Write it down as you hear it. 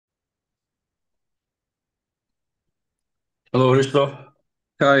Hello, Risto.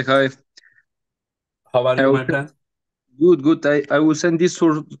 Hi, hi. How are I you, will my friend? good, good. I will send this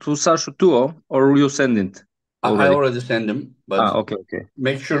to Sasho too, or you send it I already? already sent him, but Okay, okay.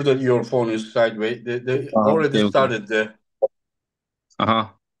 make sure that your phone is sideways. They already Okay, okay. started Uh-huh.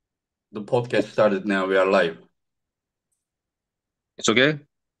 the podcast started now. We are live. It's okay?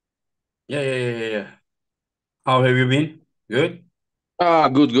 Yeah. How have you been? Good.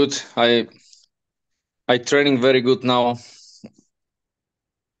 Good, good. I training very good now.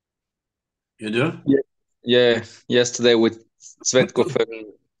 You do? Yeah. Yeah, yesterday with Svetkov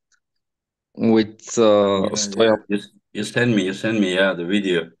and with Yeah. Stoyan. You send me. Yeah, the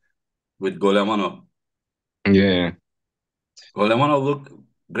video with Golemanov. Yeah. Golemanov looked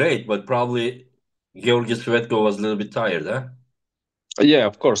great, but probably Georgi Svetko was a little bit tired, huh? Yeah,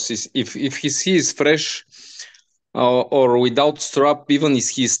 of course. If he is fresh or without strap, even if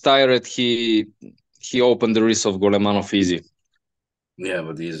he's tired, he opened the wrist of Golemanov easy. Yeah,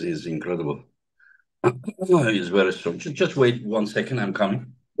 but he's incredible. He's very strong. Just wait 1 second. I'm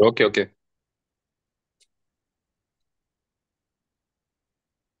coming. Okay, okay.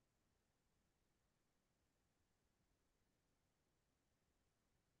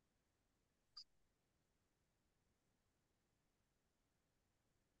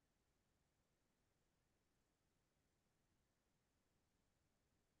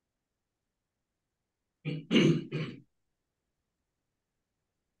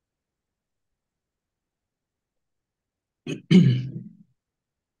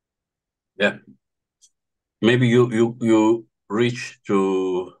 Yeah. Maybe you reach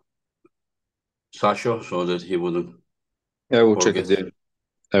to Sasho so that he wouldn't I will check forget. it. Yeah.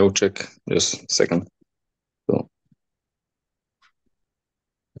 I will check. Just a second. So,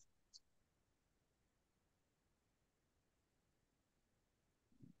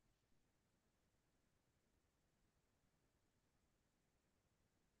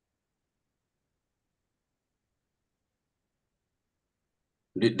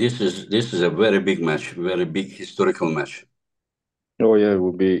 This is a very big match, very big historical match. oh yeah, it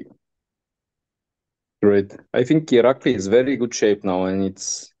would be great. I think Irakli is very good shape now, and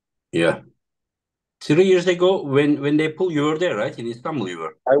it's. Yeah. 3 years ago, when they pulled, you were there, right? In Istanbul, you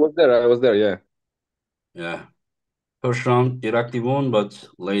were. I was there. I was there. Yeah. Yeah. First round, Irakli won, but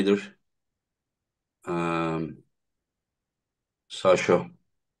later, um, Sasho.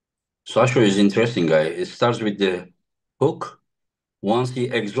 Sasho is interesting guy. It starts with the hook. Once he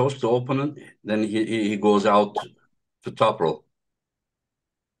exhausts the opponent, then he goes out to top roll.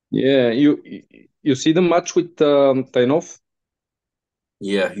 Yeah. You see the match with Tainov?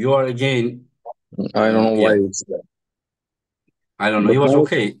 Yeah, you are again. I don't know why Yeah, it's there, I don't know. He but was now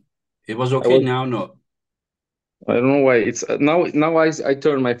okay. It was I okay. was. Now, no. I don't know why it's now. I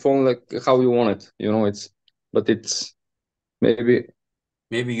turn my phone like how you want it. It's, but it's maybe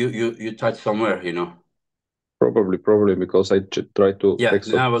Maybe you touched somewhere. probably because I try to Yeah, text.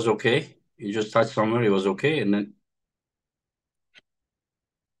 now it was okay. You just touched somewhere. It was okay, and then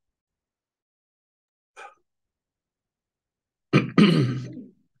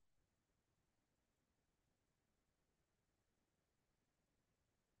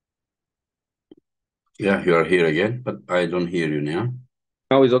yeah, you are here again, but I don't hear you now.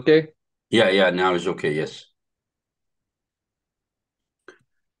 Now it's okay. Yeah. Now it's okay. Yes.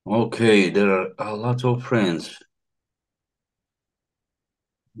 Okay, there are a lot of friends.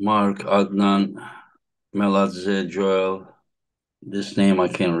 Mark, Adnan, Meladze, Joel. This name I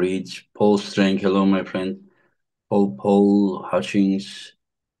can read. Paul Strang. Hello, my friend. Paul Hutchings.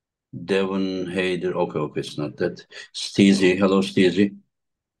 Devon Hayder. Okay, it's not that. Steezy. Hello, Steezy.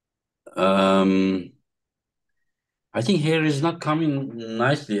 Um, I think hair is not coming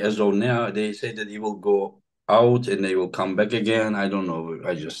nicely as of now. They say that he will go out and they will come back again. I don't know.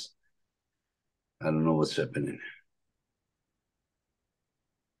 I don't know what's happening.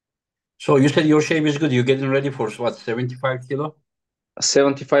 So you said your shape is good. You're getting ready for what, 75 kilo?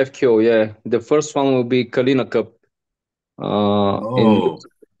 75 kilo. Yeah. The first one will be Kalina Cup. In Oh,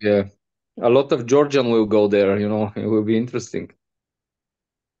 yeah, a lot of Georgian will go there. It will be interesting.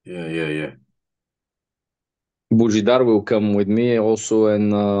 yeah. Bujidar will come with me also,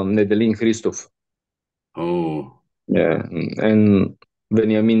 and Nedelin Christov. Oh, Yeah, and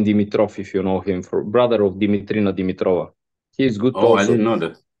Veniamin Dimitrov, if you know him, for brother of Dimitrina Dimitrova. He's good oh, I also. didn't know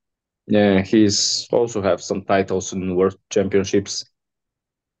that. Yeah, he's also have some titles in world championships,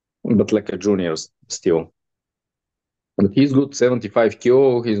 but like a junior still. But he's good, 75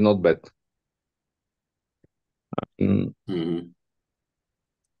 kilo. He's not bad. Mm, Hmm.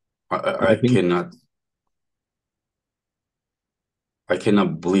 I I think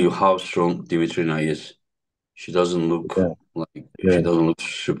cannot believe how strong Dimitrina is. She doesn't look Yeah, like she yeah. doesn't look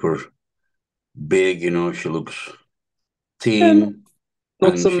super big, you know. She looks And thin,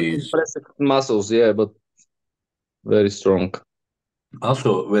 not and some she's impressive muscles, yeah, but very strong.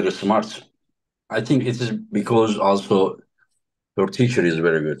 also very smart. I think it is because also her teacher is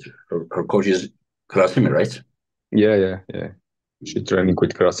very good. Her coach is Krasimir, right? Yeah, yeah, yeah. She training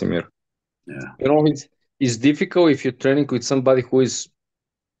with Krasimir. Yeah. You know, it's difficult if you're training with somebody who is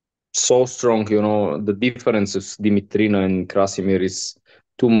so strong. You know, the differences Dimitrina and Krasimir is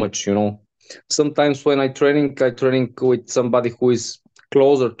too much. You know, sometimes when I training with somebody who is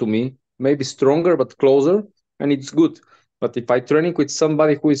closer to me, maybe stronger but closer, and it's good. But if I training with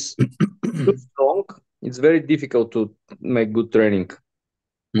somebody who is too strong, it's very difficult to make good training.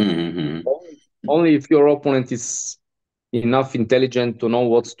 Mm-hmm. Only if your opponent is enough intelligent to know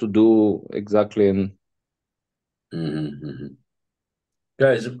what to do exactly. And Mm-hmm.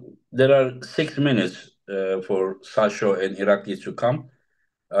 Guys, there are 6 minutes for Sasho and Irakli to come.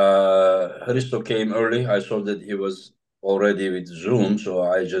 Hristo came early. I saw that he was already with Zoom, so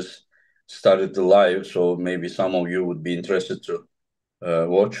I just started the live. So maybe some of you would be interested to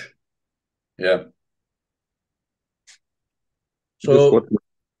watch. Yeah. just what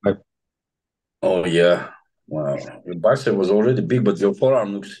So, oh yeah, wow, your bicep was already big, but your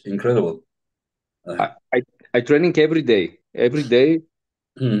forearm looks incredible. Uh, I, I, I training every day,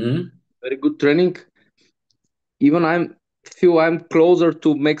 mm-hmm. very good training. Even I'm feel I'm closer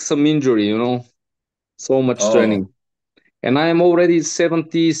to make some injury. You know, so much Oh, training, and I am already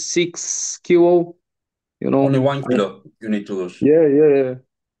 76 kilo. You only know, 1 kilo you need to lose. yeah, yeah, yeah.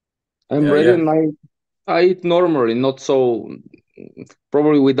 I'm Yeah, ready, yeah. and I eat normally, not so.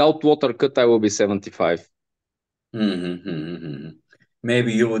 Probably without water cut, I will be 75. Mm-hmm, mm-hmm, mm-hmm.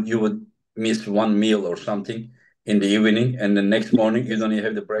 Maybe you would miss one meal or something in the evening, and the next morning you don't even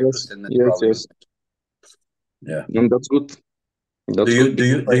have the breakfast, Yes, and then yes, probably you. yes. Yeah. And that's good. Do That's you good do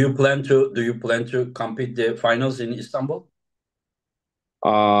because you do you plan to compete the finals in Istanbul?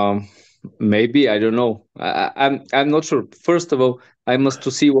 maybe I don't know. I'm not sure. First of all, I must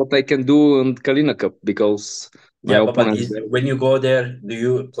to see what I can do on Kalina Cup because my Yeah, but opponent is there. when you go there, do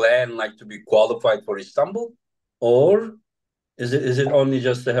you plan like to be qualified for Istanbul, or is it only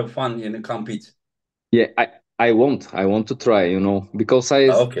just to have fun and compete? Yeah, I want to try. You know, because I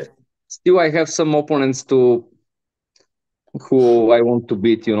Okay. still I have some opponents to who I want to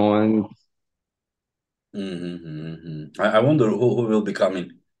beat. You know, and Mm-hmm. I wonder who will be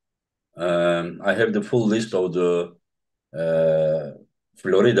coming. I have the full list of the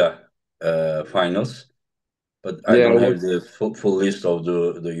Florida finals, but I yeah, don't have the full list of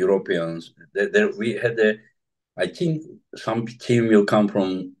the Europeans. We had I think some team will come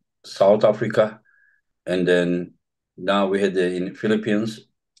from South Africa, and then now we had in Philippines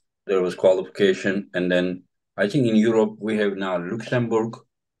there was qualification, and then I think in Europe we have now Luxembourg,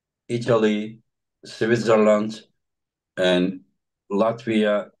 Italy, Switzerland, and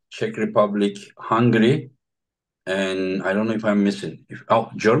Latvia, Czech Republic, Hungary, and I don't know if I'm missing.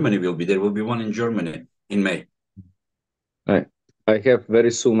 Germany will be there. Will be one in Germany in May. I I have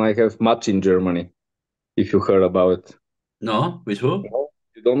very soon. I have match in Germany. If you heard about it, No, with who? no,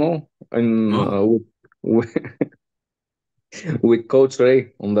 you don't know. And No. with, with Coach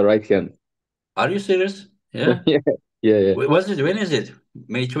Ray on the right hand. Are you serious? Yeah. Yeah, yeah, yeah. Was it? When is it?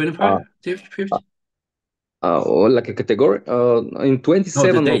 May Uh, 25, 50? like a category in No,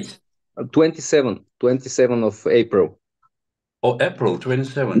 the 27 of date. 27 of April. Oh, April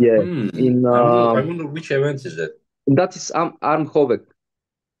 27. Yeah, in I wonder which event is that? that is Armhovet.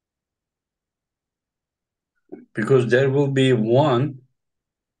 Because there will be one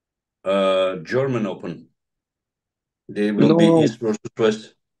German Open. There will be No, East versus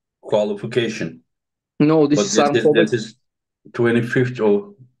West qualification, no, this but is that is Armhovet. that is 25th.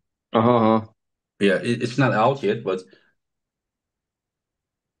 Or Uh-huh. yeah, it's not out yet, but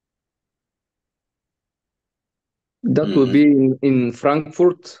That will be mhm. in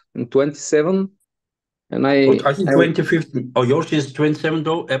Frankfurt in 27, and But I think 25th. Oh, yours is 27th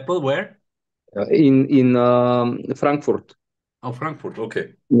though. April where? in Frankfurt. Oh, Frankfurt.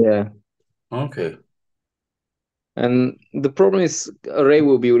 Okay, Yeah. okay. And the problem is Ray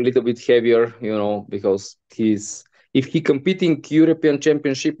will be a little bit heavier, you know, because he's if he competing European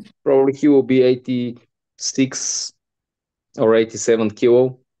Championship, probably he will be 86 or 87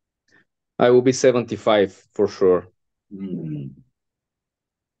 kilo. I will be 75 for sure. Mm-hmm.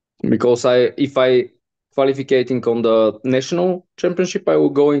 Because I if I qualificating on the national championship, I will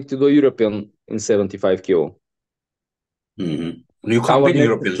go into the European in 75 kilo. You Our compete in national,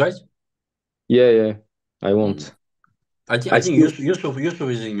 Europeans, right? yeah, yeah. I Mm. won't. I I think still Yusuf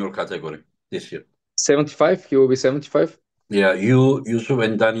is in your category this year. 75. He will be 75. Yeah, you, Yusuf,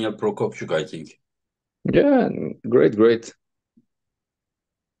 and Daniel Prokopchuk, I think. Yeah, great, great.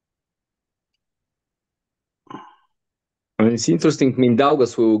 I mean, it's interesting.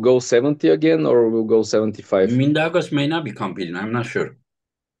 Mindaugas will go 70 again, or will go 75. Mindaugas may not be competing. I'm not sure.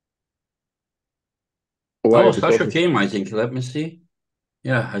 Why? Oh, Because Sasho came, I think. Let me see.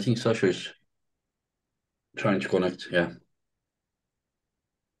 Yeah, I think Sasho is trying to connect. Yeah.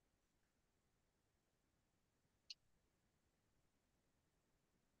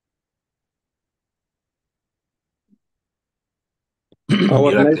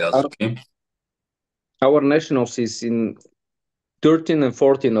 our Irakli our, also came. our nationals is in 13 and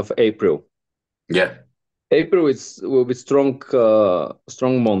 14 of April. Yeah. April will be strong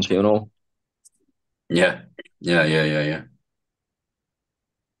month, you know. Yeah. Yeah.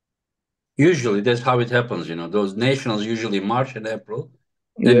 Usually that's how it happens, you know. Those nationals usually March and April,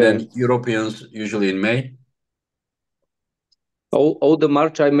 and Yeah. then Europeans usually in May. All the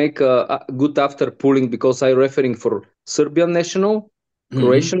March I make good after pulling because I referring for Serbian national,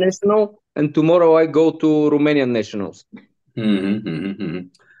 Croatian Mm-hmm. national, and tomorrow I go to Romanian nationals.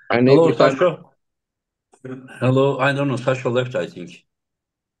 And Hello, every time. Sasho. Hello. I don't know. Sasho left, I think.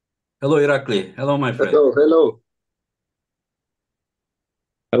 Hello, Irakli. Hello, my friend. Hello, hello.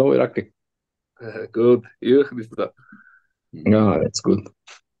 Hello, Irakli. Good. You, Mr. Yeah, that's good.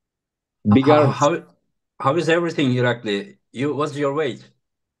 Big How, arms. how, how is everything, Irakli? What's your weight?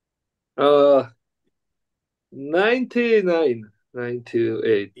 Uh, 99,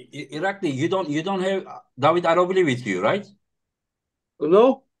 98. Irakli, you don't have David Arobli with you, right?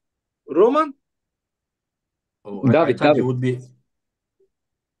 No, Roman? Oh, I David, thought you David. would be.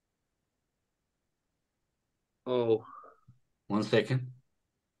 Oh, 1 second.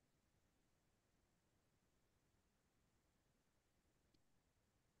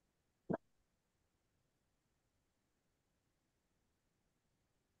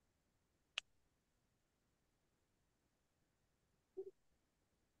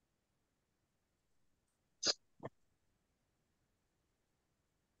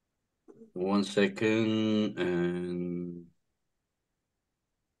 One second, and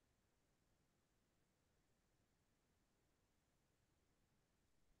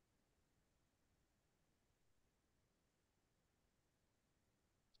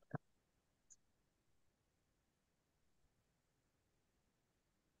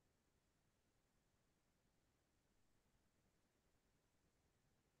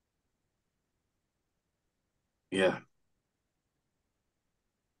yeah.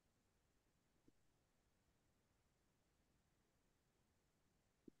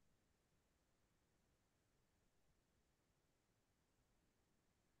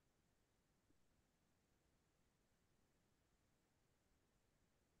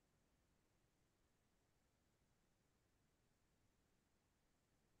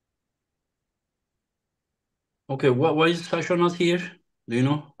 Okay, why is Sasha not here? Do you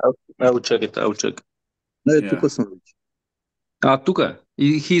know? I will check it. I will check. Ne, Yeah. тук съм вече. Tuka.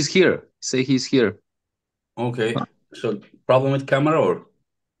 He's here. Say he's here. Okay. So problem with camera or?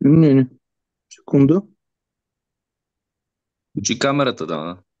 Не. Секунда. Включи камерата,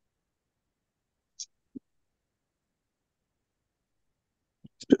 да.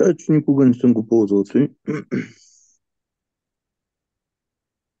 Сега, че никога не съм го ползвал той.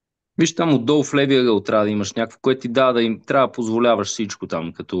 Виж там отдолу в левия ъгъл трябва да имаш някакво, което ти дава да им трябва да позволяваш всичко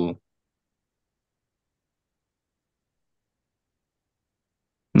там, като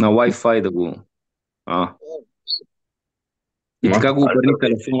на Wi-Fi да го... И така го обърни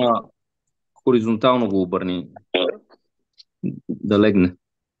телефона, хоризонтално го обърни, да легне.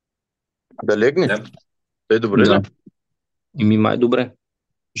 Да легне? Yep. Е, добре Да. ли? И ми май добре.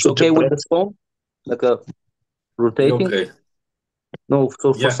 It's okay with the phone? Like a rotating? Okay. No,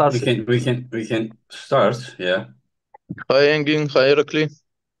 for Yeah, Sasha. we can start. Yeah. Hi Engin, hi Irakli.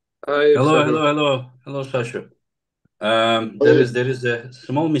 hi, Sasho. Hello, Sasha. Hi. There is a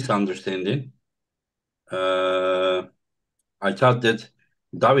small misunderstanding. I thought that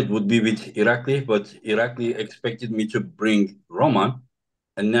David would be with Irakli, but Irakli expected me to bring Roman,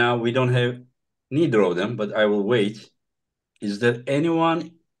 and now we don't have neither of them. But I will wait. Is there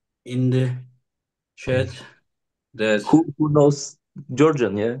anyone in the chat that? Who knows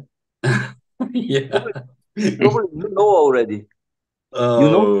Georgian, yeah? Yeah. Probably you know already. You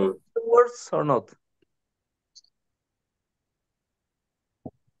know Oh, the words or not?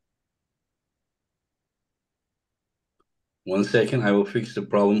 one second. I will fix the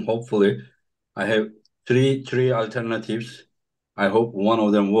problem. Hopefully, I have three alternatives. I hope one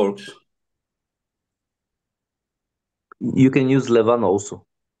of them works. You can use LEVAN also.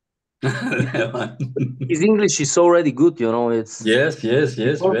 His English is already good, you know. It's Yes,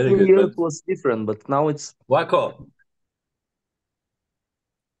 before very 2 good. years But was different, but now it's Wako,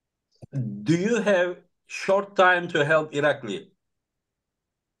 do you have short time to help Irakli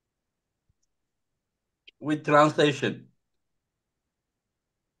with translation?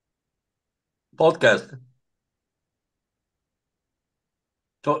 Podcast.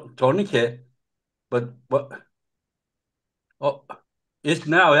 Tornike, but what? Oh, it's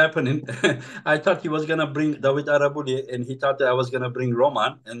now happening. I thought he was gonna bring David Arabuli, and he thought that I was gonna bring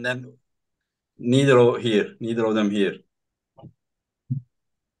Roman, and then neither of them here.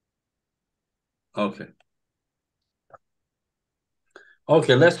 Okay.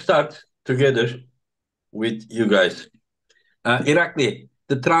 Okay, let's start together with you guys. Irakli,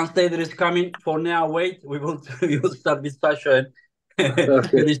 the translator is coming. For now, wait. We will start with Sasho and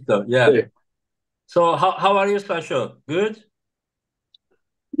Okay. Listo. Yeah. Okay. So how are you, Sasho? Good?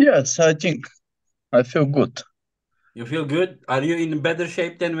 Yes, I think I feel good. You feel good? Are you in better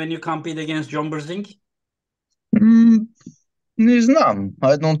shape than when you compete against John Berzink? Не знам,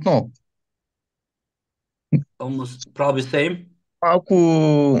 I don't know. Almost probably same. Малко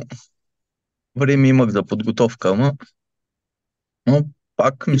време имах за подготовка, но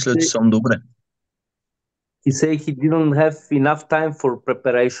пак мисля, че съм добре. he say he didn't have enough time for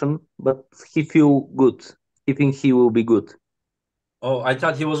preparation, but he feel good. He think he will be good. Oh, I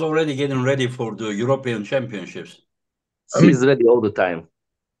thought he was already getting ready for the European Championships. He's ready all the time.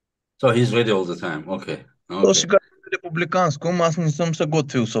 So he's ready all the time. Okay. То сега е републиканско, аз не съм се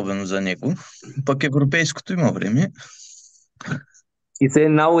готвил особено за него. Пък европейското има време. He said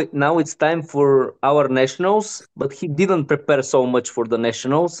now it's time for our nationals, but he didn't prepare so much for the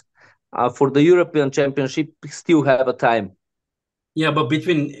nationals. For the European Championship, he still have a time. Yeah, but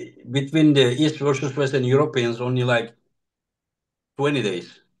between the East versus West and Europeans, only like 20 days.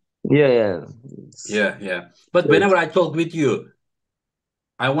 Yeah. But whenever I talk with you,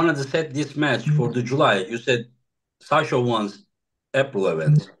 I wanted to set this match for the July. You said Sasha wants April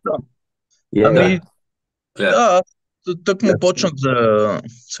events. Да, тък му почнах за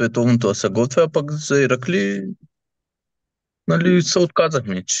световното да се готвя, пък за Иракли нали, се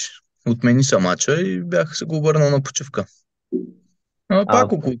отказахме, че отмени са мача и бях се го обърнал на почивка.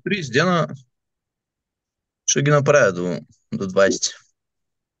 Пак около 30 дена ще ги направя до 20.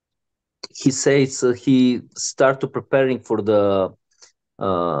 He says he started preparing for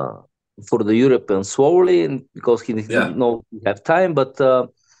the European slowly, because he didn't know he have time. But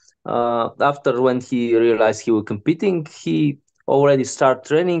after when he realized he was competing, he already start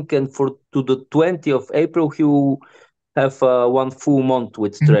training, and to the 20th of April he will have 1 full month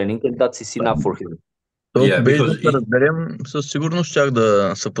with training, and that is enough for him. Толкова беше да се разберем, със сигурност щях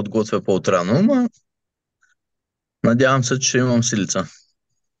да се подготвя по-отрано, но надявам се, че имам силица.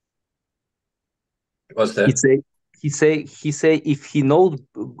 What's that? He say if he knows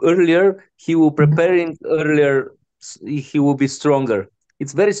earlier, he will preparing earlier, he will be stronger.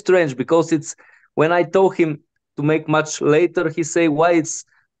 It's very strange, because it's when I told him to make much later, he say why it's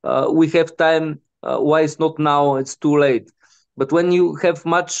we have time, why it's not now, it's too late. But when you have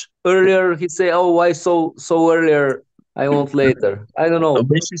much earlier, he say, oh, why so earlier, I want later. I don't know.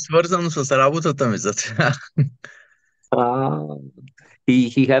 Беше свързано с работата ми за това.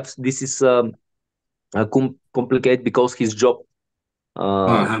 He has, this is complicated because his job.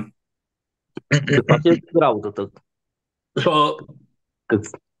 работата. So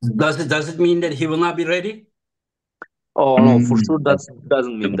does it mean that he will not be ready? Oh no, for sure that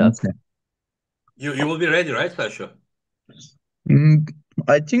doesn't mean that. You will be ready, right, Sasha?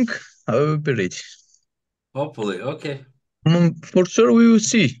 I think I will be ready. Hopefully, okay. For sure we will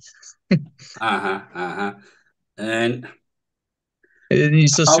see. And и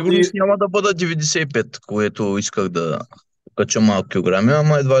със сигурност няма да бъда 95, което исках да кача малко килограми,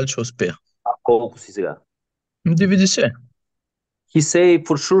 ама едва ли ще успея. Колко си сега? 90. He say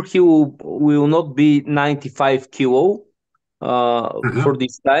for sure he will not be 95 kilo for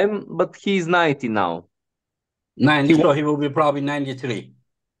this time, but he is 90 now. 90, so he will be probably 93.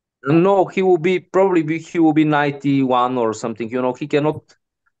 No, he will be 91 or something. You know, he cannot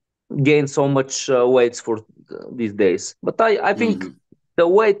gain so much weights for these days. But I think the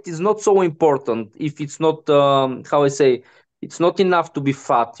weight is not so important if it's not how I say, it's not enough to be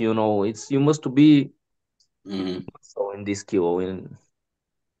fat. You know, you must be so in this kilo, and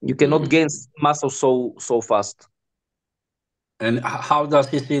you cannot gain muscle so fast. And how does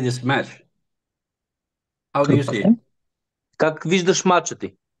he see this match? How do you see it? Как виждаш матча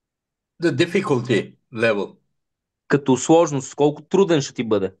ти? The difficulty level. Като сложност, колко труден ще ти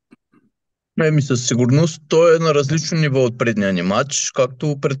бъде? Със сигурност той е на различно ниво от предния ни матч,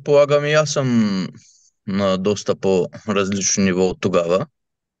 както предполагам и аз съм на доста по-различно ниво от тогава.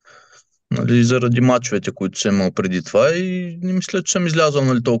 Нали, заради мачовете, които съм имал преди това и не мисля, че съм излязъл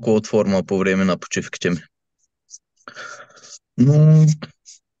нали, толкова от форма по време на почивките ми. Но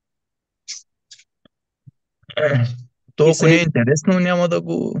толкова не е интересно, няма да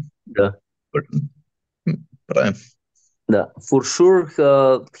го Да. правим. Да. For sure,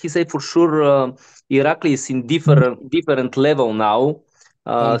 he said for sure Irakli is in different level now.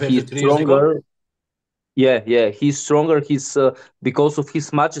 Compared He's to 3 years ago? stronger. Yeah, he's stronger. He's because of his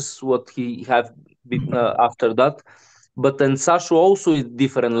matches, what he have been, after that. But then Sasho also is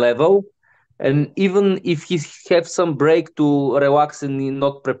different level, and even if he have some break to relax and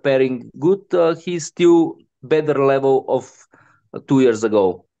not preparing good, he's still better level of 2 years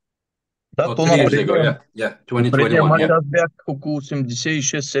ago. Да, то 3 years ago, yeah. на предния 2021, матч yeah. аз бях около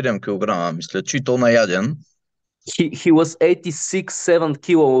 86-7 кг, мисля, че и то наяден. He was 86-7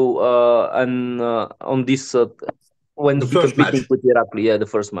 kilo and on this when The he first competing match. with Irakli, the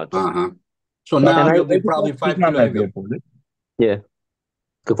first match. Uh-huh. So now And you'll be probably 5 kilo heavier. Yeah.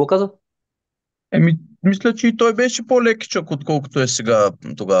 Какво каза? Мисля, че и той беше по-лекичък, отколкото е сега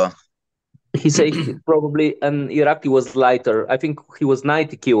тогава. He said probably and Irakli was lighter. I think he was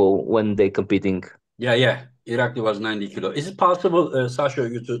 90 kilo when they competing. Yeah. Irakli was 90 kilo. Is it possible, Sasho,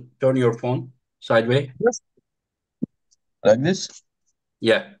 you to turn your phone sideways? Yes. Like this?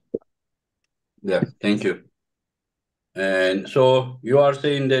 Yeah, thank you. And so you are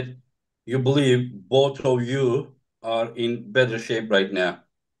saying that you believe both of you are in better shape right now.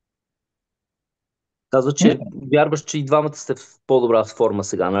 Казва, че вярваш, че и двамата сте в по-добра форма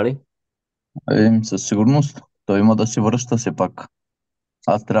сега, нали? Със сигурност. Той има да се връща все пак.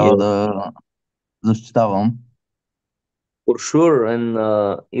 Аз трябва да защитавам. For sure, and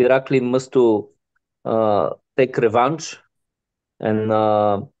Irakli must to take revenge, and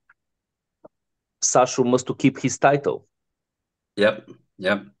Sasho must to keep his title.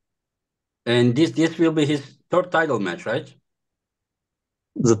 Yep. And this will be his third title match, right?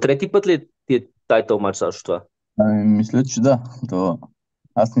 За трети път ли ти е тайтъл матч, Сашо, това? Мисля, че да.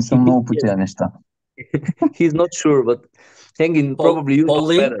 Аз не съм много по тези неща. He's not sure, but hanging probably you know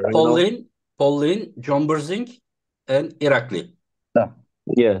better. Pauline, John Berzing, and Irakli. Да.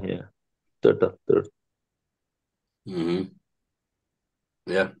 Yeah. Third. Mm-hmm.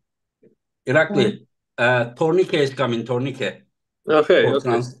 Yeah. Irakli, tourniquet is coming, tourniquet. Okay.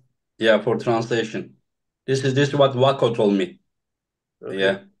 For translation. This is what Wako told me. Okay.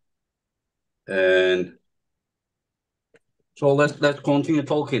 Yeah. And so let's continue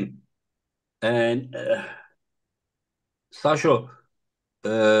talking. And Sasho,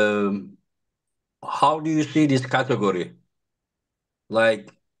 how do you see this category? Like,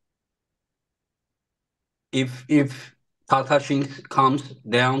 if Tatashing comes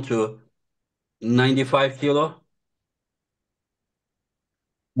down to 95 kilo,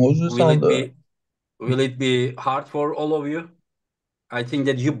 will it be hard for all of you? I think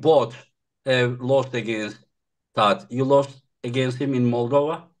that you both have lost against Tat. You lost against him in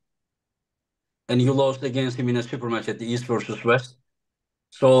Moldova, and you lost against him in a super match at the East versus West.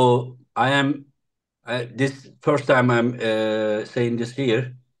 So this first time I'm saying this here,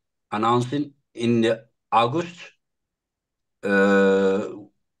 announcing in the August,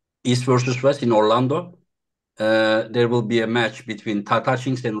 East versus West in Orlando, there will be a match between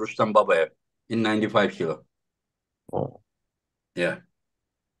Tatashings and Rustam Babayev in 95 kilo. Oh. Yeah.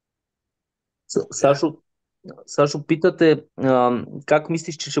 Сашо, питате как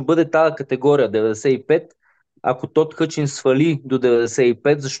мислиш, че ще бъде тази категория 95, ако Тот Хъчин свали до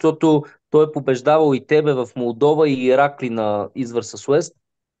 95, защото той е побеждавал и тебе в Молдова и Иракли на Извърс Уест.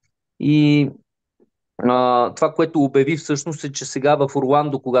 И това, което обяви всъщност е, че сега в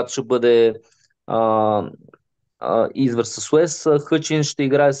Орландо, когато ще бъде Извърс Уест, Хъчин ще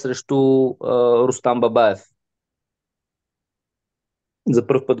играе срещу Рустам Бабаев. За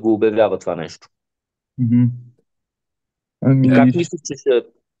пръв път го обявява това нещо. Как мислиш, че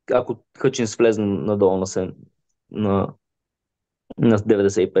ако Хъчин влезе надолу на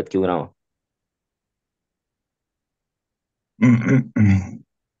 95 кг?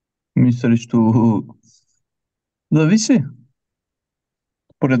 Срещу... Зависи.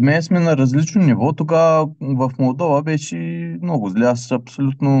 Поред мен сме на различно ниво. Тогава в Молдова беше много зле. Аз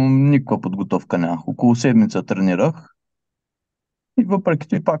абсолютно никаква подготовка нямах. Около седмица тренирах. И въпреки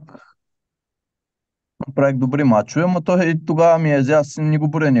това пак правих добри мачове, но той тогава ми е аз не го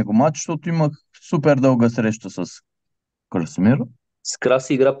боря него матч, защото имах супер дълга среща с Красимир. С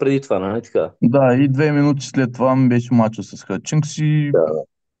Краси игра преди това, нали така? Да, и 2 минути след това ми беше мача с Хътчингс и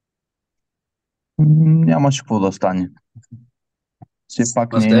Нямаше какво да стане. Все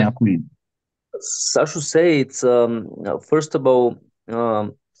пак не е What's някой. Sasho say it's first of all, um,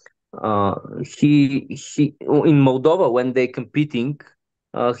 he in Moldova when they competing,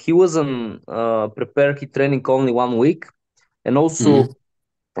 he wasn't prepared. He training only 1 week, and also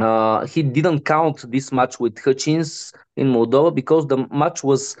he didn't count this match with Hutchins in Moldova because the match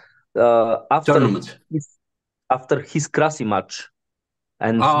was Tournament. after his Krasi match,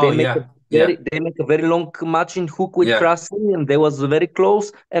 and Oh, yeah. they make a very long match in hook with Yeah. Krasi, and they was very close.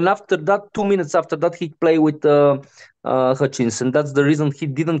 And after that, 2 minutes after that, he play with Hutchins, and that's the reason he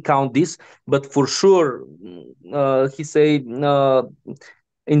didn't count this. But for sure, he say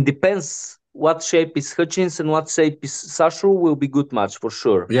it depends what shape is Hutchins and what shape is Sasho will be good match for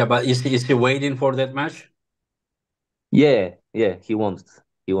sure. Yeah, but is he waiting for that match? Yeah, he won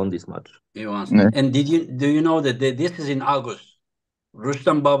this match. He wants. Yeah. And do you know that this is in August?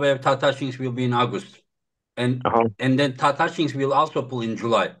 Rustam Babaev Tatashins will be in August. And then Tatashins will also pull in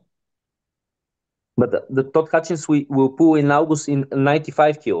July. But the Todd Hutchins we will pull in August in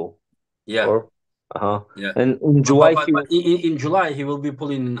 95 kilo. Yeah. Yeah. And in July in July he will be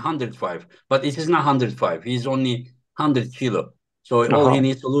pulling 105. But it is not 105. He's only 100 kilo. So all he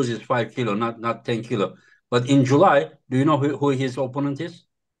needs to lose is 5 kilo, not 10 kilo. But in July, do you know who his opponent is?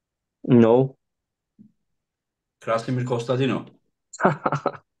 No. Krasimir Kostadinov.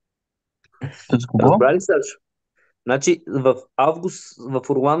 Разбрали се? Значи в август в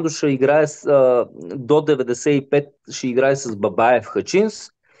Орландо ще играе до 95, ще играе с Бабаев Хачинс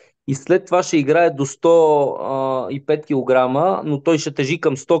и след това ще играе до 105 кг, но той ще тежи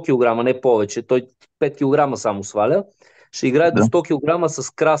към 100 кг, не повече. Той 5 кг само сваля. Ще играе до 100 кг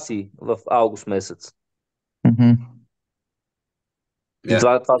с Краси в август месец.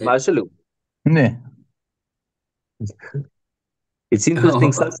 Това знаеш ли го? Не. It's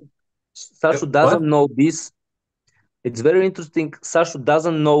interesting. Sasho doesn't know this. It's very interesting. Sasho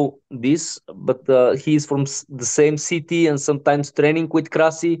doesn't know this, but he is from the same city and sometimes training with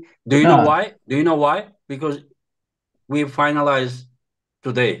Krasi. Do you know why? Because we finalized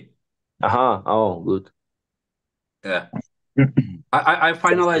today. Oh, good. Yeah. I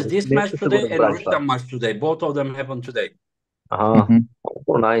finalized this match today and Rustam match today. Both of them happened today. Oh,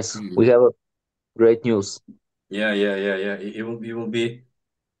 nice. We have a great news. Yeah. It will be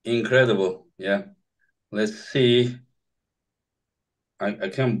incredible. Yeah. Let's see. I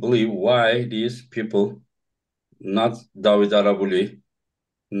can't believe why these people, not David Arabuli,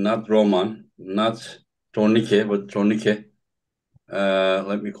 not Roman, not Tornike, but Tornike.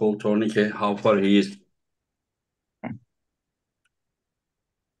 Let me call Tornike. How far he is?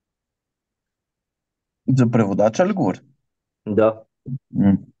 За преводача ли говори? Да.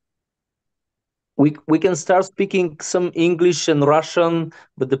 We can start speaking some English and Russian,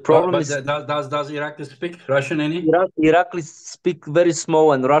 but the problem is... Does Irakli speak Russian any? Irakli speak very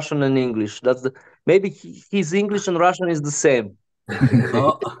small and Russian and English. That's maybe his English and Russian is the same.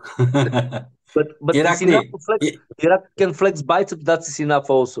 But it's enough to flex. Irakli can flex biceps, that's enough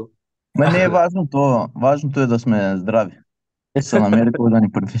also. Ма не е важното. Важното е да сме здрави. Да се намери кой да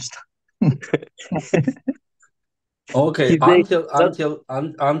ни превежда. Okay,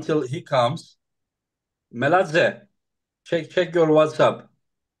 until he comes, Meladze, check your WhatsApp.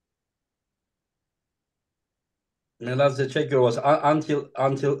 Meladze, check your WhatsApp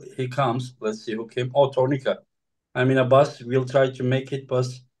until he comes. Let's see who came. Oh, Tornika. I'm in a bus. We'll try to make it, but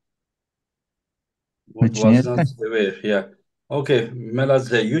what was not aware. Yeah. Okay,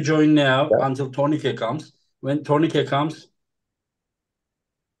 Meladze, you join now until Tornika comes. When Tornika comes.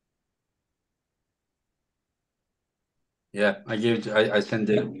 Yeah, I sent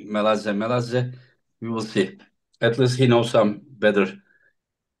the Meladze. We will see. At least he knows some better.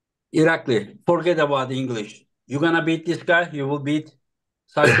 Irakli, forget about English. You gonna beat this guy? You will beat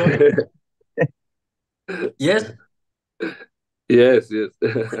Sasho? Yes? Yes.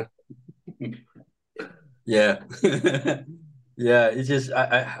 Yeah. Yeah, it's just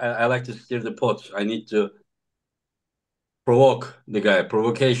I like to stir the pot. I need to provoke the guy,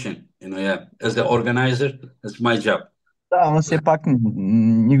 provocation. Yeah. As the organizer, that's my job. Да, но все пак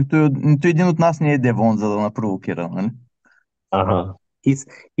нито един от нас не е Девон, за да напровокира, нали?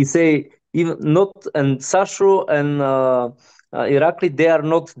 He say even not and Sasho and Irakli, they are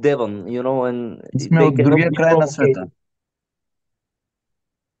not Devon, and сме от другия край на света.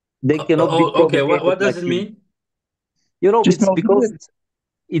 They cannot be okay, what does it mean? It's because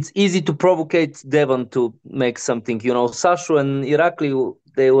it's easy to provocate Devon to make something. Sasho and Irakli,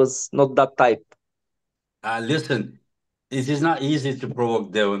 they was not that type. Listen, it is not easy to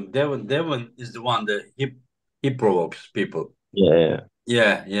provoke Devon. Devon is the one that he provokes people.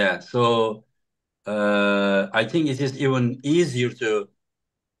 Yeah. So I think it is even easier to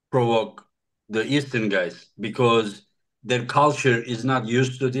provoke the Eastern guys because their culture is not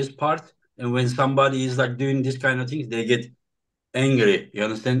used to this part. And when somebody is like doing this kind of things, they get angry. You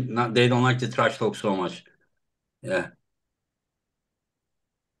understand? Not they don't like the trash talk so much. Yeah.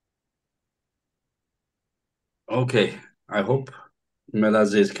 Okay. I hope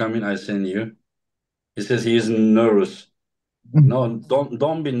Melaze is coming. I send you. He says he is nervous. No,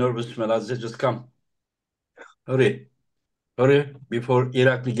 don't be nervous, Melaze. Just come. Hurry. Hurry before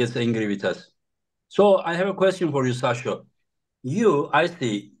Irakli gets angry with us. So I have a question for you, Sasho. I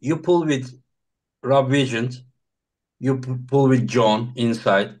see, you pull with Rob Vigent, you pull with John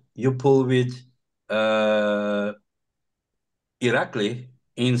inside, you pull with uh, Irakli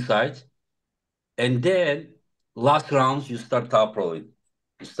inside, and then last rounds you start top rolling.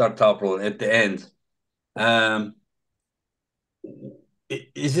 You start top rolling at the end. Um,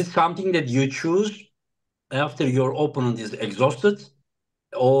 is it something that you choose after your opponent is exhausted,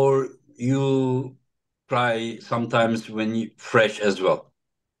 or you try sometimes when you fresh as well?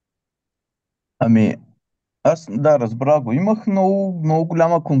 Ами, аз да, разбрах го. Имах много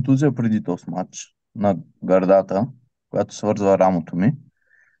голяма контузия преди този матч на гърдата, която свързва рамото ми.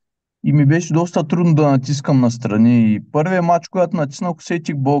 И ми беше доста трудно да натискам настрани. И първият матч, когато натиснах,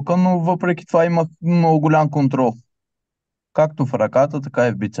 усетих болка, но въпреки това имах много голям контрол. Както в ръката, така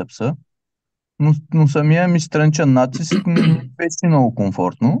и в бицепса. Но самия ми страничен натиск не ми беше много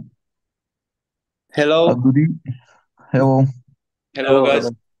комфортно. Hello, Дори... Hello. hello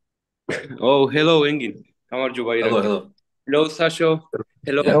guys. Oh, hello Engin. How are you, Hello, Irakli? hello. Hello, Sasho.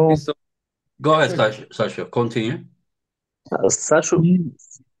 Hello, Yeah. Hello. Christoph. Go ahead, Sasha. Continue. Sasho,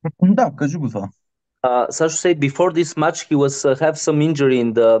 Да, кажи го това. Sasho said before this match he was have some injury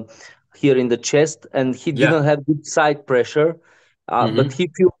here in the chest, and he didn't have good side pressure, but he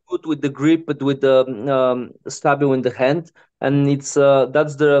feel good with the grip, but with the stable in the hand, and it's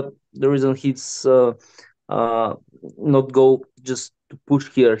that's the reason he's not go just to push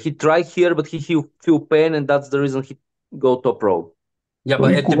here. He tried here, but he feel pain, and that's the reason he go top row. Yeah, but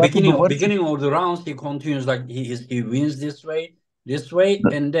Той at the когато довърши... beginning of the rounds, he continues like he wins this way,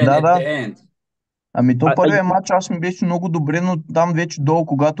 and then Да, at да. the end. Ами то първият матч аз ми беше много добре, но там вече долу,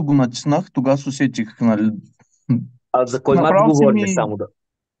 когато го натиснах, тогава се усетих, нали... За кой матч говориш само да?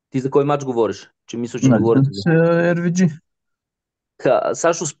 Ти за кой матч говориш? Че мисля, че не говорите. С RVG.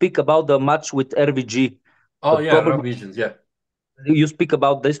 Sasho speak about the match with RVG. Oh yeah, Rob Visions, yeah. You speak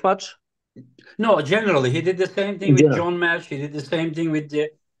about this match? No, generally he did the same thing with John match. He did the same thing with the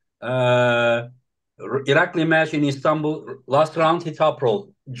Irakli match in Istanbul. Last round he top rolled.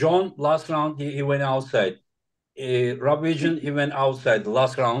 John last round he went outside. Rob Vision he went outside. The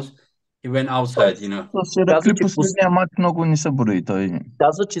last rounds he went outside, you know. С Иракли последния матч много не се брои той.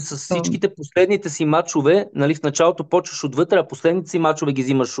 Казва, че с всичките последните си матчове, нали, в началото почваш отвътре, а последните си матчове ги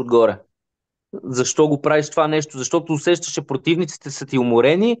взимаш отгоре. Защо го правиш това нещо? Защото усещаш, че противниците са ти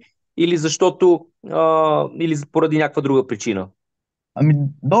уморени или защото или поради някаква друга причина? Ами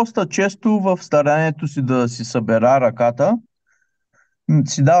доста често в старанието си да си събера ръката,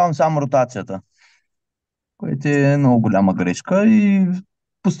 си давам само ротацията, което е много голяма грешка и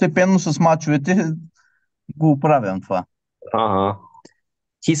постепенно с мачовете го оправям това.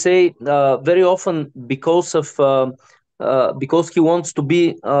 He say very often because he wants to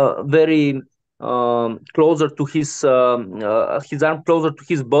be very closer to his arm closer to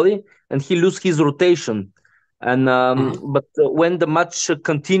his body, and he lose his rotation. And but when the match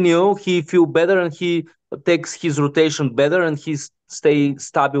continue, he feel better and he takes his rotation better and he stay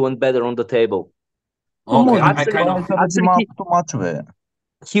stable and better on the table. Okay,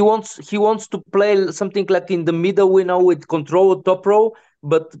 He wants to play something like in the middle, with control top row,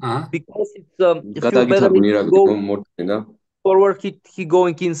 but because it's feel better, he go forward, he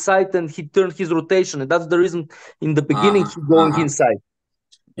going inside and he turned his rotation, and that's the reason in the beginning he going inside.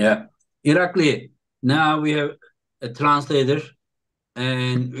 Yeah, Irakli. Now we have a translator,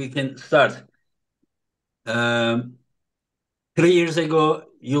 and we can start. 3 years ago,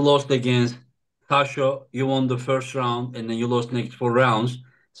 you lost against Sasho. You won the first round, and then you lost next 4 rounds.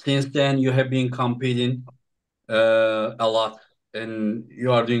 Since then, you have been competing a lot, and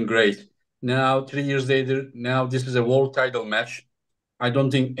you are doing great. Now, 3 years later, now this is a world title match. I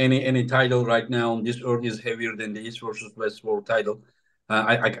don't think any title right now on this earth is heavier than the East versus West world title.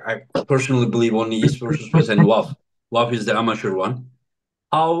 I personally believe only East versus West and WAF. WAF is the amateur one.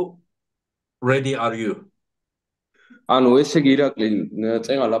 How ready are you? ანუ ესე იგი ირაკლი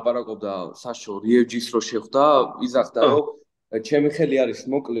წენა ლაპარაკობდა საშო რივჯის რო შეხვდა იზახდა რომ ჩემი ხელი არის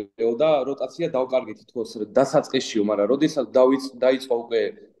მოკლეო და როტაცია დავკარგი თითქოს დასაწყისშიო, მაგრამ როდესაც დაიწყო უკვე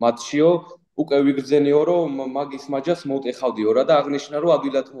მატჩიო უკვე ვიგრძენიო რომ მაგის მაჯას მოვტეხავდიო რა და აღნიშნა რომ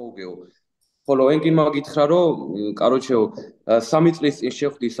ადვილად მოუგეო. ხოლო ენკინმა გითხრა რომ კაროჩეო 3 წლის წინ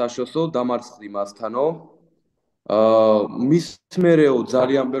შეხვდი საშოსო დამარცხდი მასთანო მის მერეო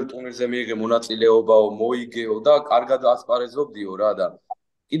ძალიან ბევრ ტურნირზე მიიღე მონაწილეობაო მოიგეო და კარგად ასპარეზობდიო რა და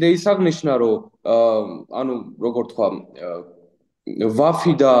კიდე ის აღნიშნა რომ ანუ როგორ თქვა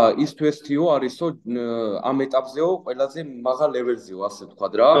ვაფი და ის თუ ესთიო არისო ამ ეტაპზეო ყველაზე მაღალ ლეველზეო ასე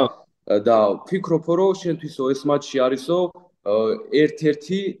ვთქვათ რა და ვფიქრობო რომ შენთვისო ეს მატჩი არისო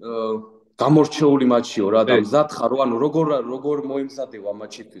ერთ-ერთი გამორჩეული მატჩიო რა და მზად ხარო ანუ როგორ მოიმზადეო ამ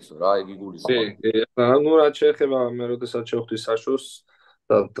მატჩისთვისო რა იგი გულისხმობ. ანუ რაც შეეხება მე როდესაც შევხვდი საშოს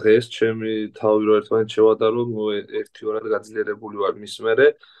და დღეს ჩემი თავი რო ერთმანეთს შევადარო ერთი ორად გაძლიერებული ვარ მის მერე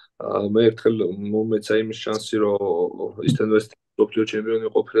მე ერთხელ მომეცა იმის შანსი რომ ის ინვესტიციები სოფლიო ჩემპიონი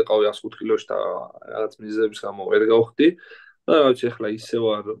ყოფილიყავი 105 კილოში და რაღაც მიზეზების გამო ვერ გავხდი და რაც ახლა ისე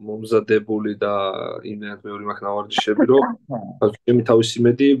ვარ მომზადებული და იმენად მეორე მაქვს ნავარჯიშები რომ ჩემი თავის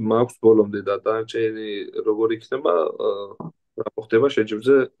იმედი მაქვს ბოლომდე და დანარჩენი როგორ იქნება რა მოხდება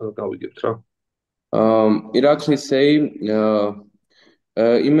შეჯიბრზე გავიგებთ რა Irakli say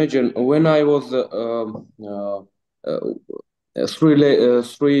imagine when I was 3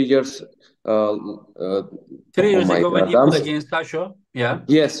 years 3 years ago when he played against Sasho, yeah.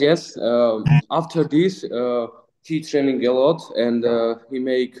 Yes. After this, he training a lot and he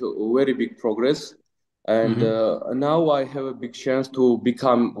make very big progress. And now I have a big chance to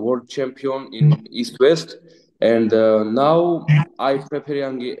become world champion in East West. And now I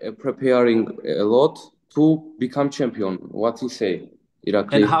preparing a lot to become champion. What he say,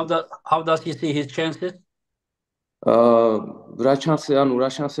 Irakli? And how does he see his chances? რა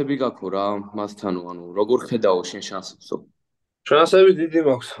შანსები გაქვს რა მასთანო ანუ როგორ ხედავო შენ შანსებსო შანსები დიდი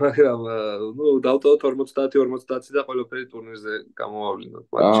მაქვს მაგრამ ნუ დავტოვოთ 50-50 და ყველაფერი ტურნირზე გამოვავლინოთ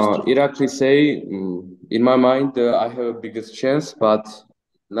მატჩისთვის Irakli say in my mind I have a biggest chance but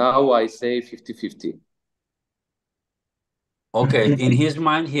now I say 50-50 Okay, in his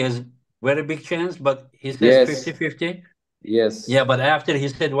mind he has very big chance but he says 50-50 Yes. Yeah, but after he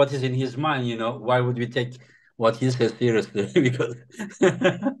said what is in his mind, why would we take what he says seriously? Because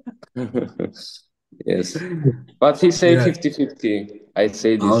yes, but he say 50-50. I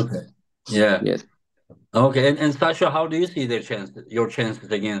say this. Okay. Yeah. Yes. Okay, and Sasha, how do you see your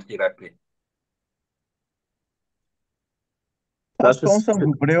chances against Irakli? Щом съм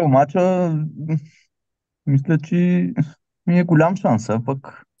го приел мача, мисля, че ми е голям шанс, а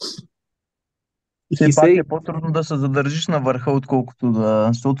пък все пак е по-трудно да се задържиш на върха, отколкото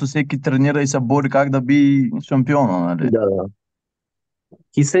защото всеки тренира и се бори как да би шампиона, нали? Да.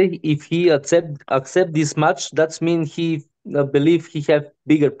 He say if he accept this match, that means he believe he have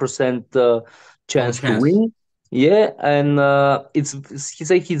bigger percent chance to win. Yeah, and he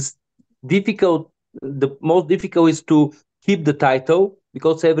say his difficult. The most difficult is to keep the title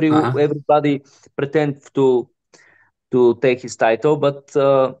because everybody pretend to take his title, but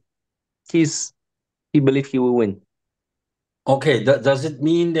he believe he will win. Okay, does it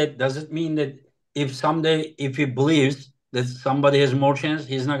mean that if he believes that somebody has more chance,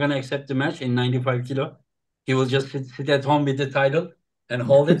 he's not going to accept the match in 95 kilo? He will just sit at home with the title and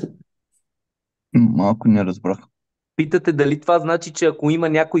hold it? Малко не разбрах. Питате дали това значи, че ако има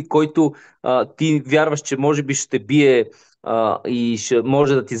някой, който ти вярваш, че може би ще бие и ще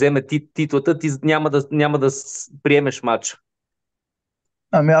може да ти вземе титлата, ти няма да приемеш матча?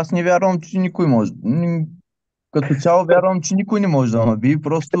 Ами аз не вярвам, че никой може. Като цяло вярвам, че никой не може да ме бие.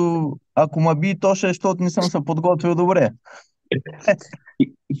 Просто ако ме бие, то ще е, защото не съм се подготвил добре.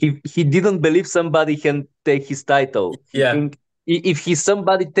 He didn't believe somebody can take his title. Yeah. If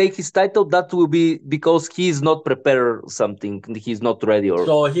somebody take his title, that will be because he is not prepared something. He's not ready.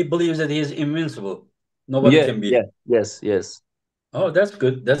 So he believes that he is invincible. Nobody can beat him. Yes. Oh, that's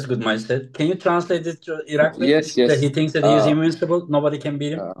good. That's good mindset. Can you translate it to Irakli? Yes. That he thinks that he is invincible. Nobody can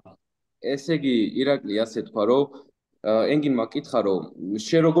beat him. ესე იგი ირაკლი ასე თქვა რომ ენგინმა კითხა რომ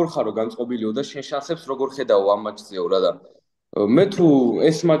შენ როგორ ხარო განწყობილიო და შენ შანსებს როგორ ხედავ ამ მატჩზეო რა და მე თუ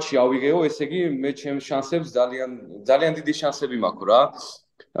ეს მატჩი ავიღეო ესე იგი მე ჩემ შანსებს ძალიან დიდი შანსები მაქვს რა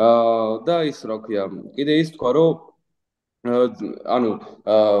და ის რა ქვია კიდე ის თქვა რომ ანუ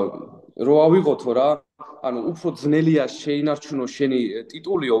რო ავიღოთო რა ანუ უფრო ძნელია შეინარჩუნო შენი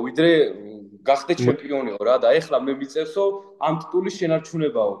ტიტულიო ვიდრე გახდე ჩემპიონიო რა და ეხლა მე მიწევსო ამ ტიტულის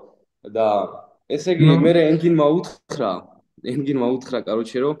შენარჩუნებაო და ესე იგი მე ენგინმა უთხრა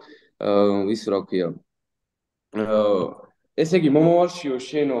კაროჩე რომ ის რა ქვია ესე იგი მომავალშიო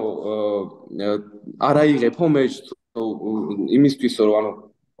შენო არ აიღებო მე იმისთვისო რომ ანუ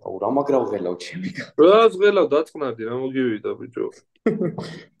რა მაგრავღელავ ჩემი. რას ღელავ დაწყნარდი რა მოგივიდა ბიჭო.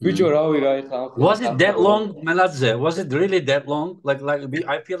 ბიჭო რავი რა ეხა Was it that long, Meladze? Was it really that long?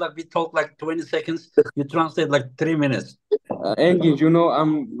 I feel like we talked like 20 seconds. You translate like 3 minutes. Engin, you know,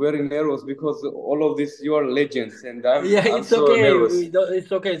 I'm very nervous because all of this you are legends and I'm It's so okay. nervous.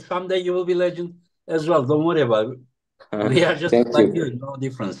 It's okay. Someday you will be legend as well. Don't worry about it. We are just Thank like you. you, no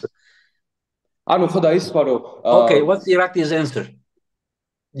difference. ანუ ხო და ის ვარო Okay, what's Irakli's answer?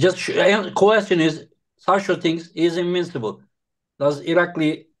 Just question is, Sasho thinks he is invincible. Does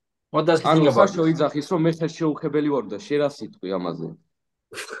Irakli, what does he think ანუ about საშო იძახის რომ მე ხელშეუხებელი ვარ და შე რა სიტყვი ამაზე.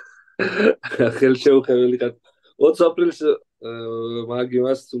 ხელშეუხებელი ხარ. 20 აპრილს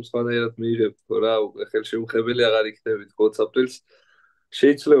მაგიმას სხვანაირად მიიღებთ ხო რა, ხელშეუხებელი აღარ იქნებით 20 აპრილს.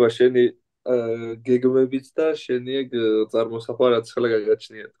 შეიძლება შენი გეგმებიც და შენი წარმოსახვა რაც ხელა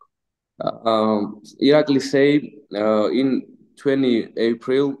გაგაჩნია თქო. Irakli say in 20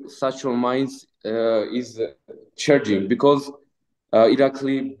 April Sasho minds is charging because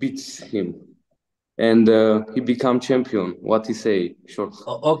Irakli beats him and he become champion. What he say short?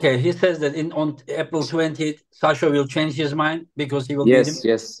 Okay, he says that on April 20th Sasho will change his mind because he will beat him.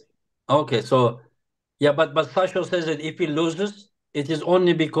 Yes. Okay, so yeah, but Sasho says that if he loses it is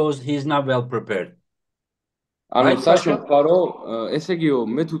only because he's not well prepared. ანუ საშო ვარო ესე იგიო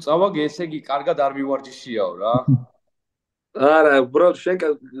მე თუ წავაგე ესე იგი კარგად არ მივარჯიშიაო რა. არა, უბრალოდ შენ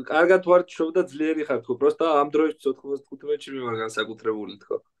კარგად ვარჯიშობ და ძლიერი ხარ თქო, просто ამ დროის 95-ში მე ვარ განსაკუთრებული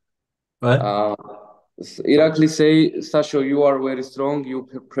თქო. Irakli say, Sasho, you are very strong, you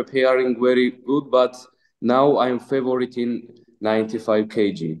preparing very good, but now I'm favorite in 95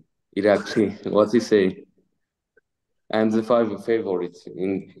 kg. Irakli, what he say? I'm the favorite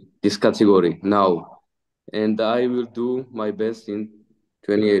in this category now, and I will do my best in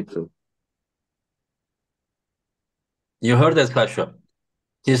 20 April. You heard that, Sasho?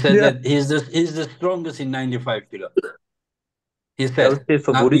 He said that he's the strongest in 95 kilo. He said,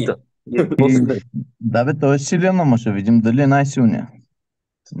 not me. Да бе, той е силен, ама ще видим дали е най-силният.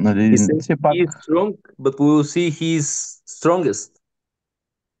 Нали, все пак... He is strong, but we will see he is strongest.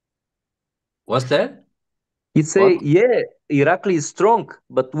 What's that? He say, yeah, Irakli is strong,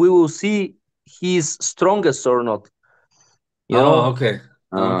 but we will see he is strongest or not. You know? Okay.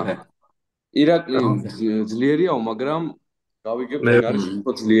 Irakli ძლიერია, მაგრამ გავიგებ ვინ არის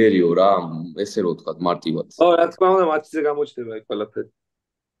უფრო ძლიერიო რა, ესე რო ვთქვათ მარტივად. რა თქმა უნდა, მათზე გამოჩნდება ეს ყველაფერი.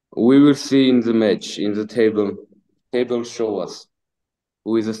 We will see in the match, in the table. Table show us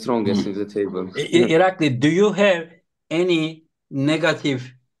who is the strongest in the table. Irakli, do you have any negative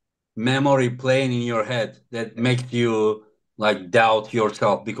memory playing in your head that makes you like doubt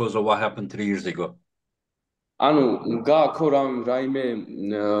yourself because of what happened 3 years ago? ანუ გააქო რაიმე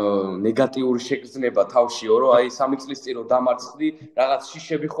ნეგატიური შეგრძნება თავშიო, რომ აი 3 წლის წინ რომ დამარცხდი, რაღაც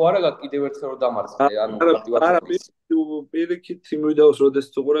შიშები ხო არა გაქვს კიდევ ერთხელ რომ დამარცხდი, ანუ მოტივაცია. არა, პირიქით იმვიდაოს როდეს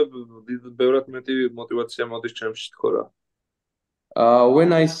წუყურებ, ბევრად მეტი მოტივაცია მოდის ჩემში თქო რა. When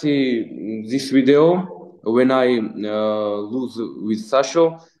I see this video, when I lose with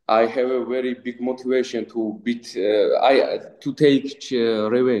Sasho, I have a very big motivation to beat to take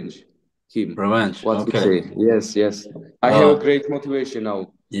revenge. Revenge. What okay. Yes. I have a great motivation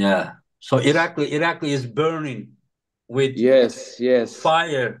now. Yeah. So Irakli is burning with yes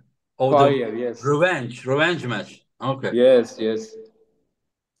fire of yes. revenge match. Okay. Yes.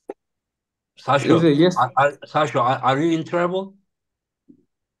 Sasho, Sasho, are you in trouble?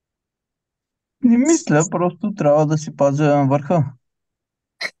 Не мисля, просто трябва да си пазя върха.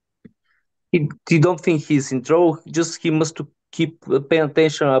 You don't think he's in trouble, just he must to keep paying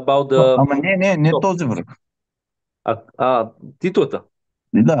attention about the... Ама не този връх. Титлата?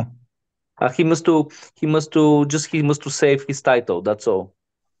 Да. He must to save his title, that's all.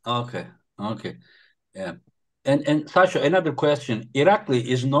 Okay. Yeah. And Sasha, another question. Irakli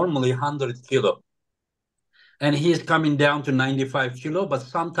is normally 100 kilo. And he is coming down to 95 kilo, but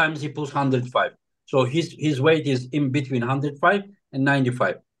sometimes he pulls 105. So his weight is in between 105 and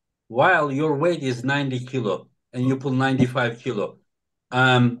 95. While your weight is 90 kilo and you pull 95 kilo.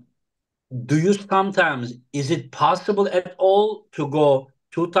 Do you sometimes, is it possible at all to go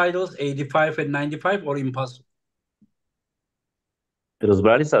 2 titles, 85 and 95, or impossible?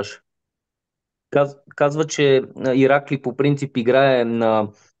 Разбра ли, Саш? Казва, че Иракли по принцип играе на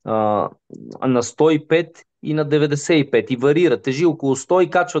 105 и на 95 и варира. Тежи около 100 и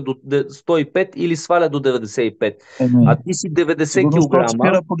качва до 105 или сваля до 95. А ти си 90 кг.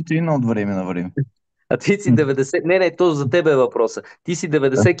 Спира протеина от време на време. А ти си 90... Не, то за тебе е въпроса. Ти си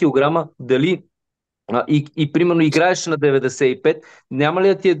 90 кг, дали и примерно играеш на 95, няма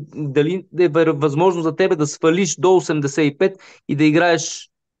ли дали е възможно за тебе да свалиш до 85 и да играеш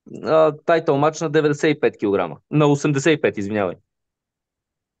тайтъл матч на 95 кг. На 85, извинявай.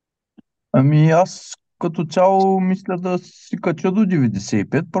 Ами аз като цяло мисля да си кача до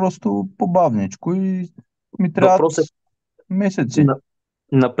 95, просто по-бавничко и ми трябват Въпросът месеци. е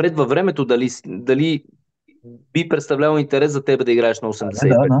напред във времето дали би представлявал интерес за теб да играеш на Да,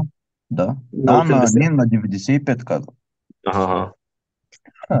 85. да, да. На 80. Не, на 95 казвам. Ага.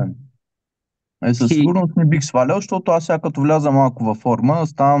 Със сигурност не бих свалял, защото аз сега като вляза малко във форма,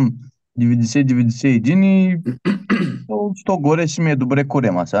 ставам 90-91 и то горе си ми е добре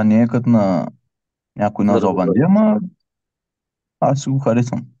корема. Сега не е като на някой на Зобанди, ама аз си го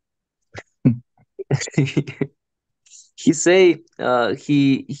харесвам. He say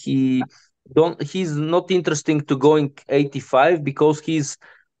he's not interesting to going 85 because he's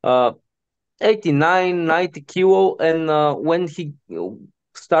 89 90 kilo, and when he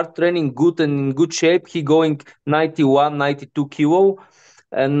start training good and in good shape, he going 91 92 kilo,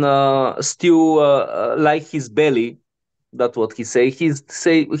 and still like his belly. That's what he say.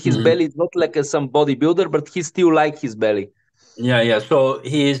 His belly is not like some bodybuilder, but he still like his belly. Yeah. So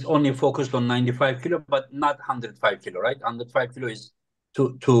he is only focused on 95 kilo, but not 105 kilo, right? 105 kilo is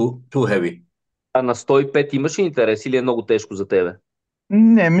too heavy. А на 105 имаш ли интерес или е много тежко за тебе?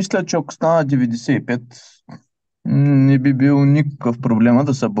 Не, мисля, че ако стана 95, не би бил никакъв проблема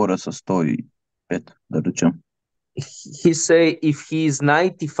да се боря с 105, да речем. He say if he is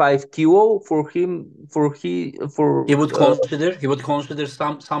 95 kilo he would consider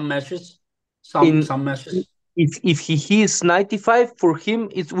some matches, some matches. If he is 95, for him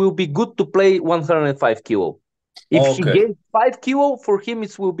it will be good to play 105 kilo. If he gains 5 kilo, for him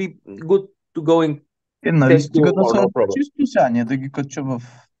it will be good to go in. Нали стига да са чисто сега, не да ги кача в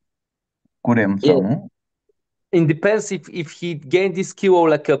корем само. It depends if he gained this kilo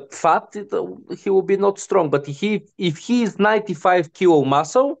like a fat, he will be not strong. But if he is 95 kilo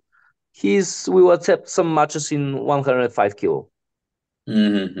muscle, will accept some matches in 105 kilo.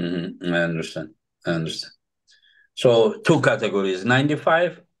 I understand. So two categories: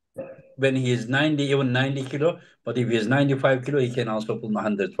 95 when he is 90, even 90 kilo. But if he is 95 kilo, he can also pull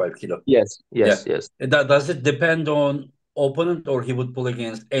 105 kilo. Yes. Does it depend on opponent, or he would pull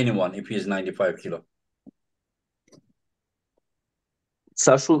against anyone if he is 95 kilo?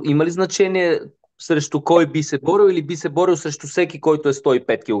 Сашо, има ли значение срещу кой би се борил или би се борил срещу всеки, който е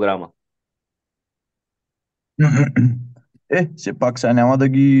 105 кг? Все пак сега няма да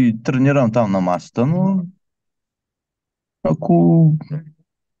ги тренирам там на масата, но ако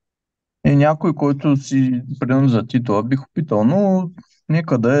е някой, който си примерно за титла, бих опитал, но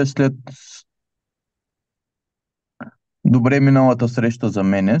нека да е след добре миналата среща за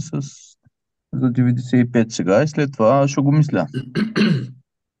мене за 95 сега и след това ще го мисля.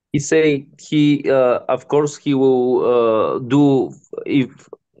 He say of course he will do if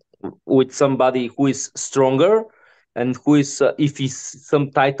with somebody who is stronger and who is if he's some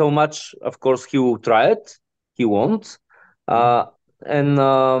title match, of course he will try it. He won't.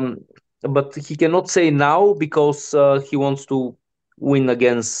 But he cannot say now because he wants to win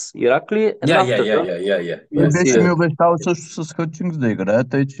against Irakli. Беше ми обещал също с Хътчингс да играе,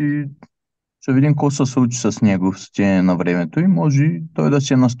 тъй че ще видим какво се случи с него в течение на времето и може той да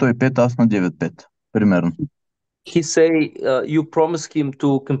си е на 105, аз на 9-5, примерно. He say you promised him to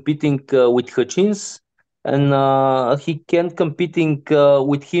competing with Hutchins, and he can't competing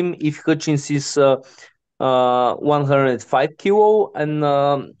with him if Hutchins is 105 kilo and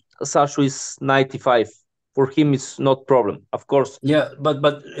Sasho is 95. For him, it's not problem, of course. Yeah, but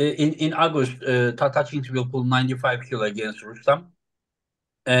in August, Hutchins will pull 95 kilo against Rustam,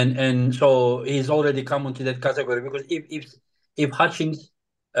 and so he's already come into that category, because if Hutchins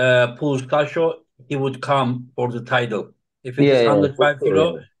pulls Sasho, he would come for the title. If it is 105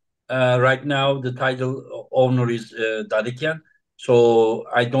 kilo, right now the title owner is Dadikian, so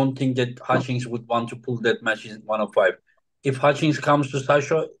I don't think that Hutchins would want to pull that match in 105. If Hutchins comes to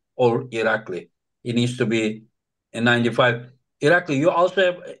Sasho or Irakli, it needs to be in 95. Irakli, you also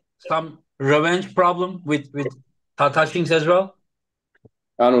have some revenge problem with Hutchins as well?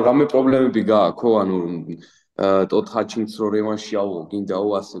 ანუ რამე პრობლემები გააქვო, ანუ ტოთ ჰაჩინგს რო რევანში ავო, გინდაო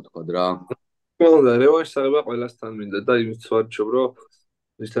ასე თქვა რა. ყველა რევანში აღება ყველასთან მინდა და იმით ვარჩობ, რომ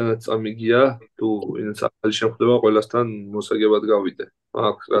ვისთანაც წამიგია, თუ ვინც ახალი შეხვდება, ყველასთან მოსაგებად გავიდე.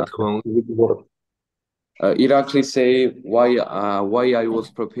 აქ რა თქმა უნდა. Irakli say why I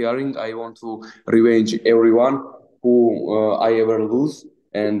was preparing, I want to revenge everyone who I ever lose,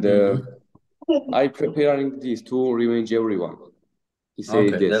 and I preparing this to revenge everyone. He say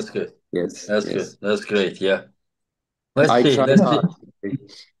okay, this. That's good. Yes, good. That's great. Yeah. Let's see.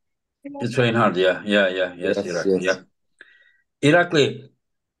 You train hard. Yeah. Yes, Irakli. Yeah. Irakli,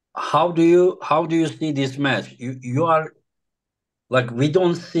 how do you see this match? You are like, we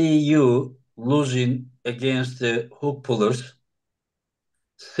don't see you losing against the hook pullers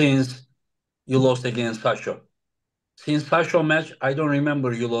since you lost against Sasho. Since Sasho match, I don't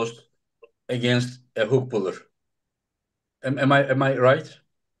remember you lost against a hook puller. Am I right?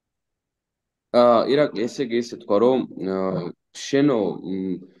 ირაკლი, ესე იგი ესე თქვა, რომ შენო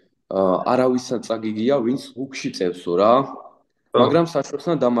არავისაც წაგიგია, ვინც ჰუკში წევსო რა, მაგრამ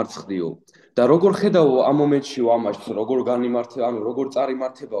საშოსთან დამარცხდიო. და როგორ ხედავო ამ მომენტში ამაჩს, როგორ განიმართება, ანუ როგორ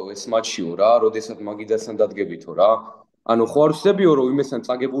წარიმართებაო ეს მატჩიო რა, როდესაც მაგიდასთან დადგებითო რა. ანუ ხო არ ვსებიო, რომ იმესთან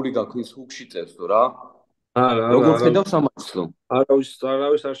წაგებული გაქვს, ვინც ჰუკში წევსო რა. არა, როგორ ხედავს ამაჩსო?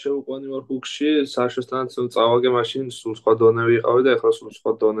 არავის არ შეუყვანი ვარ ჰუკში, საშოსთანაც წავაგე მაშინ სულ სხვა დონე ვიყავი და ეხლა სულ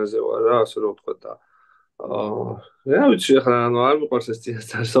სხვა დონეზე ვარ რა, ასე რომ ვთქვა და რა ვიცი ახლა ანუ არ მიყვარს ეს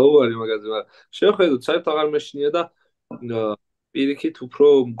წინასწარ საუბარი მაგაზე, მაგრამ შევხედოთ, საერთოდ აღარ მეშინია და პირიქით უფრო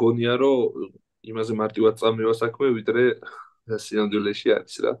მგონია რომ იმაზე მარტივად წამივა საქმე, ვიდრე სინამდვილეში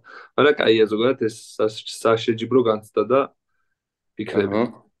არის რა. მაგრამ კაია ზოგადად ეს საშეჯიბრო განცდა და ფიქრები.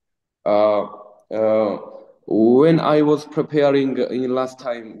 When I was preparing in last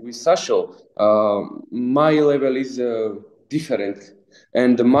time with Sasho, my level is different,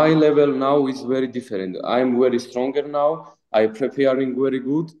 and my level now is very different. I'm very stronger now. I'm preparing very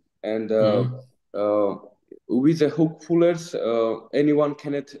good, and with the hook pullers, anyone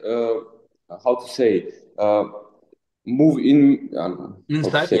cannot how to say move in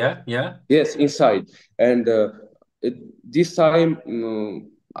inside. Yeah. Yes, inside, and this time.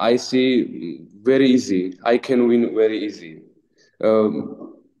 I see very easy. I can win very easy.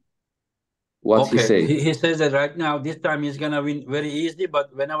 What he says. He says that right now, this time he's going to win very easy,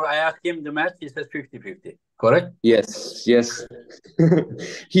 but whenever I ask him the match, he says 50-50. Correct? Yes.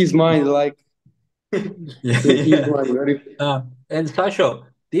 His mind like... His mind very... and Sasho,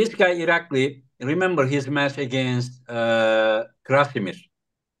 this guy Irakli, remember his match against Krasimir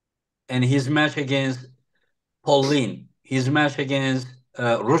and his match against Pauline, his match against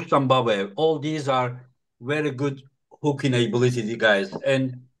Rustam Babaev. All these are very good hooking ability guys.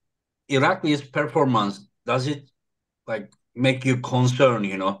 And Irakli's performance, does it like make you concerned,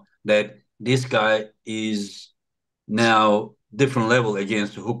 that this guy is now different level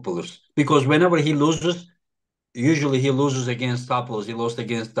against the hook pullers? Because whenever he loses, usually he loses against Taplos. He lost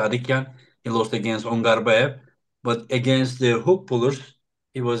against Tadikian, he lost against Ongarbaev, but against the hook pullers,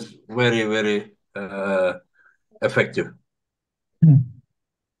 he was very, very effective.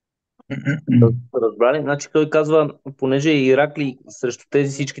 Разбрали, значи той казва, понеже Иракли срещу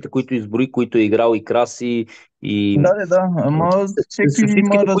тези всичките, които изброи, които е играл и Краси и... Да, ама всеки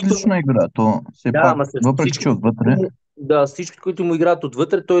има различна игра, то все пак, въпреки че отвътре. Да, всички, които му играят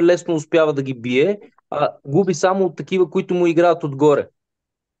отвътре, той лесно успява да ги бие, а губи само от такива, които му играят отгоре.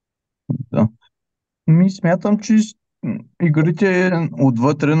 Да. Смятам, че игрите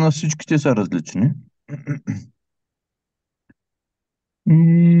отвътре на всичките са различни.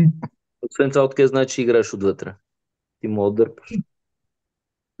 И... Освен това, откъде знае, че играеш отвътре? Ти му отдърпаш.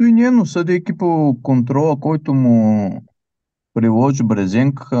 И не, но съдейки по контрола, който му приложи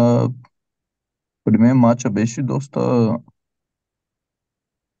Брезенк, при мен матча беше доста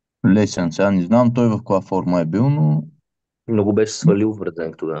лесен. Сега не знам той в каква форма е бил, но... Много беше свалил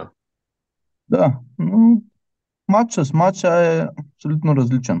Брезенк тогава. Да, но матча с матча е абсолютно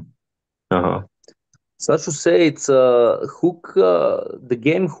различен. Sasho say it's a hook, the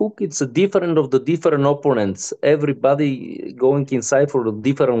game hook, it's a different of the different opponents. Everybody going inside for a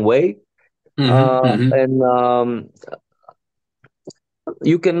different way. And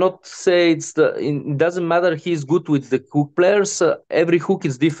you cannot say it doesn't matter he's good with the hook players. Every hook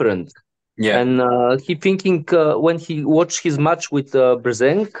is different. Yeah. And he thinking when he watched his match with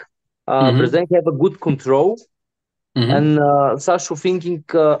Brzenk, Brzenk have a good control. And Sasho thinking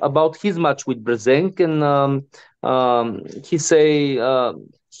about his match with Brzenk, and he say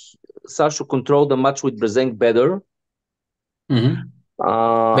Sasho controlled the match with Brzenk better.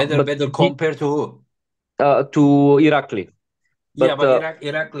 Better compared to who? To Irakli. But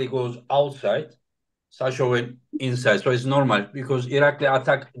Irakli goes outside, Sasho went inside, so it's normal because Irakli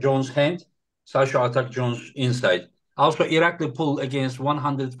attacked John's hand, Sasho attacked John's inside. Also, Irakli pulled against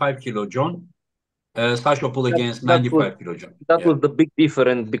 105 kilo John. Sasho pulled against 95 kilo John. That was the big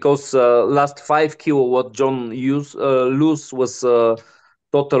difference because last 5 kilo what John lose was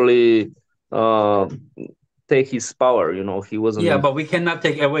totally take his power. He wasn't. Yeah, but we cannot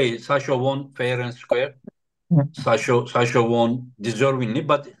take away. Sasho won fair and square. Sasho won deservingly,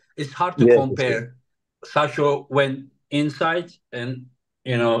 but it's hard to compare. Sasho went inside and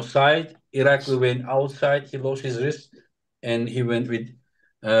side. Irakli went outside. He lost his wrist, and he went with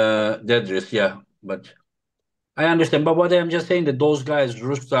Dead risk, yeah. But I understand. But what I'm just saying that those guys,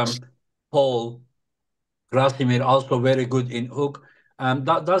 Rustam, Paul, Krasimir, also very good in hook.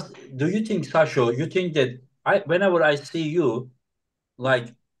 Do you think, Sasho? You think that whenever I see you, like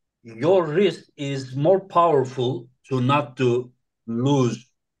your wrist is more powerful to not to lose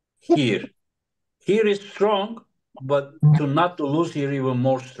here. Here is strong, but to not to lose here even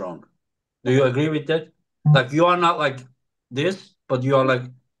more strong. Do you agree with that? Like you are not like this, but you are like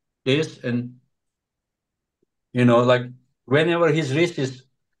this, and like whenever his wrist is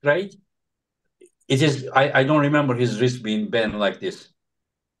straight, it is. I don't remember his wrist being bent like this.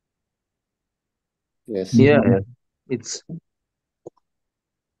 Yes. Yeah. It's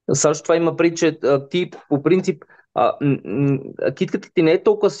Също това има преди, че ти по принцип китката ти не е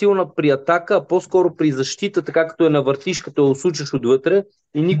толкова силна при атака, а по-скоро при защита, така като я навъртиш, като я осучиш отвътре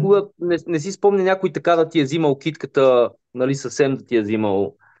и никога не си спомня някой така да ти е взимал китката, нали, съвсем да ти е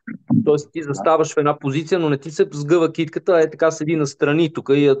взимал. Тоест ти заставаш в една позиция, но не ти се сгъва китката, а е така седи настрани тук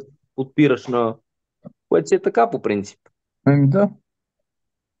и я подпираш на... Което си е така по принцип. Да.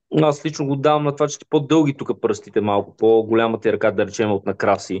 Аз лично го давам на това, че ти по-дълги тук пръстите, малко по-голямата ти ръка, да речем, от на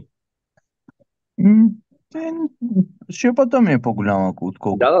Краси. Шепата ми е по-голяма,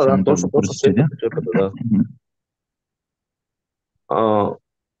 отколкото Да, точно пръстите. шепата, да.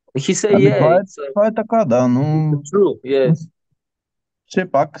 He said, yeah, Това е така, да, но true, yeah.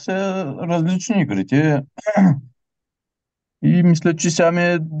 все пак са различни игрите. И мисля, че сега ми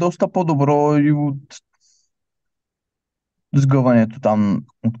е доста по-добро и от сгъването там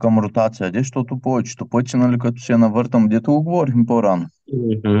от към ротация, защото повечето пъти, нали, като се я навъртам, дето го говорихме по-рано.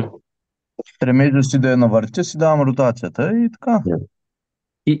 Стремежа си да я навъртя, си давам ротацията и така.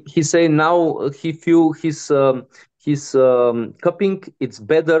 He say now he feel his cupping it's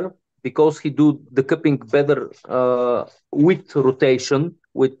better because he do the cupping better with rotation,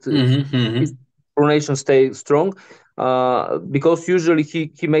 with his pronation stay strong. Because usually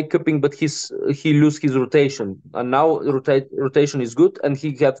he make cupping, but he lose his rotation, and now rotation is good, and he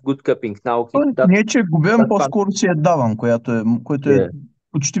have good cupping now. Не, че губям, по-скоро си я давам, което е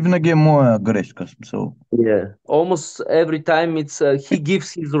почти винаги е моя грешка. Смисъл. Yeah, almost every time it's he gives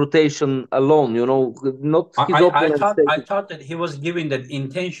his rotation alone, not his opponent. I thought that he was giving that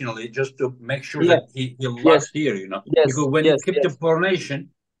intentionally just to make sure that he locks here, Yes, because when you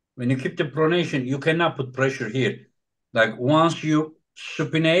keep the pronation, you cannot put pressure here. Like once you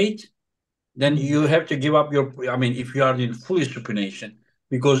supinate, then you have to give up your. I mean, if you are in fully supination,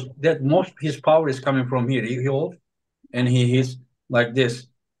 because that most his power is coming from here. He holds and he hits like this.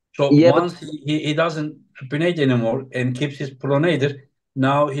 So once he doesn't supinate anymore and keeps his pronator,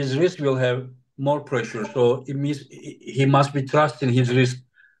 now his wrist will have more pressure. So it means he must be trusting his wrist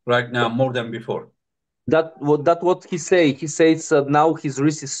right now more than before. That what he say. He says now his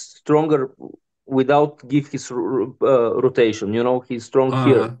wrist is stronger without give his rotation. He's strong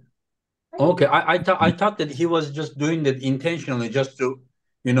here. Okay, I thought that he was just doing that intentionally, just to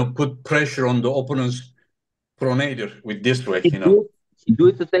put pressure on the opponent's pronator with this way. He do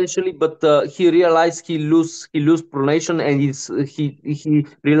it essentially, but he realized he lose pronation, and he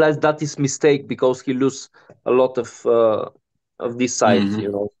realized that is mistake because he lose a lot of this side.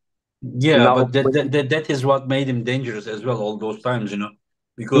 Yeah, now, but that is what made him dangerous as well all those times,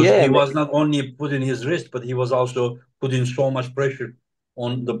 because he was not only putting his wrist, but he was also putting so much pressure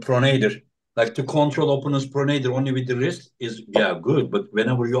on the pronator. Like to control opponent's pronator only with the wrist is good, but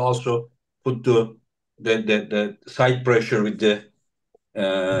whenever you also put the side pressure with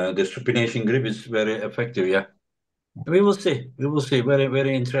the supination grip is very effective. Yeah, we will see. Very,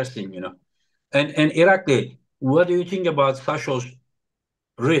 very interesting. And Irakli, what do you think about Sasho's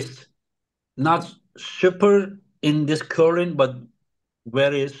wrist? Not super in this current, but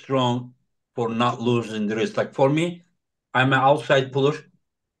very strong for not losing the wrist. Like for me, I'm an outside puller.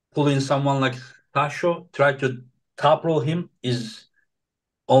 Pulling someone like Sasho, try to top roll him is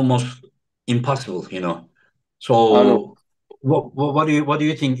almost impossible. So what do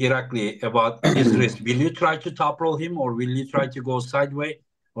you think, Irakli, about his wrist? Will you try to top roll him, or will you try to go sideways,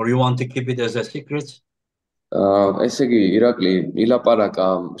 or you want to keep it as a secret? ესე იგი, ირაკლი ილაპარაკა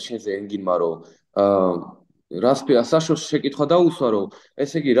შენზე ენგინმა, რომ რას საშოს შეკითხვა დაუსვა, რომ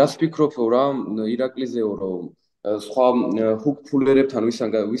ესე იგი, რას ფიქრობ რა ირაკლიზეო, რომ სხვა ჰუკ ფულერებთან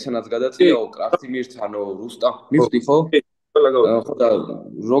ვისანაც გადაწიაო, კრასიმირთანო, რუსტამ მივხვდი ხო? ხო და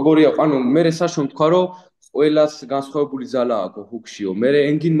როგორია, ანუ მე საშომ თქვა, რომ ყველას განსხვავებული ძალა აქვს ჰუკშიო. მე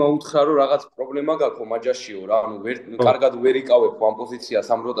ენგინმა უთხრა, რომ რაღაც პრობლემა გაქვს მაჯაშიო რა, ანუ კარგად ვერ იკავებ ამ პოზიციას,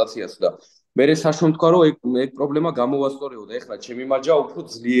 ამ როტაციას და მე საშომ თქვა, რომ ეგ პრობლემა გამოვასწორეო და ეხლა ჩემი მაჯა უფრო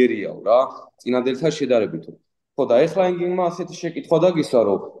ძლიერია რა, წინადელთან შედარებით. ხო და ეხლა ენგინმა ასეთი შეკითხვა დაგისვა,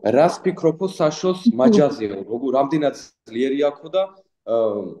 რომ რას ფიქრობ საშოს მაჯაზეო, რამდენად ძლიერი აქვს და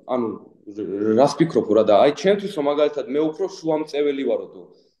ანუ რას ფიქრობ რა და აი ჩემთვის მაგალითად მე უფრო შუამწეველი ვარო თუ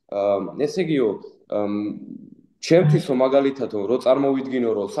ესე იგიო ჩემთვის მაგალითად რო წარმოვიდგინო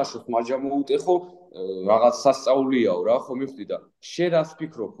რომ საშოს მაჯა მოუტეხო რაღაც სასწაულიაო რა ხო მივხვდი და შე რას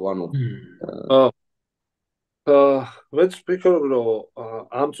ფიქრობ ანუ მეც ვფიქრობ რომ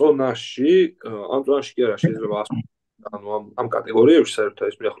ამ წონაში კი არა შეიძლება ანუ ამ კატეგორიებში საერთოდ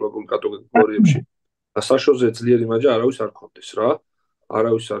ეს მიახლოებულ კატეგორიებში საშოზე ძლიერი მაჯა არავის არ ქონდეს რა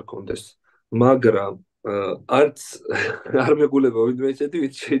არავის არ ქონდეს მაგრამ არც არ მეგულება ვინმე ისეთი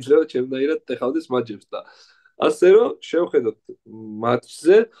ვინც შეიძლება ჩემნაირად ტეხავდეს მაჯებს და ასე რომ შევხედოთ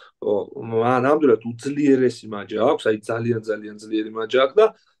მატჩზე ნამდვილად უძლიერესი მაჯა აქვს აი ძალიან ძლიერი მაჯა აქვს და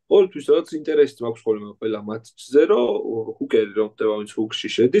ყოველთვის რაც ინტერესი მაქვს ყველა მატჩზე რომ ჰუკერი რომ ხდება ვინც ჰუკში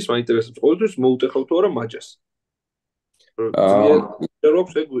შედის მაინტერესებს ყოველთვის მოუტეხავ თუ არა მაჯას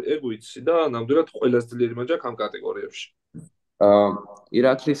ეგ ვიცი და ნამდვილად ყველაზე ძლიერი მაჯა ამ კატეგორიებში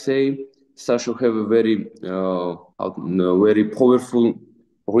Irakli say Sasho have a very powerful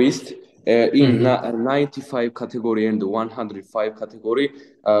wrist in 95 category and 105 category.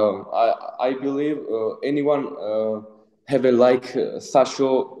 I believe anyone have a like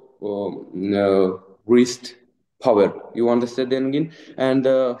Sasho wrist power. You understand again? And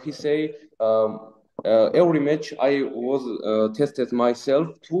he say every match I was tested myself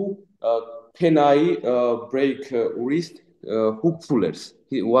to can I break wrist hook pullers.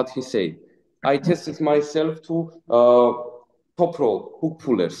 What he say? I tested myself to top roll hook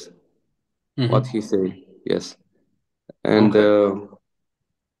pullers. What he say? Yes, and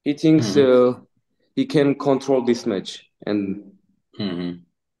he thinks he can control this match. And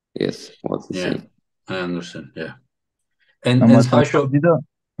yes, what he say? I understand. Yeah. And Sasho.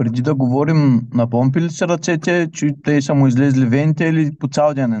 Преди да говорим, напомни ли се ръцете, че те са му излезли вените или по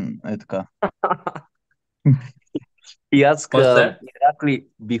цял ден е така? He asked Irakli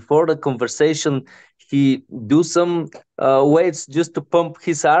before the conversation, he do some weights just to pump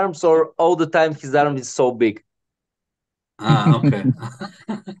his arms, or all the time his arm is so big? Okay.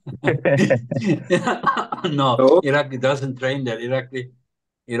 No, Irakli doesn't train that.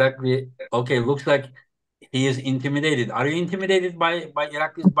 Irakli, okay, looks like he is intimidated. Are you intimidated by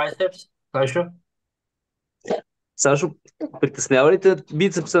Irakli's biceps, Sasho? Сашо, притеснява ли те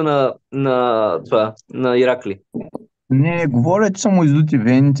бицепса на Иракли? Не, говоря, че са му издути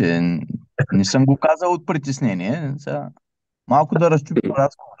вените. Не съм го казал от притеснение. Малко да разчупим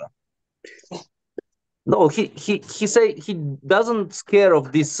разговора. No, he say he doesn't scare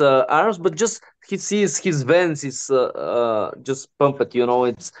of these arms, but just he sees his veins is just pumped, you know.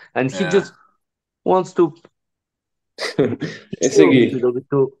 He just wants to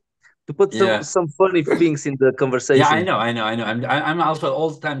to put some funny things in the conversation. Yeah, I know. I'm also all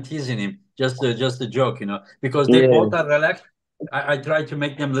the time teasing him, just a joke, you know, because they both are relaxed. I try to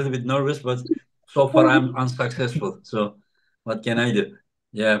make them a little bit nervous, but so far I'm unsuccessful. So what can I do?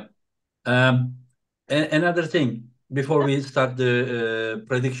 Yeah. Another thing before we start the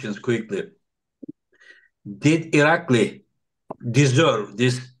predictions quickly. Did Irakli deserve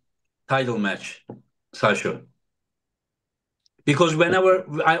this title match, Sasho? Because whenever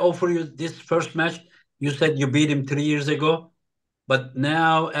I offer you this first match, you said you beat him 3 years ago. But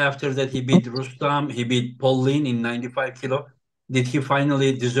now, after that, he beat Rustam, he beat Paul Lin in 95 kilo. Did he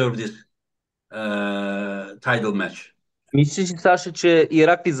finally deserve this title match? Мислиш ли, Саша, че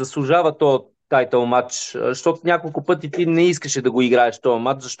Иракли заслужава този тайтъл матч? Защото няколко пъти ти не искаше да го играеш този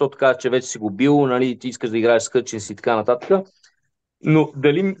матч, защото каза, че вече си го бил, нали, ти искаш да играеш с Хъчинс и така нататък. Но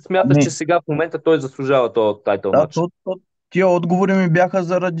дали смяташ, че сега в момента той заслужава този тайтъл матч? Тия отговори ми бяха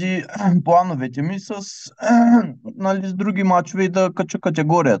заради плановете ми с други мачове и да кача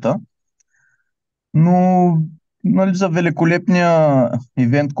категорията. Но за великолепния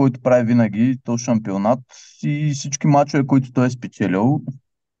ивент, който прави винаги, то шампионат и всички мачове, които той е спечелил,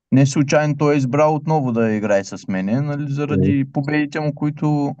 не случайно той е избрал отново да играе с мене, заради победите му,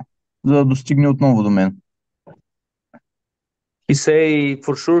 които за да достигне отново до мен. He say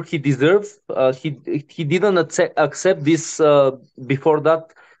for sure he deserves. He didn't accept this before that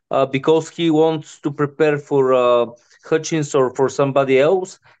because he wants to prepare for Hutchins or for somebody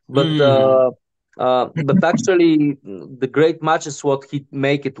else. But actually, the great matches what he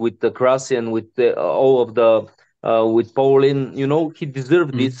make it with the Krasian, with all of the with Paulin, you know, he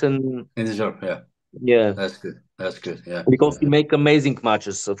deserved this and he deserved, yeah. That's good. Yeah. Because he make amazing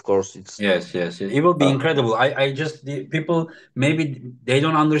matches, of course. Yes. It will be incredible. People maybe they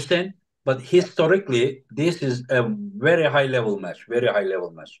don't understand, but historically this is a very high level match.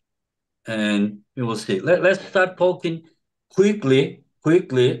 and we will see. Let's start talking quickly.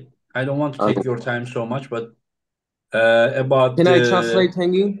 I don't want to take your time so much, but about Can I translate,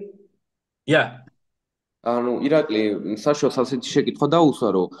 hanging? Yeah. ანუ ირაკლი საშოს ასეთი შეკითხვა დაუსვა,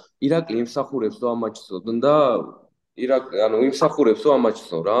 რომ ირაკლი იმსახურებს თუ ამაჩსო და ანუ იმსახურებს თუ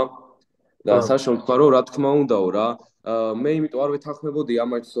ამაჩსო რა. და საშომ თქვა, რომ რა თქმა უნდაო რა. მე იმიტომ არ ვეთანხმებოდი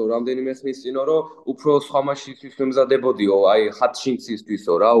ამაჩსო რამდენიმე ხნის წინო, რომ უფრო სხვა მაშისთვის ვემზადებოდიო, აი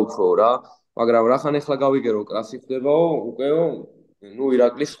ხატშინცისთვისო რა, უფრო რა. მაგრამ რახან ახლა გავიგე, რომ კრასი ხდებაო, უკეო, ნუ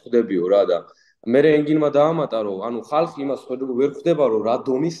ირაკლის ხდებიო რა და მე რენგინმა დაამატა, რომ ანუ ხალხი იმას ვერ ხვდება, რომ რა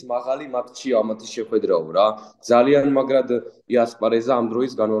დონის მაღალი მატჩია ამათი შეხვედრაო რა. ძალიან მაგრად იასპარეზა ამ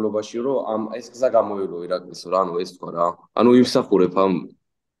დროის განმავლობაში, რომ ეს გზა გამოელო ირაკლის რა, ანუ ეს თქვა რა. ანუ იმსახურებ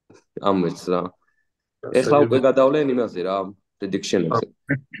ამ მეც რა. ეხლა უკვე გადავლენ იმაზე რა, prediction-ებზე.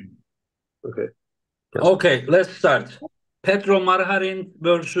 Okay, let's start. Petro Marharin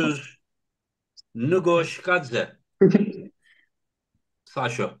versus Nugo Shkadze.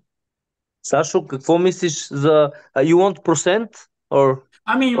 Sasho. Сашо, какво мислиш за... You want percent? Or...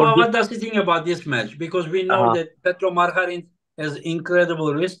 I mean, what does he think about this match? Because we know that Petro Marharin has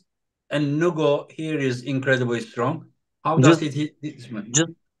incredible wrist and Nugo here is incredibly strong. How does he see this match?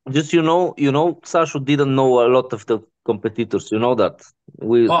 Just you know, Sasho didn't know a lot of the competitors. You know that.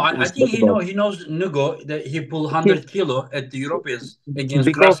 I think he knows Nugo that he pulled 100 kilo at the Europeans against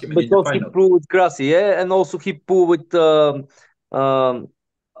Krasim in the final. Because he pulled with Krasi, yeah, and also he pulled with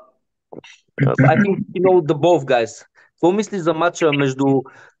I think you know the both guys. Какво мислиш за матча между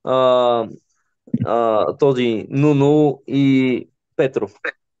този Нуно и Петров?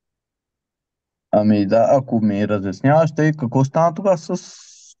 Ами да, ако ми разясняваш, тъй какво стана тогава с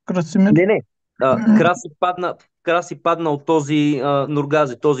Красимир? Не. Краси падна от този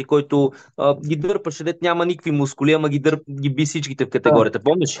Нургази, този, който ги дърпаше, дет няма никакви мускули, ама ги би всичките в категорията,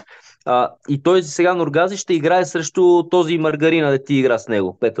 помниш? И той сега Нургази ще играе срещу този Маргарина, да ти игра с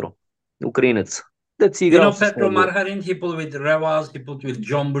него, Петро, украинец. You know, Petro Marharin, he pulled with Revaz, he pulled with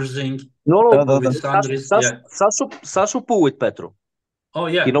John Burzing. No, with Sandris. Sasho pulled with Petro. Oh,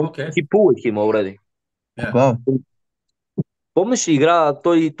 yeah, okay. He pulled with him already. Yeah. Помниш ли игра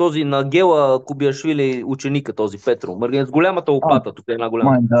този на Гела Кубиашвили, ученика този Петро? Маргин с голямата лопата, тук е една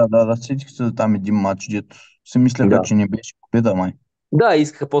голяма. Да, всички са там един матч, дето си мисляха, че не беше победа, май. Да,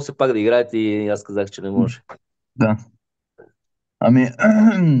 искаха после пак да играят и аз казах, че не може. Да. Ами,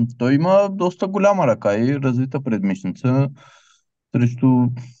 той има доста голяма ръка и развита предмишница срещу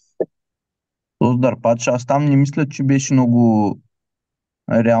този дърпач. Аз там не мисля, че беше много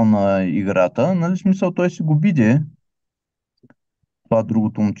реална играта. Нали, смисъл, той си го биде. Това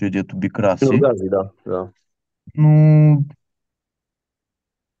другото момче, дето би Краси. Да. Но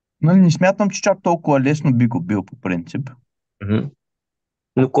нали, не смятам, че чак толкова лесно би го бил по принцип.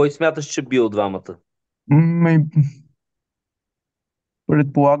 Но кой смяташ, че бил двамата?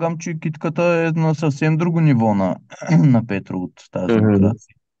 Предполагам, че китката е на съвсем друго ниво на Петро от тази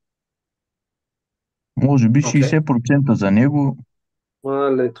Краси. Може би 60% за него.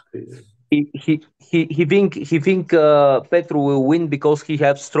 He think Petro will win because he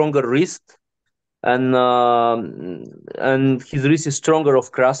has stronger wrist and his wrist is stronger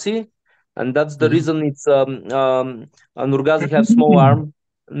of Krasi, and that's the reason it's Nurgazi has small arm.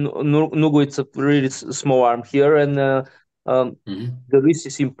 Nugo it's a really small arm here, and the wrist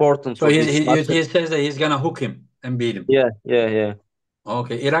is important. So he says that he's gonna hook him and beat him. Yeah.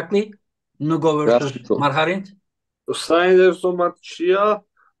 Okay, Irakli, Nugo versus Marharin. საინტერესო მატჩია,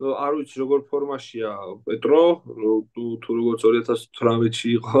 არ ვიცი როგორ ფორმაშია პეტრო, თუ როგორც 2018-ში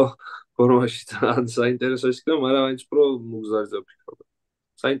იყო ფორმაში ძალიან საინტერესო ისქნა, მაგრამ მაინც უფრო მუგზარზე ვფიქრობ.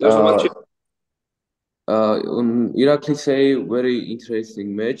 საინტერესო მატჩია. Irakli say very interesting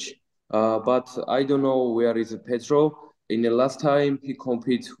match, but I don't know where is Petro. In the last time he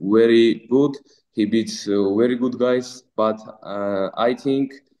compete very good, he beats very good guys, but I think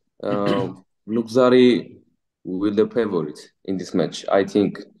Luxari will the favorite in this match. I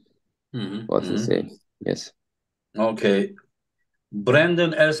think what you say. Yes. Okay.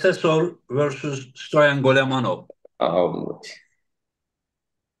 Brandon Elsesor versus Stoyan Golemanov.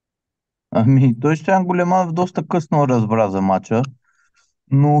 Ами, той Стоян Големанов доста късно разбра за мача,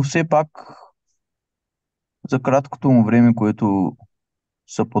 но все пак за краткото му време, което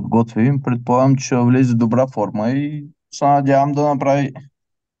са подготвили, предполагам, че ще влезе добра форма и се надявам да направи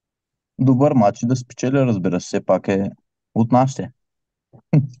добър матч и да спечели, разбира се, все пак е от нашите.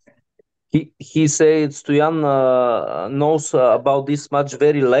 He said Stoyan knows about this match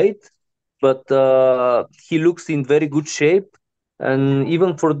very late, but he looks in very good shape, and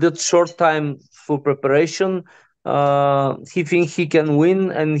even for that short time for preparation, he thinks he can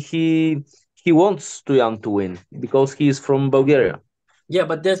win, and he wants Stoyan to win because he is from Bulgaria. Yeah,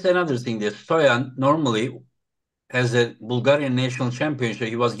 but that's another thing. That Stoyan normally, as a Bulgarian national champion, so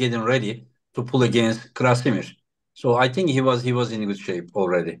he was getting ready to pull against Krasimir. So I think he was in good shape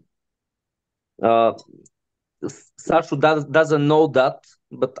already. Uh, Sasho doesn't know that,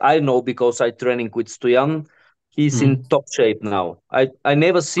 but I know because I training with Stoyan. He's in top shape now. I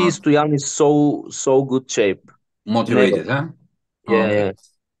never see Stoyan is so good shape. Motivated, Never. huh? Yeah, Okay. yeah.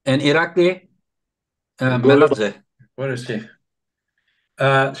 And Irakli, Meladze, where is he?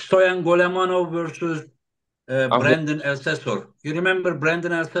 Stoyan Golemanov versus Brandon Elsesor. You remember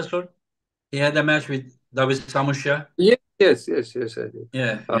Brandon Elsesor? He had a match with David Samusha. Yes, I did.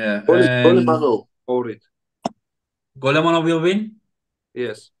 Yeah. And favorite. Golemanov will win?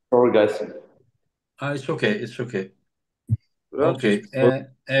 Yes. Sorry, guys. It's okay. რა Okay.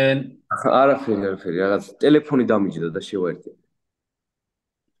 And არაფერი, რაღაც ტელეფონი დამიჯდა და შევაერთე.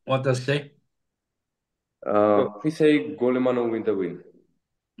 what does say? He say Golemanov win the win.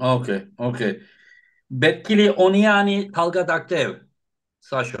 Okay. Betkili Oniani Talgat Aktev.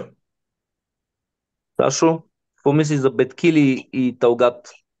 Sasho. Sasho, for me is the Betkili и Талгат.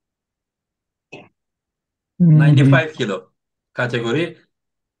 95 kilo category.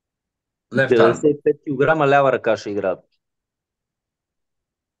 Left arm. 95 кг лява ръка ще играят.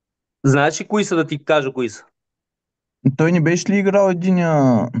 Знаеш ли кои са, да ти кажа кои са? Той не беше ли играл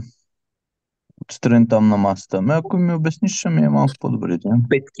единия отстран там на масата? Ако ми обясниш, ще ми е малко по-добре.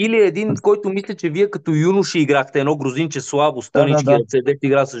 Петкили е един, който мисля, че вие като юноши играхте, едно грузинче слабо, стънички ръце, дето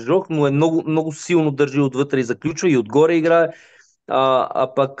игра с жох, но е много, много силно държи отвътре и заключва и отгоре играе.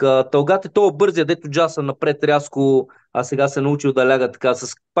 Пък Талгат е толкова бързия, дето джаса напред рязко, а сега се научил да ляга така,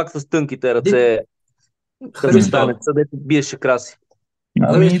 пак с тънките ръце, като стане, дето биеше краси.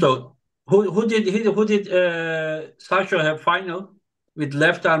 Who did Sasho have final with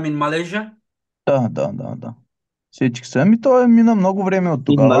left arm in Malaysia? Да. Сетих се. Ами той мина много време от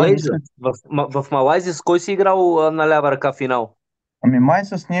тогава. Малайзия. В Малайзия с кой си играл на лява ръка финал? Ами май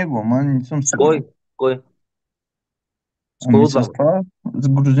с него, не съм сигурен. Кой? Ами с това, с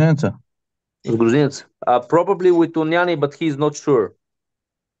грузинеца. С грузинеца. Probably with Onyani, but he is not sure.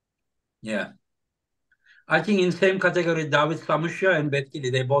 Yeah. I think in same category, David Samusha and Betkili,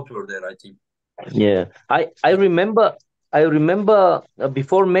 they both were there, I think. Yeah. I remember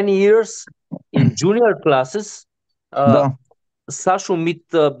before many years in junior classes, Sasho meet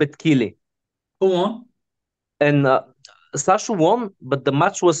Betkili. Who won? And Sasho won, but the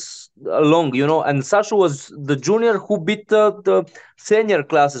match was long, and Sasho was the junior who beat the senior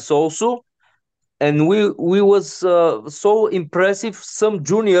classes also. And we was so impressive. Some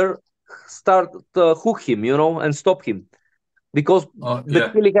junior start hook him, and stop him. Because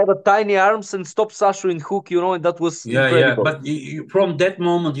Betkili have a tiny arms and stop Sasho in hook, and that was incredible. But from that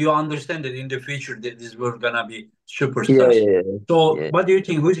moment, you understand that in the future that this were gonna be superstars. So, what do you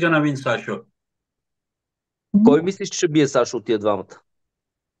think? Who's gonna win, Sasho? Кой мислиш, че ще бие Сашо от тия двамата?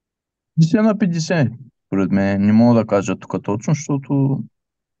 50 на 50, според мен. Не мога да кажа тук точно, защото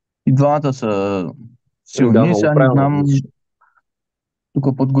и двамата са силни. Сега не знам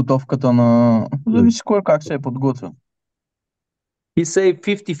тук подготовката на... Зависи кой как се е подготвил. He say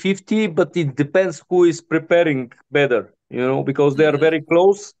 50-50, but it depends who is preparing better, because they are very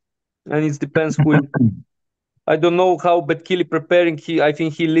close, and it depends who is... I don't know how Betkili preparing. I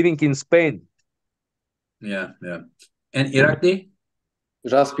think he living in Spain. Yeah. And Irakli?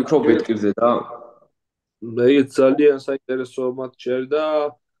 რას ფიქრობ Betkilზე და? მე ძალიან საინტერესო მატჩი არის და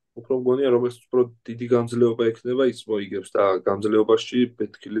უფრო მგონია რომელს უფრო დიდი გამძლეობა ექნება ის მოიგებს და გამძლეობაში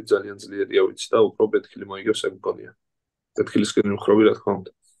Betkili ძალიან ძლიერია ვიცი და უფრო Betkili მოიგებს ეგ მგონია. Betkilisკენ მხრობი რა თქმა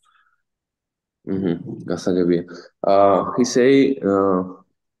უნდა. გასაგებია. He say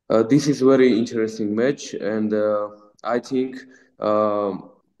this is very interesting match and I think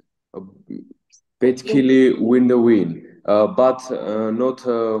Betkili win the win, but not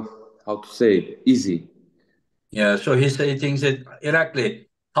how to say easy. Yeah, so he thinks that Irakli,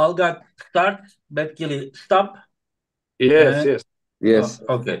 Talgat start, Betkili stop. Yes.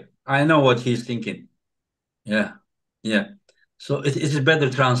 Okay, I know what he's thinking. Yeah. So it's a better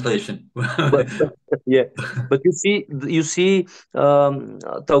translation. But you see,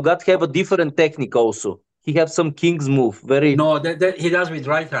 Talgat have a different technique also. He have some king's move. No, that he does with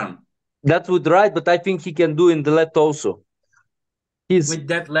right arm. That's with right, but I think he can do in the left also. With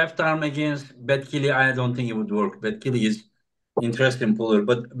that left arm against Betkili, I don't think it would work. Betkili is interesting puller,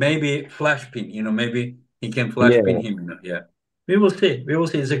 but maybe flash pin. Maybe he can flash pin him. Yeah, we will see.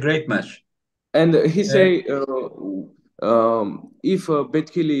 It's a great match. And he say If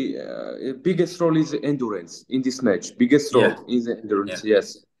Betkili, biggest role is endurance in this match. Biggest Yeah. role is endurance. Yeah. Yes.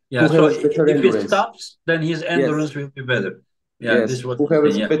 Yeah. Who So has better if it endurance? stops, then his endurance Yes. will be better. Yeah, this Yes. is what Who he's saying.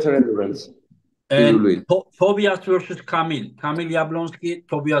 has Yeah. better endurance? He will And win. Tobias versus Kamil. Kamil Yablonski,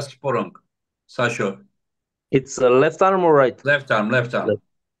 Tobias Sporong. Sasho. It's left arm or right? Left arm, left arm.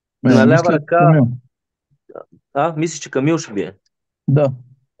 На лява Мисля, че ръка. Камил. Мислиш, че Камил ще бие? Да.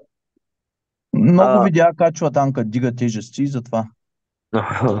 Много А. видеа качва там, като дига тежести, затова.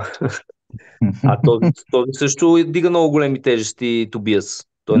 Той също дига много големи тежести, Тобиас.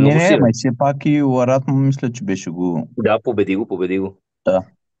 Той е много Не, силен. май все пак и Ларат му мисля, че беше го... Да, победи го. Да.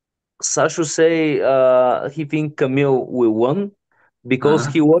 Sasho say he think Camille will win because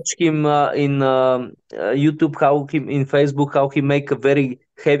he watched him in YouTube, in Facebook, how he make a very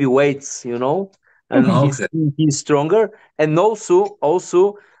heavy weights, and Okay. he's stronger. And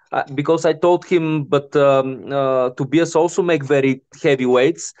also because I told him, but Tobias also make very heavy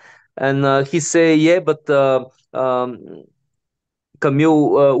weights, and he say, yeah, but Camille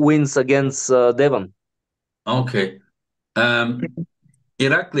wins against Devon. Okay.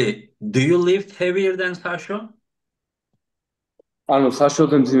 Irakli, do you lift heavier than Sasho? ანუ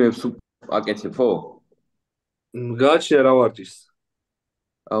საშოდან ძიმებს აკეთებო? გააჩნია რა ვარჯიშს?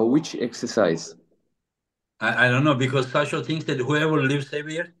 Which exercise? I don't know, because Sasho thinks that whoever lifts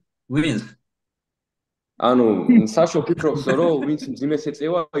heavier wins. ანუ საშო ფიქრობს რომ ვინც ძიმეს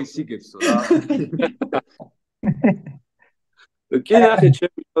ეწევა ის იგებსო რა.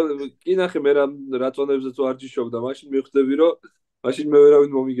 კი ნახე მე რა წონებზეც ვარჯიშობდა, მაშინ მივხვდები რომ მაშინ მე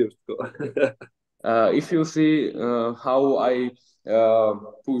ვერავინ მომიგებს თქო. If you see how I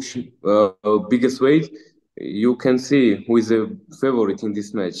push biggest weight, you can see who is the favorite in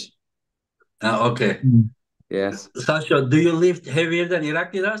this match. Okay. Yes. Sasho, do you lift heavier than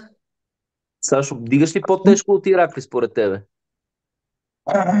Irakli does? Сашо, дигаш ли по-тежко от Иракли според тебе?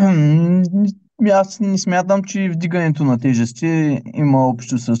 Аз не смятам, че вдигането на тежести има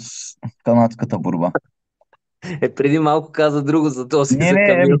общо с канадската борба. Преди малко каза друго за този Не, за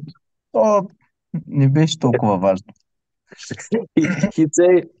Камил. То не беше толкова важно.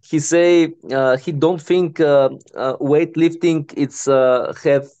 He say he don't think weightlifting it's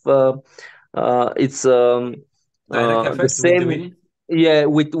have Direct the effect with the same winning?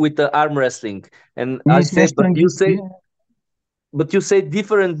 with the arm wrestling. And Ние I сме say, щангисти. but you say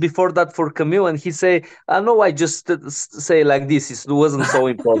different before that for Camille, and he say, no, I just say like this. It wasn't so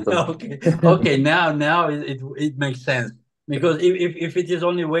important. Okay. Now it makes sense, because if it is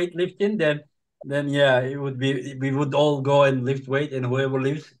only weightlifting, then yeah, it would be, we would all go and lift weight, and whoever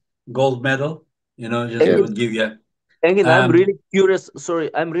lifts gold medal, just we would give you. Engin, I'm really curious. Sorry,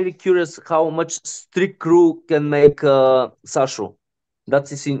 I'm really curious how much strict crew can make Sasho.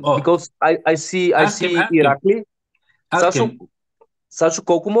 That's because I see Ask him. Irakli. Ask him. Сашо,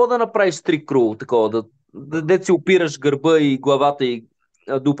 колко мога да направиш стрик крул, такова, да си опираш гърба и главата и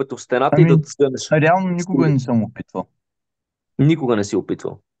дупето в стената и да сгънеш? Реално никога не съм опитвал. Никога не си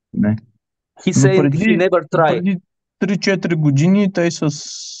опитвал? Не. He said he never tried. Преди 3-4 години той с...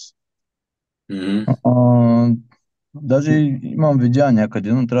 даже имам видеа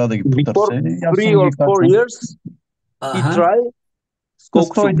някъде, но трябва да ги потърся. Before 3 or 4 years, he tried.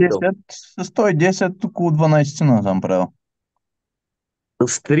 Колко си опитал? С 110 около 12 съм правил.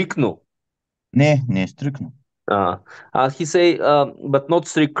 Стрикно? Не стрикно. He say, but not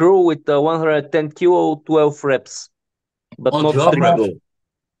strict crew with 110 kilo, 12 reps. But not strict crew.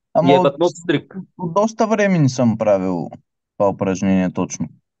 Yeah, but not strict. Доста време не съм правил това упражнение точно.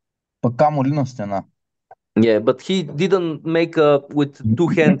 Пък камо ли на стена. Yeah, but he didn't make with two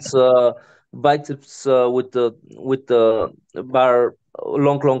hands biceps with bar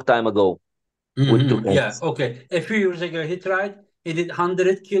long time ago. With two hands. Yeah, okay. A few years ago he tried. He did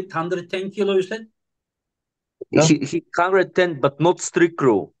 110 kilo, you said? He 110, but not strict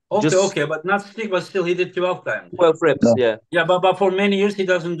crew. Okay, but not strict, but still he did 12 times. 12 reps, yeah. Yeah, but for many years he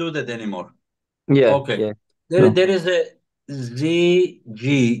doesn't do that anymore. Yeah. Okay. Yeah. There is a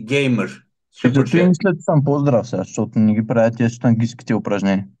ZG Gamer. Зато и мисля, че съм по-здрав сега, защото не ги правя тези щангистските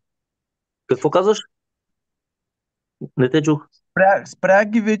упражнения. Какво казваш? Не те чух. Спрях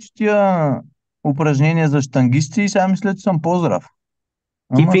ги вече тия упражнения за щангисти и сега мисля, че съм по-здрав.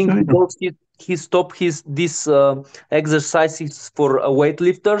 He thinks because he stopped these exercises for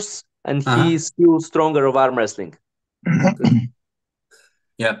weightlifters and he is still stronger of arm wrestling.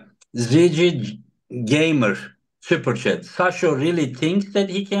 Yeah. ZG Gamer Super Chat. Sasho really thinks that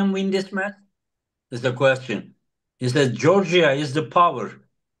he can win this match? Is the question. He says Georgia is the power.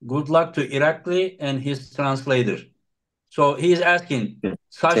 Good luck to Irakli and his translator. So he is asking,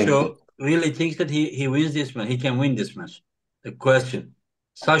 Sasho, really thinks that he wins this match, he can win this match? The question.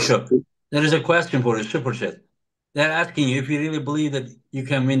 Sasho, there is a question for you, super chat. They're asking you if you really believe that you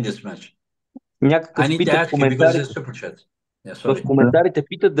can win this match. I Някакъв need to пита в ask you because it's коментарите, a super chat. Yeah, в sorry. коментарите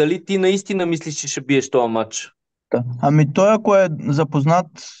пита дали ти наистина мислиш, че ще биеш този матч. Да. Ами той, ако е запознат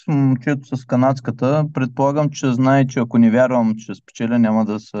момчето с канадската, предполагам, че знае, че ако не вярвам, че спечеля, няма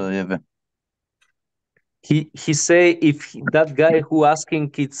да се яве. He say if that guy who asking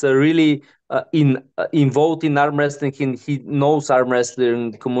it's really involved in arm wrestling, he knows arm wrestling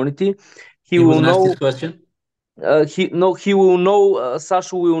community, he will wasn't asked know this question? he will know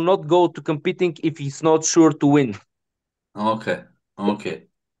Sasha will not go to competing if he's not sure to win. Okay.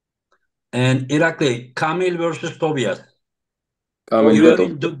 And Irakli, Kamil versus Tobias. Kamil You და were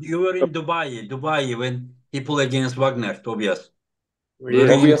you were in Dubai when he pulled against Wagner, Tobias. Were you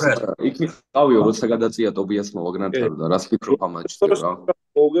ტობიას impressed? იქ ყავიო, როცა გადაწია ტობიასმა ვაგნერთან და რას ფიქრობ ამ მაჩზე რა?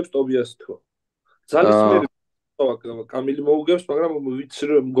 მოუგებს ტობიას თქო. ძალისმიერი კამილი მოუგებს, მაგრამ ვიცი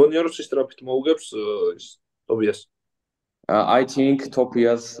რომ მგონია რომ სისტრაფით მოუგებს ტობიას. I think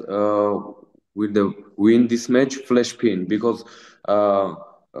Tobias will win this match flash pin because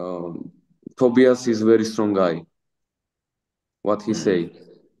Tobias is very strong guy. What he say?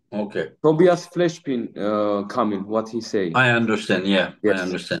 Okay. Tobias flash pin, Kamil. What he say? I understand. Yeah, yes. I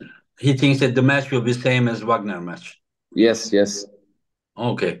understand. He thinks that the match will be same as Wagner match. Yes.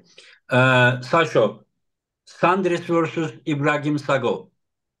 Okay. Sasho, Sandris versus Ibrahim Sago.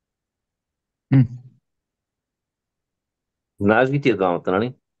 Знаеш ги тия двамата,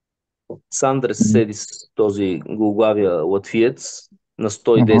 нали? Сандрес седи с този гологлавия латвиец на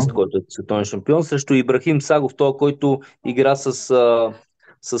 110, който е световен шампион, срещу Ибрахим Сагов, той, който игра с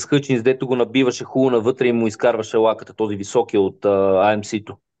Хъчинс, дето го набиваше хубаво навътре и му изкарваше лаката, този високия от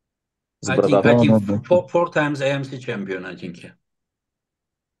AMC-то. I think four times AMC champion, I think.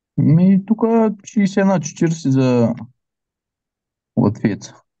 Yeah. Тук 60/40 за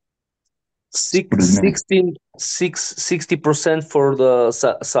латвиеца. 60% for the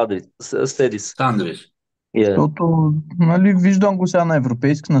Sandris. Yeah. Защото, нали, виждам го сега на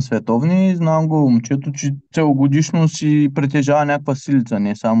европейски, на световни, знам го момчето, че целогодишно си притежава някаква силица,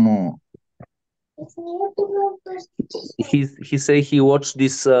 не само... He say he watched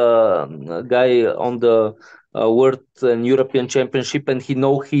this guy on the World and European Championship and he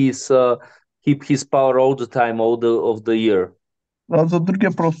know keep his power all the time, of the year. За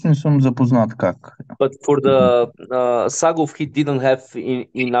другия просто не съм запознат как. But for the Sagov, he didn't have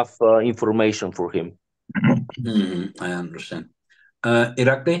enough information for him. I understand.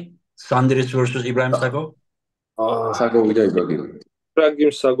 Irakli, Sandris versus Ibrahim Sago? Sago და Ibrahim.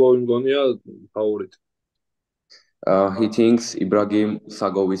 Ibrahim Sago მგონია ფავორიტი. He thinks Ibrahim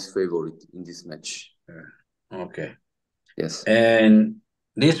Sago is favorite in this match. Okay. Yes. And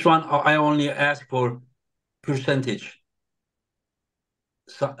this one, I only ask for percentage.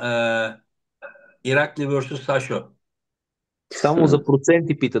 Irakli versus Sasho. Само за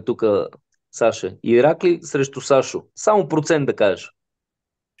проценти пита тук Саша. Иракли срещу Сашо. Само процент да кажеш.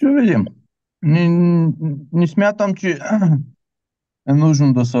 Ще видим. Не смятам, че е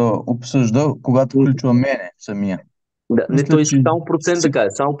нужно да се обсъжда, когато включва мене самия. Да, не, той иска само процент да каже,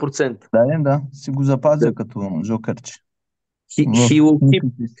 само процент. Да, си го запазя като жокърче.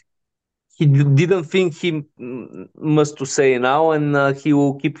 He didn't think he must to say now, and he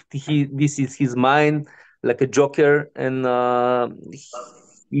will keep this is his mind like a joker, and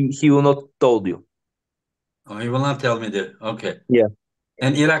he will not told you. Oh, he will not tell me that. Okay. Yeah.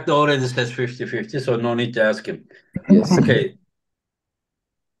 And Iraq already says 50-50, so no need to ask him. Yes. Okay.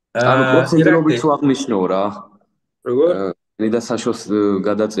 ანუ პროცენტობით თუ აღნიშნო რა. როგორ? ნიდა საშოს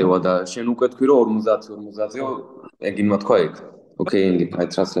გადაწევა და შენ უკვე თქვი რომ 50-50-ზე ეგინმა თქვა ეგ. Okay, I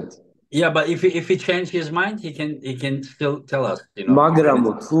translate. Yeah, but if he change his mind, he can still tell us, you know. მაგრამ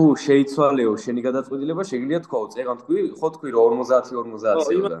თუ შეიცვალეო შენი გადაწყვეტილება, შეგიძლია თქვაო, წეგან თქვი, ხო თქვი რომ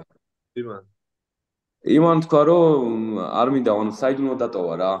 50-50-ზე და. იმან თქვა რომ არ მინდა, ანუ საიდ უნდა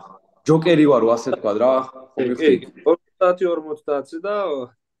დატოვა რა. ჯოკერი ვარო, ასე თქვა რა. ხო მიხდი. 50-50 და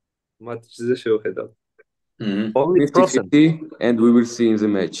მატჩზე შევხედავ. Only 50-50 and we will see in the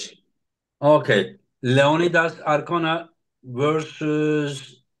match. Okay. Leonidas Arcona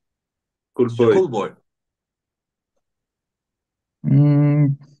versus Schoolboy.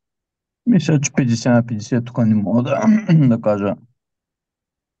 Мисля, че 50/50 тук не мога да кажа.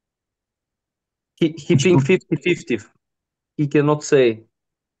 He think 50-50. He cannot say.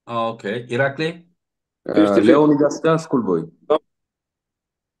 Okay. Irakli? Leonidas და Schoolboy.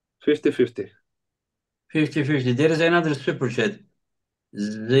 50-50. 50-50. There is another super chat.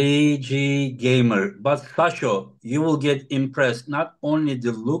 ZG Gamer. But Sasho, you will get impressed not only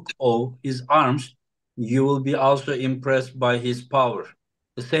the look of his arms, you will be also impressed by his power.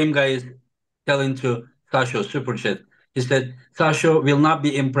 The same guy is telling to Sasho, Super Chat. He said Sasho will not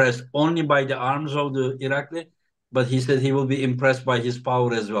be impressed only by the arms of the Irakli, but he said he will be impressed by his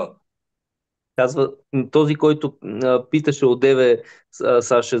power as well. Казва този, който питаше одеве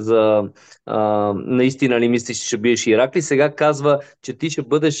Саша за наистина ли мислиш, че ще биеш Иракли, сега казва, че ти ще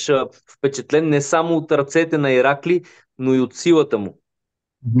бъдеш впечатлен не само от ръцете на Иракли, но и от силата му.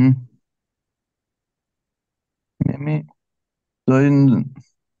 Еми, той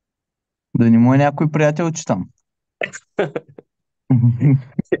да не му е някой приятел, че там.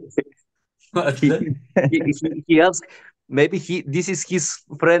 He asked, maybe this is his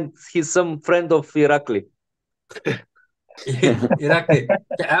friend, he's some friend of Irakli. Irakli,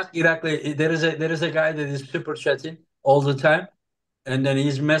 ask Irakli. There is a guy that is super chatting all the time, and then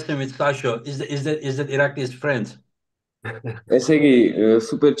he's messing with Sasho. Is that Irakli's friend? ესე იგი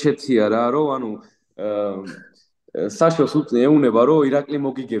super chat-ია რა, რომ ანუ საშოს ეუნება რომ ირაკლი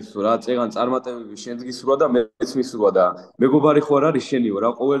მოგიგებსო რა, წეგან წარმატებები შენს გისურვა და მეც მისურვა და მეგობარი ხო არ არის შენიო რა,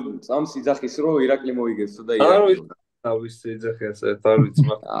 ყოველ წამს იძახის რომ ირაკლი მოიგებსო და ირაკლი. ავის იძახიან საერთოდ არ ვიცი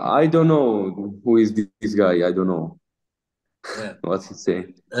მაგრამ I don't know who is this guy, I don't know. Yeah. What's he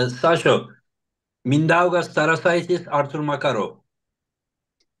saying? Sasho, Mindaugas Tarasaitis, Artur Makarov.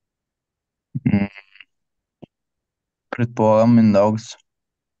 Предполагам Mindaugas.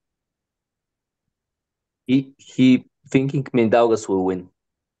 He thinking Mindaugas will win.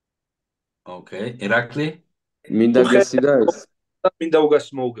 Okay, Irakli? Mindaugas და ეს.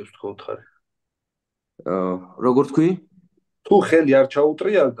 Mindaugas მოუგებს თქო ხარი. როგორ თქვი? თუ ხელი არ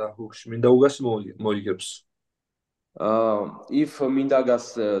ჩაუტრიალდა ჰუქში, Mindaugas მოიგებს. If Mindaugas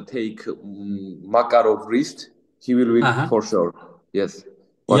take Makarov wrist, he will win for sure. Yes.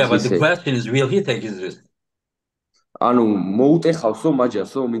 Yeah, but the question is, will he take his wrist? ანუ მოუტეხავსო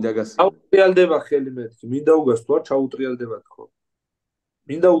მაჯასო Mindaugas. ჩაუტრიალდება ხელი მეთქი. Mindaugas თუ არ ჩაუტრიალდება თქო.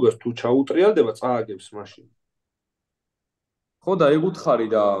 Mindaugas თუ ჩაუტრიალდება, წააგებს მაშინ. ხო და ეგ უთხარი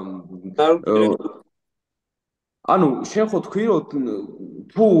და ანუ შენ ხო თქვი რომ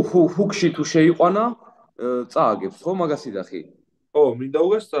თუ ჰუქში თუ შეიყვანა წააგებს ხო მაგას იდახი? ო,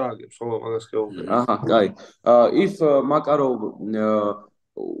 Mindaugas წააგებს, ხო, მაგას ხეობენ. აჰა, კაი. If Makarov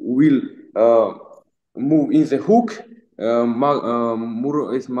will move in the hook,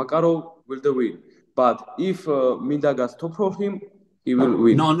 Makarov will win. But if Mindaugas top for him, he will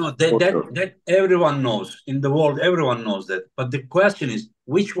win. No, that everyone knows. In the world, everyone knows that. But the question is,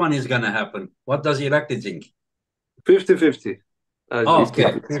 which one is going to happen? What does Irakli think? 50-50. Okay,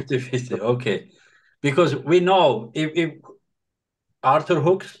 50-50. Okay. Because we know if Arthur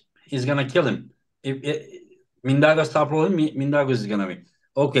hooks, he's going to kill him. If Mindaugas top roll him, Mindaugas is going to win.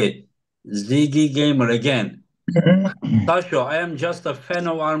 Okay. Ziggy Gamer again. Sasho, I am just a fan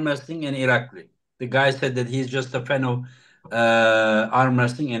of arm wrestling and Irakli. The guy said that he's just a fan of arm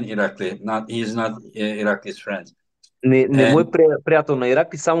wrestling and Irakli. He's not Irakli's friend. Не му е приятел на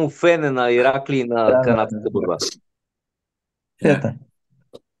Иракли, само фен е на Иракли и на канадската борба.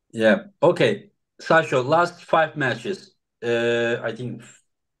 Yeah. Okay. Sasho, last 5 matches. I think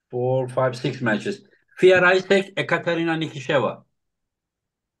 4, 5, 6 matches. Fia Raisek, Ekaterina Nikisheva.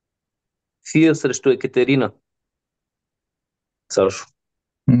 Фия срещу Екатерина. Сашо.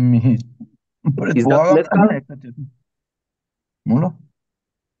 Предполагам Екатерина. Моля?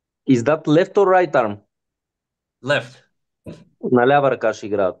 Is that left or right arm? Left. На лява ръка ще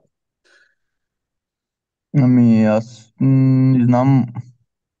играят. Ами аз не знам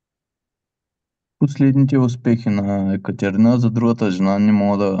последните успехи на Екатерина. За другата жена не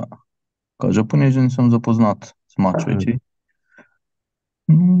мога да кажа, понеже не съм запознат с мачовете.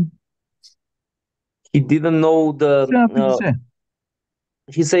 He didn't know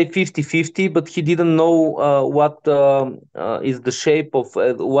he said 50-50, but he didn't know what is the shape of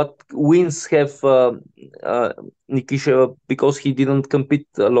what wins have Nikisheva, because he didn't compete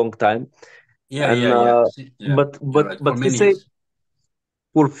a long time. Yeah. But he said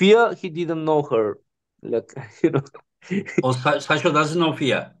for Fia, he didn't know her. Like, you know. Oh, Sasho doesn't know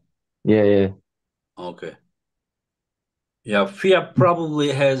Fia. Yeah. Okay. Yeah, Fia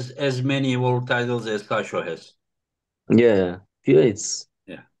probably has as many world titles as Sasho has. Yeah, Fia is.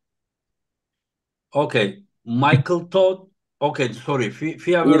 Yeah. Okay, Michael Todd. Okay, sorry,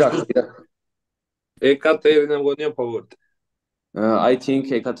 Fia versus... Ekaterina მგონია favorite. I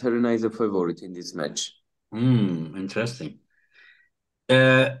think Ekaterina is a favorite in this match. Interesting.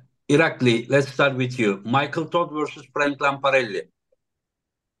 Irakli, let's start with you. Michael Todd versus Frank Lamparelli.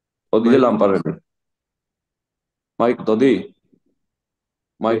 Odi Lamparelli. Mike Toddy.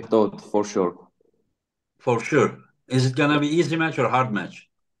 Mike Todd, for sure. For sure. Is it gonna be easy match or hard match?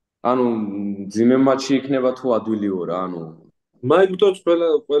 ანუ ძიმე მატჩი იქნება თუ ადვილიო რა, ანუ Mike Todd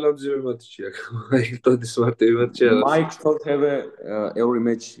ყველა მძიმე მატჩია. Mike Todd-ის მარტივი მატჩი არ არის. Mike Todd have every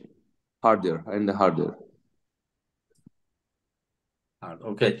match harder and harder. Hard.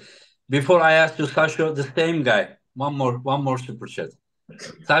 Okay. Before I ask you, Sasho, the same guy. One more super chat.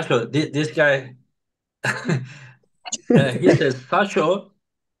 Sasho, this guy, he says Sasho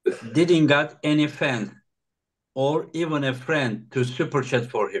didn't got any fans or even a friend to super chat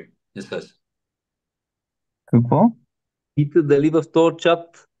for him. He says. Какво? Пита дали в този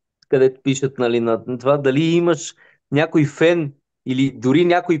чат, където пишат, нали, на това, дали имаш някой фен или дори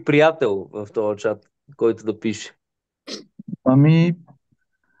някой приятел в този чат, който да пише. Ами,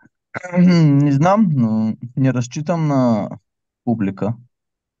 не знам, но не разчитам на публика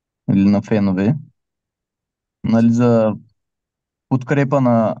или на фенове, нали, за подкрепа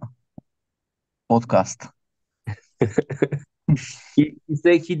на подкаст. He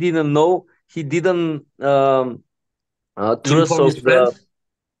said he didn't know, he didn't trust Inform his of friends?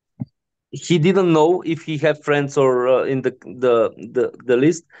 he didn't know if he had friends or in the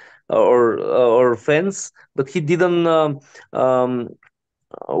list or fans, but he didn't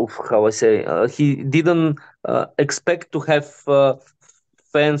how I say he didn't expect to have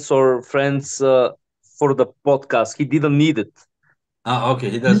fans or friends for the podcast. He didn't need it. Okay,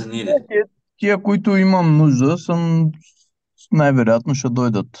 he doesn't need it. Тия, които имам нужда, най-вероятно ще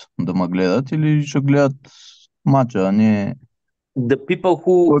дойдат да ме гледат или ще гледат мача, а не The people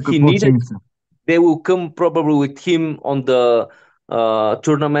who кой he какво си needed, мисли. they will come probably with him on the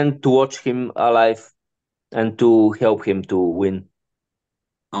tournament to watch him alive and to help him to win.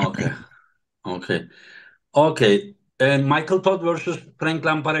 Okay. And Michael Todd versus Frank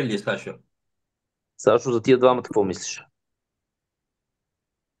Lamparelli, Sasho. Сашо, за тия двамата какво мислиш?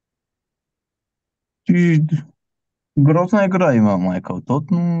 Грозна игра има Майкъл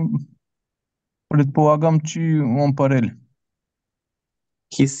Тот, но предполагам, че Лампарели.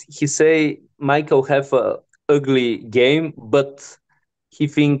 He say Michael have a ugly game, but he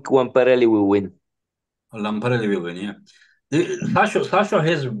think Lamparelli will win. Lamparelli will win, yeah. Sasho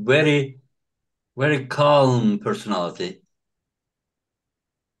has very, very calm personality.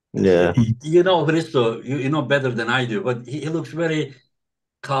 Yeah. You know, Hristo, you know better than I do, but he looks very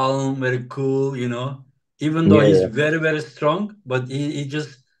calm, very cool, you know. Even though he's very, very strong, but he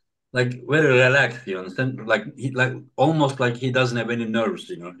just like very relaxed, you understand? Like almost like he doesn't have any nerves,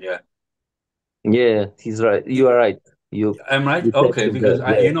 you know. Yeah. Yeah, he's right. You are right. I'm right? Okay, because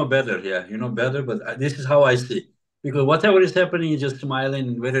you know better, yeah. You know better, but this is how I see. Because whatever is happening, he's just smiling,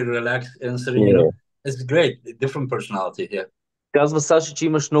 very relaxed, answering, you know. It's great, different personality, yeah. Казва Саши, че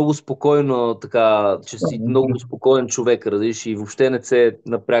имаш много спокойно, така, че си много спокоен човек, разбираш, и въобще не се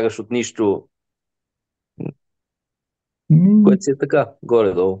напрягаш от нищо. Което си е така,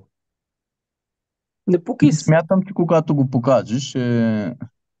 горе-долу. Не пуки се. Смятам, че когато го покажеш, в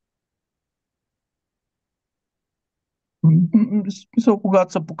смисъл,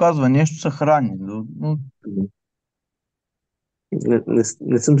 когато се показва нещо, се храни. Но...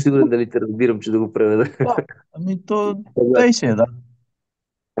 Не съм сигурен дали те разбирам, че да го преведа. Ами то тъй се, да.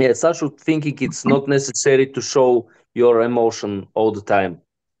 Yeah, Sasho thinking it's not necessary to show your emotion all the time.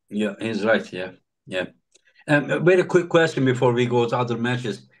 Yeah, he's right, yeah. Very quick question before we go to other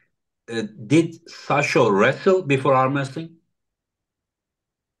matches. Did Sasho wrestle before arm wrestling?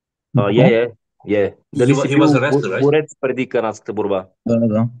 Yeah. Дали He was a wrestler, right? Борец преди канадската борба.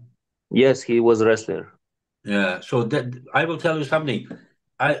 Да. Yes, he was a wrestler. Yeah, so that I will tell you something.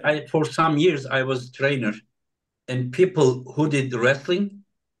 I for some years I was trainer, and people who did wrestling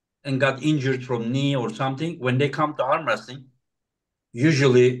and got injured from knee or something, when they come to arm wrestling,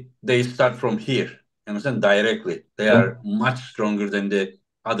 usually they start from here. You understand? Directly. They are much stronger than the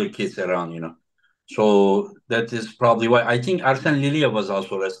other kids around, you know. So that is probably why. I think Arsene Lilia was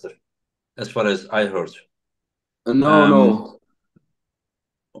also a wrestler, as far as I heard. No.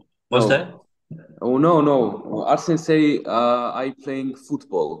 What's that? Oh, no. Arsene say I playing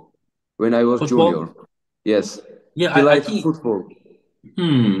football when I was junior. Yes. Yeah, he I think football.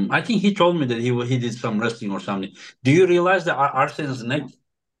 I think he told me that he did some wrestling or something. Do you realize that Arsene's neck,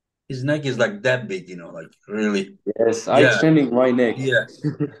 his neck is like that big, you know, like really? Yes, I training my neck.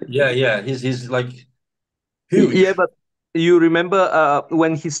 Yeah. He's like huge. Yeah, but you remember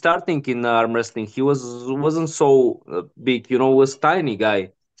when he's starting in arm wrestling, he wasn't so big, you know, was tiny guy.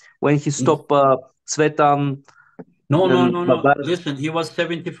 When he stopped Svetan. No. Listen, he was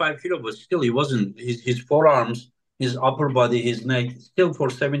 75 kilo, but still he wasn't. His forearms, his upper body, his neck, still for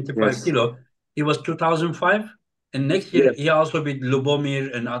 75 kilo, he was 2005. And next year, he also beat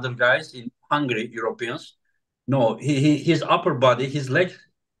Lubomir and other guys in Hungary, Europeans. No, his upper body, his legs,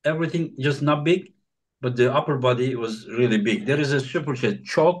 everything just not big, but the upper body was really big. There is a super chat,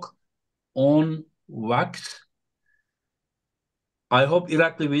 chalk on wax. I hope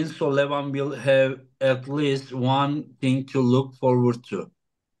Irakli wins, so Levan will have at least one thing to look forward to.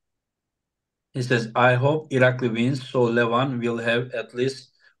 He says, I hope Irakli wins, so Levan will have at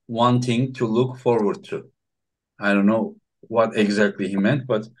least one thing to look forward to. I don't know what exactly he meant,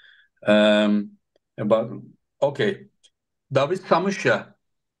 but okay. David Samusha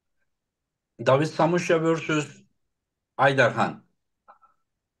versus Aydarhan.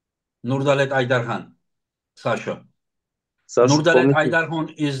 Nurdalet Aydarhan. Sasho. Nurdalet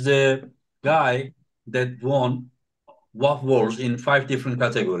Aydarhan is the guy that won WAF Wars in 5 different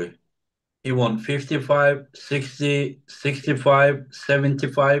categories. He won 55, 60, 65,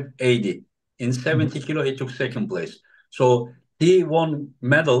 75, 80. In 70 kilo, he took second place. So he won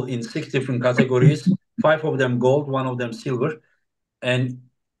medal in 6 different categories, 5 of them gold, 1 of them silver. And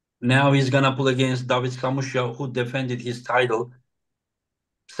now he's going to play against David Samusha, who defended his title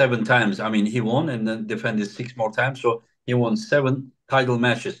 7 times. I mean, he won and then defended 6 more times. So he won 7 title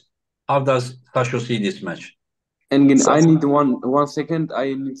matches. How does Sasho see this match? And I need one second.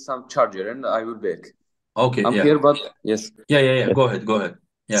 I need some charger and I will back. Okay, I'm here, but yes. Yeah. Go ahead.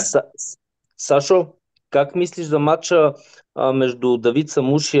 Yeah. Сашо, как мислиш за матча между Давид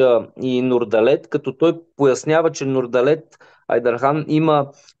Самушия и Нурдалет, като той пояснява, че Нурдалет Айдархан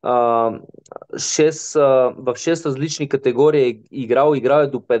има в 6 различни категории играл е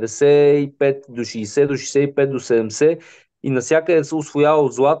до 55, до 60, до 65, до 70 и навсякъде се освоявал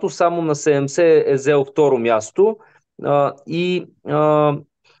злато, само на 70 е взел второ място и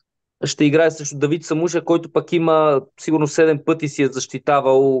ще играе срещу Давид Самуша, който пък има сигурно 7 пъти си е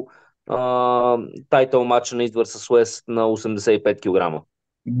защитавал тайтъл матча на Извър с Уест на 85 кг.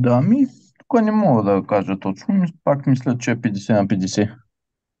 Да, тук не мога да кажа точно. Пак мисля, че е 50 на 50.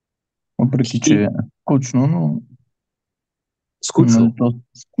 Въпреки, че е скучно, но... Скучно?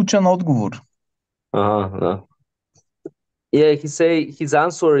 Скучен отговор. Да. Yeah, he say his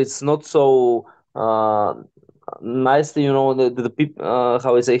answer is not so nicely, the people,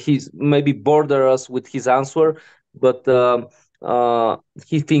 how I say, he's maybe border us with his answer, but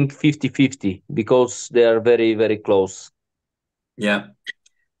he think 50-50 because they are very, very close. Yeah.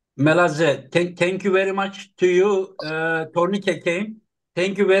 Melaze, thank you very much to you. Tornike came.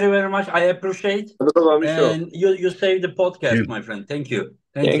 Thank you very, very much. I appreciate. And you saved the podcast, my friend. Thank you.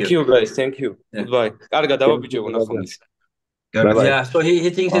 Thank you, guys. Thank you. Yeah. Goodbye. Yeah, so he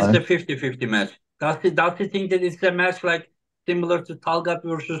thinks it's a 50-50 match. Does he think that it's a match like similar to Talgat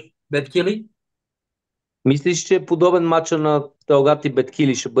versus Betkili? Мислиш, че подобен матча на Талгат и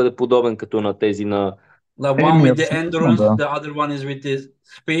Беткили ще бъде подобен като на тези на... Like one with the endurance, the other one is with the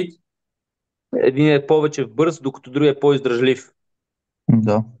speed? Един е повече бърз, докато другия е по-издръжлив.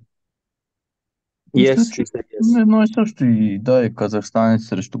 Да. Yes, yes. Едно и също и да, е казахстанец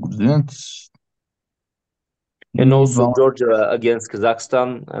срещу грузинец. And also Georgia against Kazakhstan,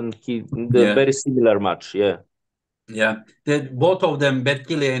 and very similar match, yeah. Yeah, both of them,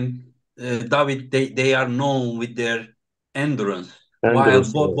 Betkili and David, they are known with their endurance. While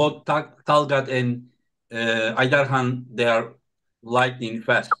both Talgat and Aydarhan, they are lightning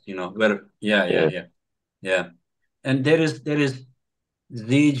fast, Yeah. And there is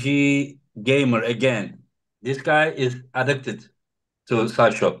ZG Gamer again. This guy is addicted to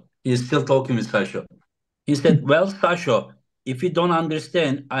Sasho. He's still talking with Sasho. He said, well, Sasho, if you don't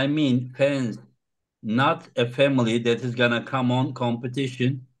understand, I mean fans, not a family that is gonna come on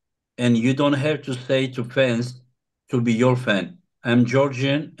competition, and you don't have to say to fans to be your fan. I'm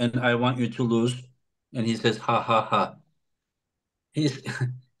Georgian and I want you to lose. And he says, ha ha ha.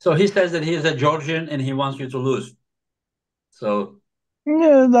 So he says that he is a Georgian and he wants you to lose. So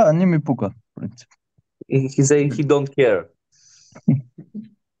не ми пука, в принцип. He say he don't care.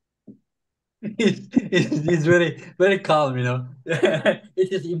 He's very, very calm, It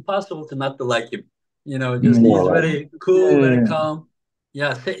is impossible to not to like him. He's very cool, very calm.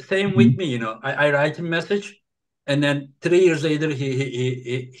 Yeah, same with me, I write him message and then 3 years later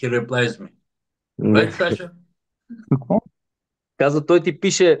he replies me. Right, Sasha? Каза, той ти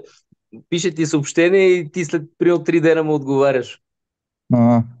пише ти съобщение и ти след примерно 3 дена му отговаряш.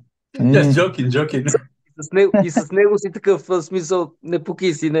 Just joking. И с него си такъв смисъл, не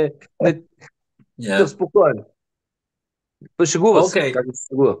пуки си, не такъв спокоен. Шегува се, как да се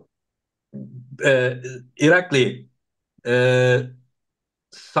шегува. Irakli,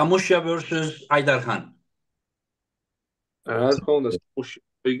 Samusha versus Aydarhan. რა თქმა უნდა, Samusha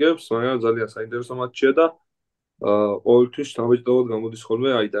იგებს, მაგრამ ძალიან საინტერესო მატჩია და ყოველთვის თავმჯდომარედ გამოდის ხოლმე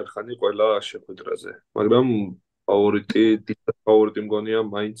აიდარხანი ყველა შეხვედრაზე, მაგრამ ფავორიტი მგონია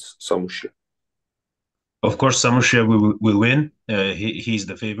მაინც სამუშია. Of course, Samushia will win. He's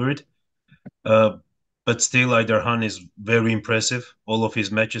the favorite. But still, Aidarhan is very impressive. All of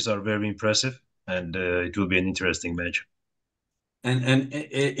his matches are very impressive, and it will be an interesting match. And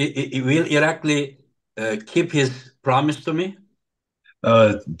will Irakli keep his promise to me?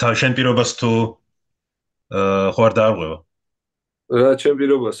 Tavşan pirobas tu ხوار რა ჩემ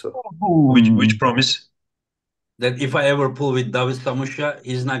პირობასა? Which promise? That if I ever pull with David Samusha,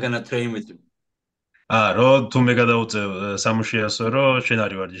 he's not gonna train with him. რო თუ მე გადავუწევ სამუშიასო, რომ შენ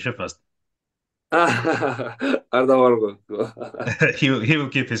არ ვარჯიშებ მას. არ დავარგო. He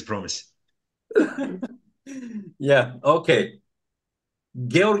will keep his promise. Yeah, okay.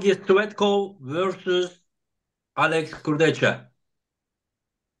 Georgi Svetkov versus Alex Kurdecha.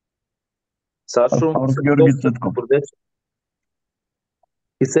 Sasho, Georgi Svetkov.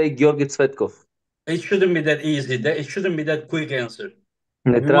 He say Georgi Svetkov. It shouldn't be that easy. It shouldn't be that quick answer.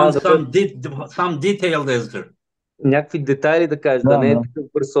 Не We трябва want да some detailed answer. някакви детайли да кажеш, да не е такъв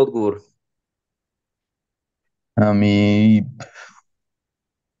бърз отговор. Ами,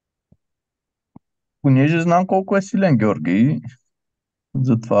 понеже знам колко е силен Георги,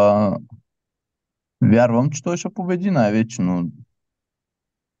 затова вярвам, че той ще победи най-вече, но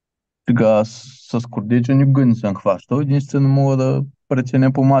сега с Кордеча никога не съм хващал, единствено мога да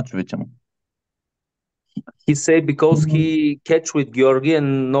преценя по мачовете му. He say because he catch with Georgi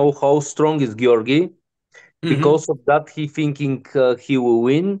and know how strong is Georgi. Because of that, he thinking he will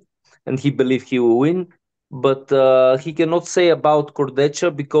win, and he believe he will win. But he cannot say about Kordecha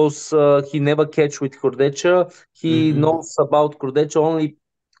because he never catch with Kordecha. He knows about Kordecha only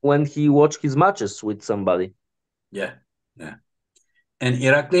when he watch his matches with somebody. Yeah. And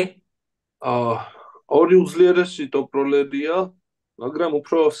Irakli? ორი უძლიერესი ტოპ-როლერია, მაგრამ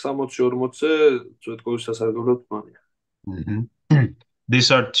უფრო 60-40-ზე წვეთკოვის სასარგებლოდ მანია. These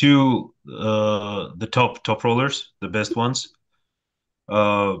are two the top rollers, the best ones.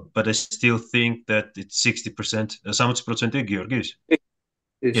 But I still think that it's 60%. 60% Georgis.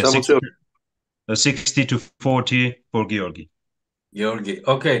 Yeah, 60 to 40 for Georgi.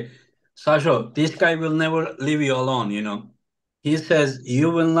 Okay. Sasho, this guy will never leave you alone, you know. He says you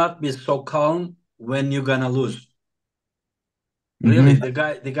will not be so calm when you're gonna lose. Really, the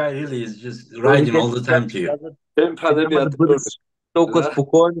guy really is just riding all the time to you. Няма да бъдеш толкова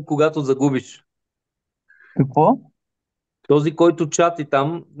спокоен, когато загубиш. Какво? Този, който чати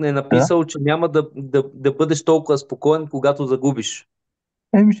там, е написал, че няма да бъдеш толкова спокоен, когато загубиш.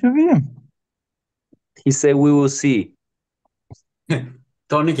 Еми ще видим. He said we will see.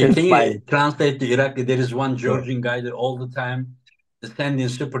 Tony, can you translate to Irakli? There is one Georgian guy that all the time sending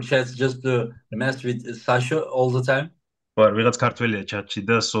super chats just to mess with Sasho all the time. Ვარ, ვიღაც ქართველია ჩატში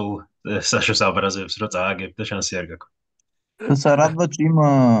და სულ Sasho-ს აბარაზებს, რომ წააგებ და შანსი არ გაქვს. Да се радва, че има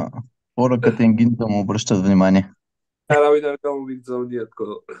хора като Енгин да му обръщат внимание. Аравин არ გამომიგზავნია თქო.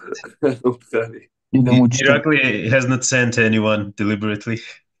 Irakli has not sent anyone deliberately.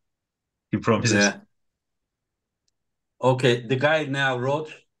 He promises. Yeah. Okay, the guy now wrote,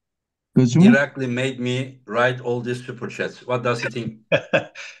 Почему? Irakli made me write all these super chats. What does he think?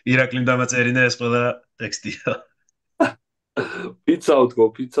 Iraklим დამაწერინა ეს ყველა ტექსტია. Pizza თქო,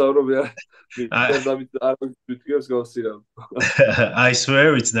 pizza რომ I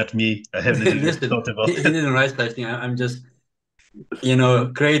swear it's not me. I haven't even thought about it. He didn't write such thing. I'm just,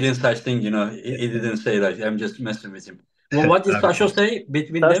 creating such thing, he didn't say that. I'm just messing with him. Well, what did Sasho say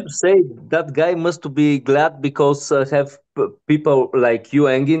between them? Sasho say that guy must be glad because have people like you,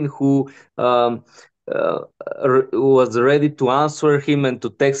 Engin, who was ready to answer him and to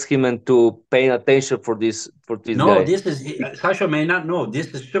text him and to pay attention for this guy. No, Sasho may not know. This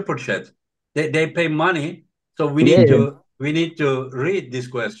is super chat. They pay money, so we need to read these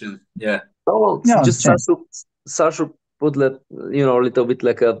questions. Yeah. Oh, just Sasho put a little bit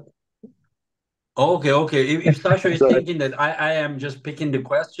like a. Okay. If Sasho is thinking that I am just picking the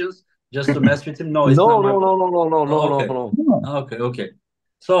questions just to mess with him, no, it's not. No. Okay.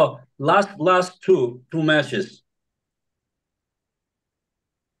 So last two matches.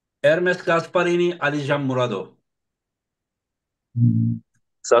 Hermes Gasparini, Alijan Muradov.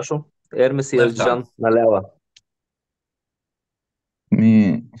 Sasho, Hermes и Alijan налява.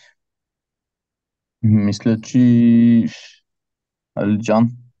 Мисля, че Alijan.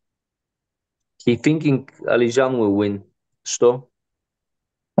 He thinking Alijan will win. Що?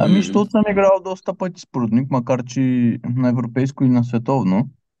 Защото съм играл доста пъти с Прудник, макар че на европейско и на световно.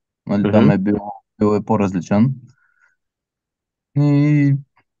 Там бил е по-различен. И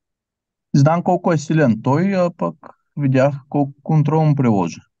Знам колко е силен той, а пък видях колко контрол му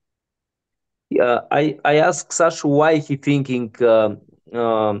приложи. I asked Sasha why he thinking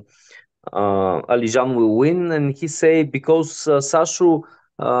Alijan will win, and he say because Sasho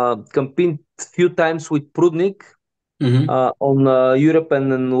compete few times with Prudnik on European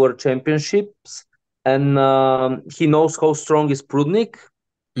and World Championships, and he knows how strong is Prudnik,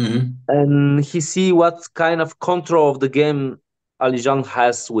 and he see what kind of control of the game Alijan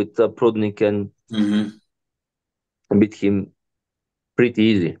has with Prudnik, and beat him pretty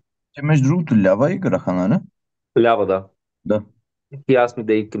easy. Те между другото лява играха, нали? Лява, да. Да. He asked me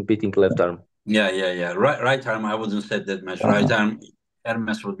they competing left arm. Yeah. Right arm, I wouldn't say that much. Right arm,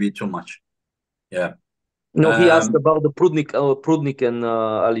 Hermes would be too much. Yeah. No, he asked about the Prudnik and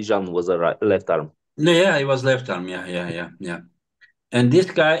Alijan was a left arm. No, yeah, it was left arm. Yeah. And this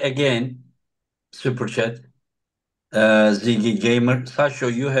guy again, super chat, Ziggy Gamer, Sasho,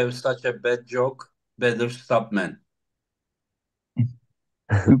 you have such a bad joke. Better stop, man.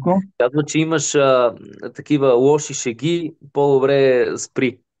 Какво? Казва, че имаш такива лоши шеги, по-добре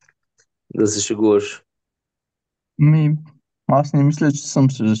спри да се шегуваш. Аз не мисля, че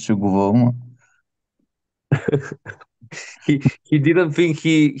съм се зашегувал. He didn't think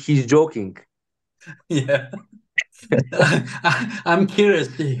he's joking. Yeah. I'm curious.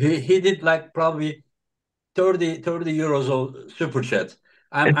 He did like probably 30 euros of super chat.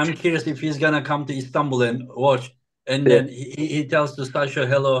 I'm curious if he's gonna come to Istanbul and watch, and then he tells to Sasha,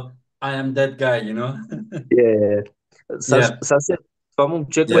 "Hello, I am that guy," you know. Yeah. Сасе, това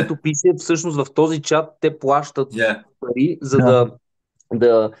момче, което пише, всъщност в този чат те плащат пари, за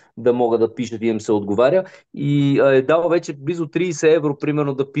да могат да пишат и им се отговаря. И е дал вече близо 30 евро,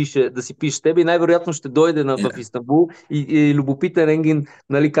 примерно, да си пише тебе и най-вероятно ще дойде в Истанбул и любопитен Енгин,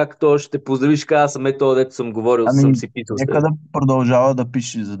 нали, как той ще поздравиш, аз съм този, дето съм говорил, съм си писал с теб. Нека да продължава да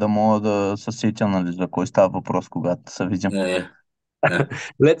пише, за да мога да се сетя, нали, за кой става въпрос, когато се видим.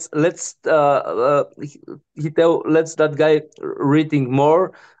 Let's that guy reading more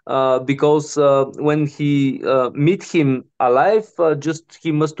because when he meet him alive, just he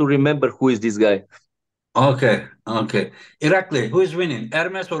must to remember who is this guy. Okay. Irakli, who is winning,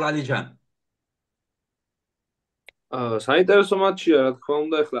 Hermes or Alijan? საინტერესო მატჩია, რა თქმა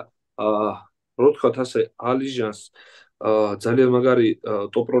უნდა, ახლა რო თქვათ ასე, ალიჟანს ძალიან მაგარი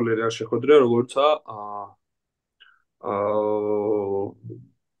ტოპ-როლერი არ შეხვედრია, როგორიცაა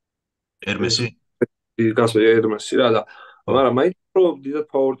Hermesi. Hermesi რა და მაგრამ მაინც რო დიდად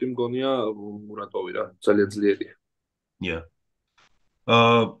ფავორიტი მგონია მურატოვი რა, ძალიან ძლიერია. Yeah.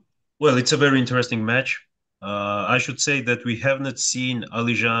 Well, it's a very interesting match. I should say that we have not seen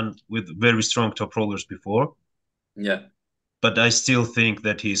Alijan with very strong top rollers before. Yeah. But I still think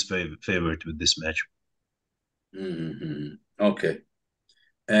that he's favored with this match. Okay.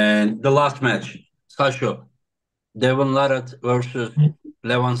 And the last match, Sasho, Devon Larat versus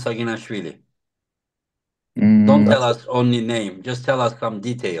Levan Saginashvili. Don't tell us only name, just tell us some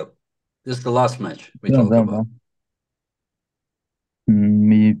detail. This is the last match we talk about.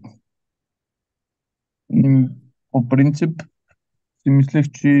 По принцип си мислех,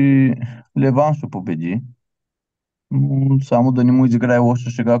 че Леван ще победи. Само да не му изиграе лоша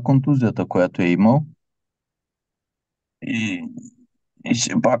шега контузията, която е имал. И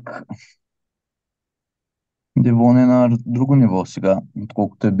все пак Девон е на друго ниво сега,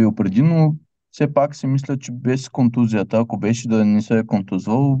 отколкото е бил преди, но все пак си мисля, че без контузията, ако беше да не се е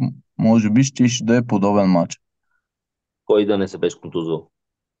контузвал, може би ще да е подобен матч. Кой да не се беше контузвал?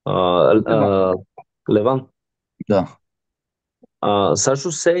 Леван? Да.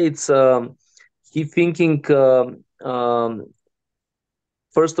 Sasho say it's he thinking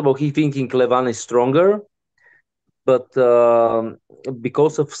first of all he thinking Levan is stronger, but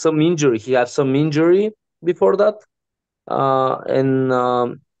because of some injury, he had some injury before that, and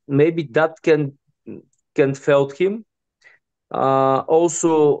maybe that can felt him.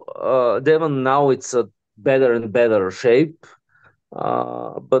 Also, Devon now it's a better and better shape,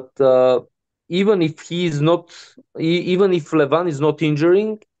 but even if Levan is not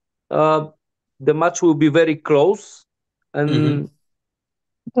injuring, the match will be very close, and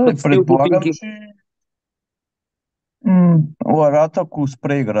предполагам, че Ларат, ако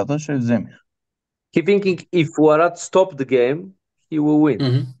спре играта, ще вземе. He thinking if Warat stop the game, he will win.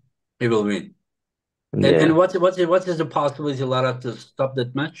 He will win. Yeah. And what is the possibility Larat to stop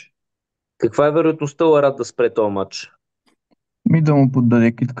that match? Каква е вероятността Ларат да спре този матч? Да му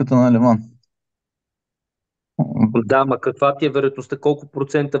поддаде китката на Леван. Да, ма каква ти е вероятността? Колко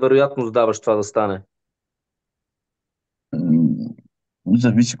процента вероятност даваш това да стане?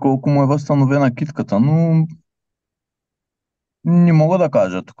 Зависи колко му е възстановена китката, но Не мога да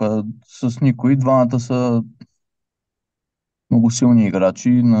кажа тук с никой. Двамата са много силни играчи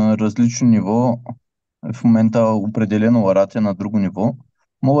на различно ниво. В момента определено Ларат е на друго ниво.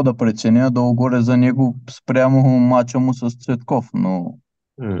 Мога да преценя долу-горе за него спрямо мача му с Цветков, но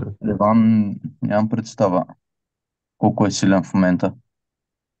Леван нямам представа колко е силен в момента.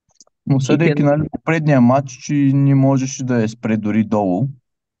 Но съдейки нали, по предния матч, че не можеше да я спре дори долу.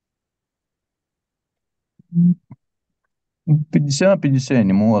 50 на 50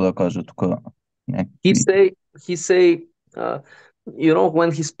 не мога да кажа тук. He say, you know,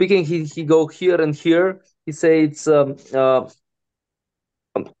 when he's speaking, he go here and here. He say it's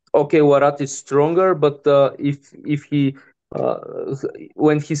okay, Warat is stronger, but if he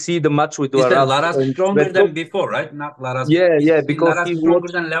when he see the match with He said Warat Lara's and stronger Svetkov, than before, right? Not Lara's. yeah, Is because Lara's he stronger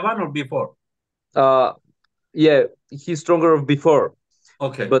watched, than Levan or before? yeah, he's stronger of before.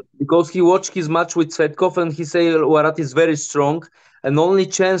 Okay. But because he watched his match with Svetkov and he say Warat is very strong, and only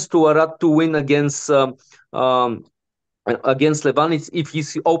chance to Warat to win against Levan is if he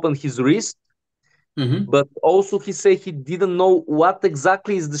open his wrist. But also he say he didn't know what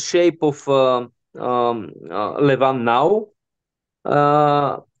exactly is the shape of Levan now,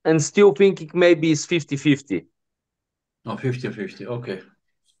 and still thinking maybe it's 50-50. Oh, 50-50. Okay.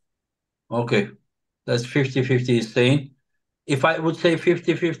 Okay. That's 50-50 is saying. If I would say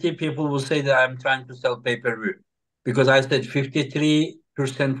 50-50, people will say that I'm trying to sell pay-per-view. Because I said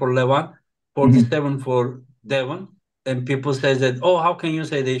 53% for Levan, 47 for Devon. And people say that, oh, how can you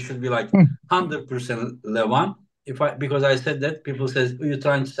say they should be like 100% Levan? Because I said that, people says, oh, you're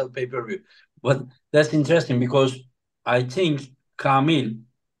trying to sell pay-per-view. But that's interesting because I think Kamil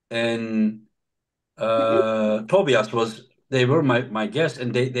and Tobias they were my guests,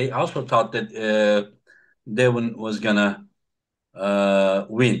 and they also thought that Devon was gonna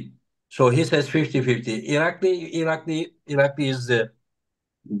win. So he says 50-50. Irakli is the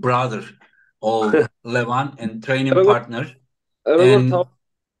brother of Levan and training partner. And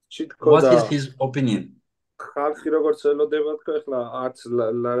what is his opinion? ხალხი როგორც ელოდება თქო ეხლა არც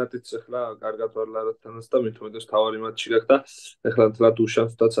ლარატიც ეხლა კარგად ვარ ლარატთანაც და მით უმეტეს თავარი მატჩი გაქვს და ეხლა თლათ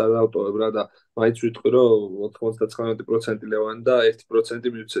უშანსთაც არ ავტოვებ რა და მაინც ვიტყვი რომ 99% ლევანი და 1%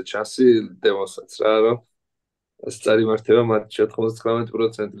 მივცეთ შანსი დევონსაც რა რომ ეს წარიმართება მატჩი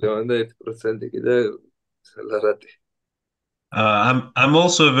 99% ლევანი და 1% კიდე ლარატი. I'm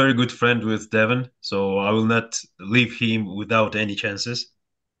also a very good friend with Devon, so I will not leave him without any chances.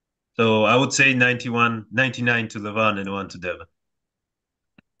 So I would say 99 to Levan and 1 to Devon.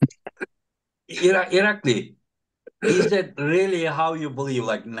 Irakli, is that really how you believe?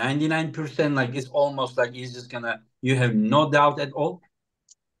 Like 99%, like it's almost like he's just gonna, you have no doubt at all?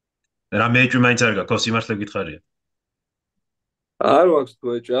 რა მეჭვი მაინც არ გაქვს, იმართლა გითხარია. არ ვაქვს თქო,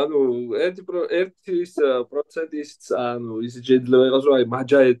 ანუ 1% ის ანუ ის შეიძლება იყოს რომ აი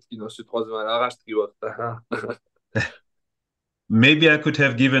მაჯა ეთკინოს სიტყვაზე, მაგრამ აღარ თქვათ და Maybe I could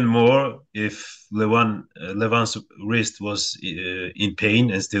have given more if Levan's wrist was in pain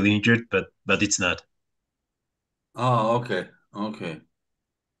and still injured, but it's not. Oh, okay.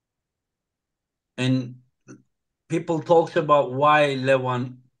 And people talks about why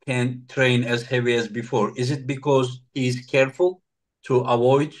Levan can't train as heavy as before. Is it because he's careful to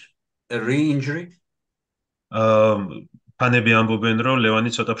avoid a re-injury? ფანები ამბობენ, რომ ლევანი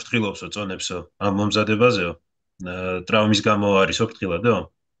ცოტა ფრთხილობსო, წონებსო ამ მომზადებაზეო. ტრავმის გამო არის ფრთხილადო?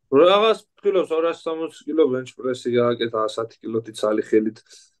 რაღაც ფრთხილობს 260 კილო bench press-ი გააკეთა 110 კილოთი ცალი ხელით,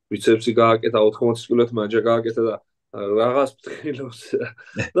 ბიცეპსი გააკეთა 80 კილოთი მაჯა გააკეთა და რაღაც ფრთხილობს.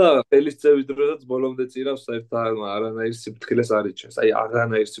 და ხელის წევის დროსაც ბოლომდე წირავს საერთოდ არანაირ სიფრთხილეს არ იჩენს. აი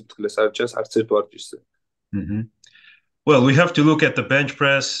არანაირ სიფრთხილეს არ იჩენს არც ერთ ვარჯიშზე. Well, we have to look at the bench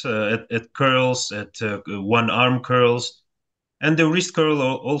press, at curls, at one arm curls, and the wrist curl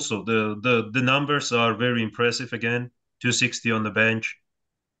also. The numbers are very impressive again. 260 on the bench,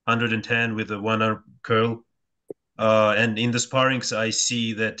 110 with the one arm curl. And in the sparrings, I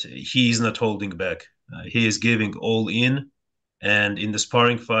see that he is not holding back. He is giving all in. And in the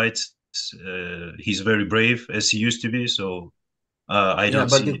sparring fights, he's very brave as he used to be. So I don't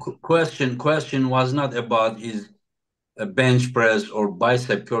see. Yeah, but the question was not about his bench press or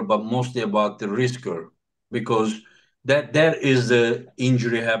bicep curl, but mostly about the wrist curl, because that there is the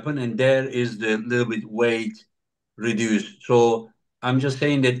injury happen and there is the little bit weight reduced. So I'm just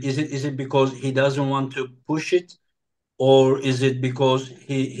saying that is it because he doesn't want to push it, or is it because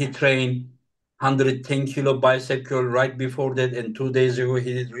he trained 110 kilo bicep curl right before that, and 2 days ago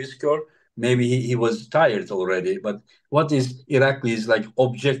he did wrist curl? Maybe he was tired already. But what is Irakli's like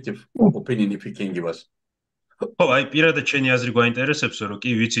objective opinion, if he can give us? Oh, აი პირადად ჩემი აზრი გვაინტერესებსო, რომ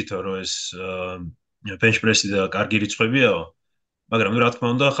კი ვიცითო, რომ ეს bench press-ი და კარგი რიცხვებიაო, მაგრამ რა თქმა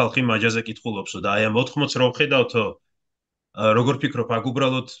უნდა ხალხი მაჯაზე კითხულობსო და აი ამ 80 რო ვხედავთო როგორ ფიქრობ აქ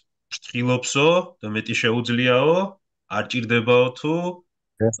უბრალოდ ფრთხილობსო და მეტი შეუძლიაო არ ჭირდებაო თუ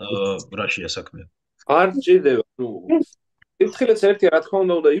რაშია საქმე არ ჭირდება ნუ იფრთხილებს ერთი რა თქმა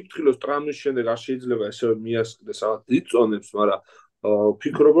უნდა იფრთხილოს ტრამვის შემდეგ არ შეიძლება ესე მიასკდეს რაღაც დიდწონებს მაგრამ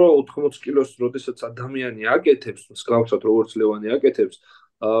ვფიქრობ რომ 80 კილოს როდესაც ადამიანი აკეთებს მსგავსად როგორც ლევანი აკეთებს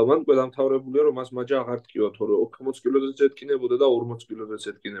მან უკვე დამთავრებულია რომ მას მაჯა აღარ ტკივა თორე 80 კილოდეც ეთკინებოდა და 40 კილოდეც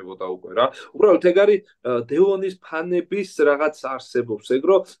ეთკინებოდა უკვე რა უბრალოდ ეგ არის დევონის ფანების რაღაც არსებობს ეგ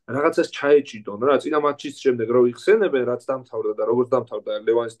რომ რაღაცას ჩაეჭიდონ რა წინა მატჩის შემდეგ რო იხსენებენ რაც დამთავრდა და როგორც დამთავრდა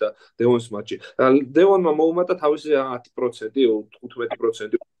ლევანის და დევონის მატჩი დევონმა მოუმატა თავისი 10%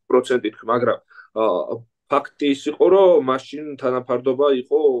 15% თქვი მაგრამ ფაქტი ის იყო რომ მაშინ თანაფარდობა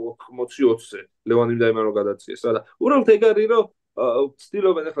იყო 80-20-ზე ლევანიმ დაიმარო გადაწიეს რა და უბრალოდ ეგ არის რომ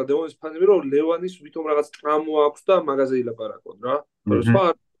ცდილობენ ახლა დევონის ფანები რომ ლევანის ვითომ რაღაც ტრამვა აქვს და მაგაზე ილაპარაკონ რა სხვა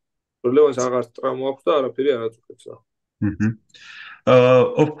ლევანს აღარ ტრამვა აქვს და არაფერი არ აწუხებს რა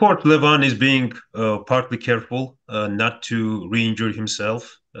Of course, Levan is being partly careful not to re-injure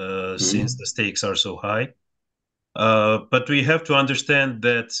himself since the stakes are so high. But we have to understand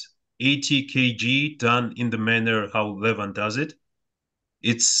that 80 kg done in the manner how Levan does it,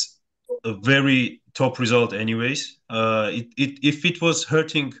 it's a very top result anyways. If it was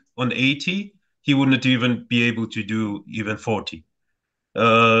hurting on 80, he wouldn't even be able to do even 40.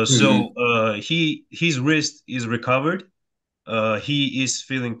 So his wrist is recovered. He is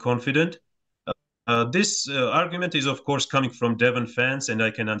feeling confident. This argument is, of course, coming from DEVON fans, and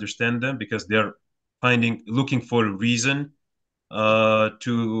I can understand them because they're looking for a reason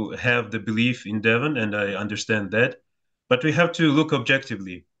to have the belief in DEVON, and I understand that. But we have to look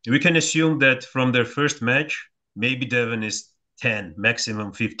objectively. We can assume that from their first match, maybe DEVON is 10,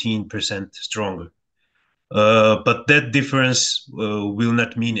 maximum 15% stronger. But that difference will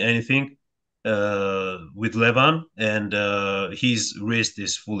not mean anything with Levan, and his wrist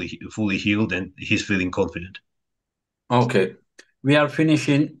is fully healed, and he's feeling confident. Okay, we are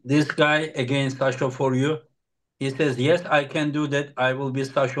finishing. This guy against Sasho for you. He says, yes, I can do that. I will be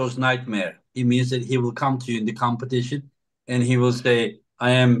Sasho's nightmare. It means that he will come to you in the competition and he will say,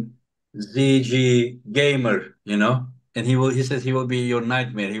 I am ZG gamer, you know, and he says he will be your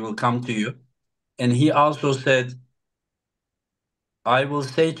nightmare. He will come to you. And he also said, I will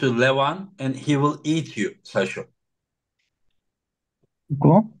say to Levan and he will eat you, Sasho.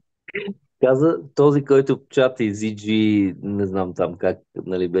 Какво? Каза този, който в чата ZG, не знам там как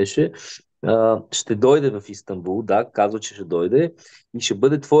нали беше, ще дойде в Истанбул, да, казва, че ще дойде и ще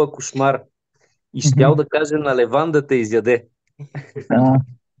бъде твоя кошмар. И щял да каже на Леван да те изяде.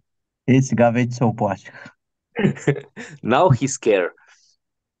 Сега вече се оплаших. Now he's scared.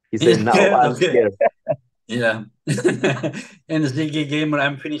 He said, now I'm scared. Yeah. And Ziggy Gamer,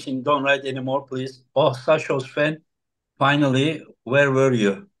 I'm finishing. Don't write anymore, please. Oh, Sasho's fan. Finally, where were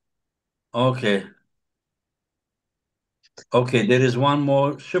you? Okay. Okay, there is one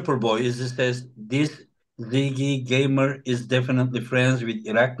more. Superboy. It says, this Ziggy Gamer is definitely friends with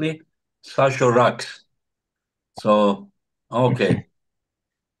Irakli. Sasho rocks. So, okay.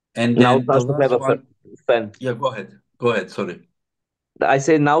 And now then the Sasho have last a fan. Yeah, go ahead. Go ahead, sorry. I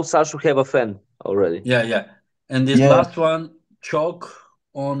say now Sasho have a fan already. Yeah. And this last one, choke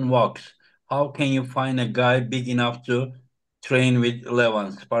on walks. How can you find a guy big enough to train with Levan,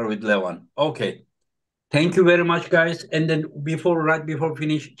 spar with Levan? Okay. Thank you very much, guys. And then right before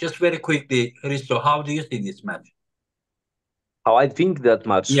finish, just very quickly, Risto, how do you see this match? How I think that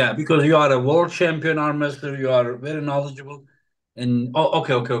match? Yeah, because you are a world champion arm wrestler, you are very knowledgeable. And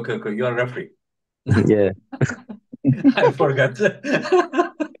okay. You are a referee. Yeah. I forgot.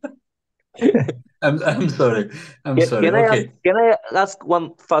 I'm sorry. Okay. Can I ask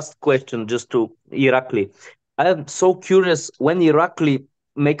one fast question just to Irakli? I am so curious when Irakli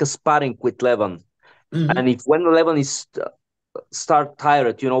make a sparring with Levan, and if when Levan is start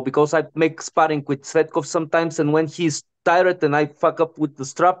tired, you know, because I make sparring with Svetkov sometimes, and when he's tired and I fuck up with the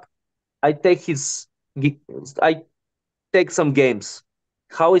strap, I take some games.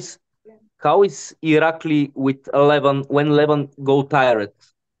 How is Irakli with Levan when Levan go tired?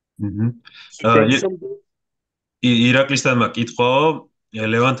 ირაკლისთან მაკითხვაო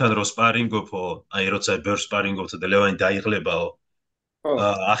ლევანთან რო სპარინგობო აი როცა ბევრ სპარინგობთ და ლევანი დაიღლებაო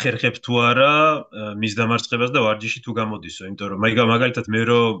ახერხებ თუ არა მის დამარცხებას და ვარჯიში თუ გამოდისო იმიტომ რომ მაგალითად მე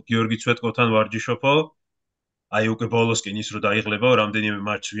რო გიორგი ცვეტკოვთან ვარჯიშობო აი უკვე ბოლოსკენ ის რო დაიღლებაო რამდენიმე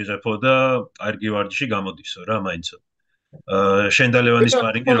მატჩს ვიღებო და კარგი ვარჯიში გამოდისო რა მაინცო შენ და ლევანის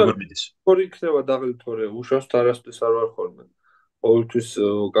სპარინგი როგორ მიდის ორი იქნება დაღლით თორე უშავს არასდროს არ ვარ ხოლმე ყოველთვის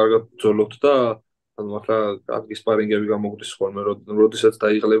კარგად ბრძოლობთ და ანუ ახლა კარგი სპარინგები გამოგვდის ხოლმე, როდესაც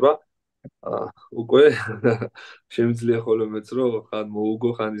დაიღლება, უკვე შემიძლია ხოლმე მეც რომ ხან მოუგო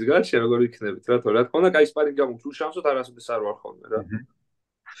ხან ის გან შენ როგორ იქნებით რა თქმა უნდა კაი სპარინგი გამოგვდის უშავსოთ არასოდეს არ ვარ ხოლმე რა.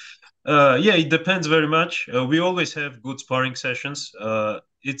 Yeah, it depends very much. We always have good sparring sessions.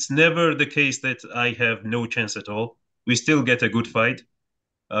 It's never the case that I have no chance at all. We still get a good fight.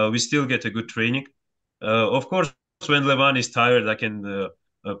 We still get a good training. Of course, when Levan is tired, I can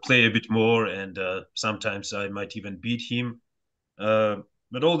play a bit more, and sometimes I might even beat him.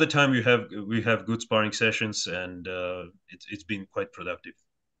 But all the time we have good sparring sessions, and it's been quite productive.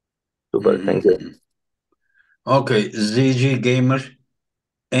 Super, thank you. Okay, ZG Gamer.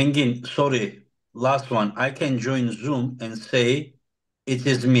 Engin, sorry, last one. I can join Zoom and say it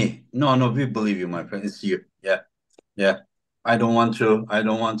is me. No, we believe you, my friend. It's you. Yeah. I don't want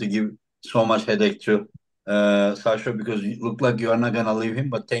to give so much headache to Sasho because you look like you are not gonna leave him.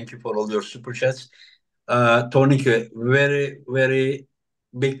 But thank you for all your super chats. Tornike, very, very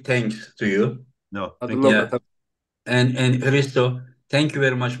big thanks to you. No, I thank don't you. know. And Hristo, thank you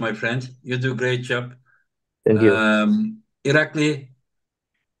very much, my friend. You do a great job. Thank you. Irakli,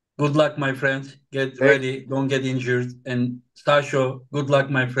 good luck, my friend. Get ready. Don't get injured. And Sasho, good luck,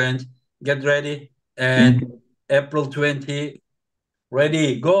 my friend. Get ready. And April 20,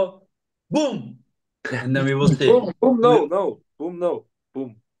 ready, go, boom. And then we will see. Boom, no.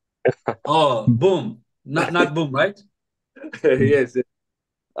 Boom. Oh, boom. Not boom, right? Yes.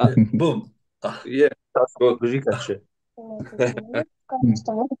 Boom. Yeah. Good.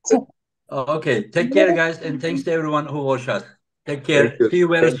 Okay. Take care, guys. And thanks to everyone who watched us. Take care. Thank you. See you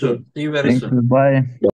very soon. See you very Thank soon. you. Bye.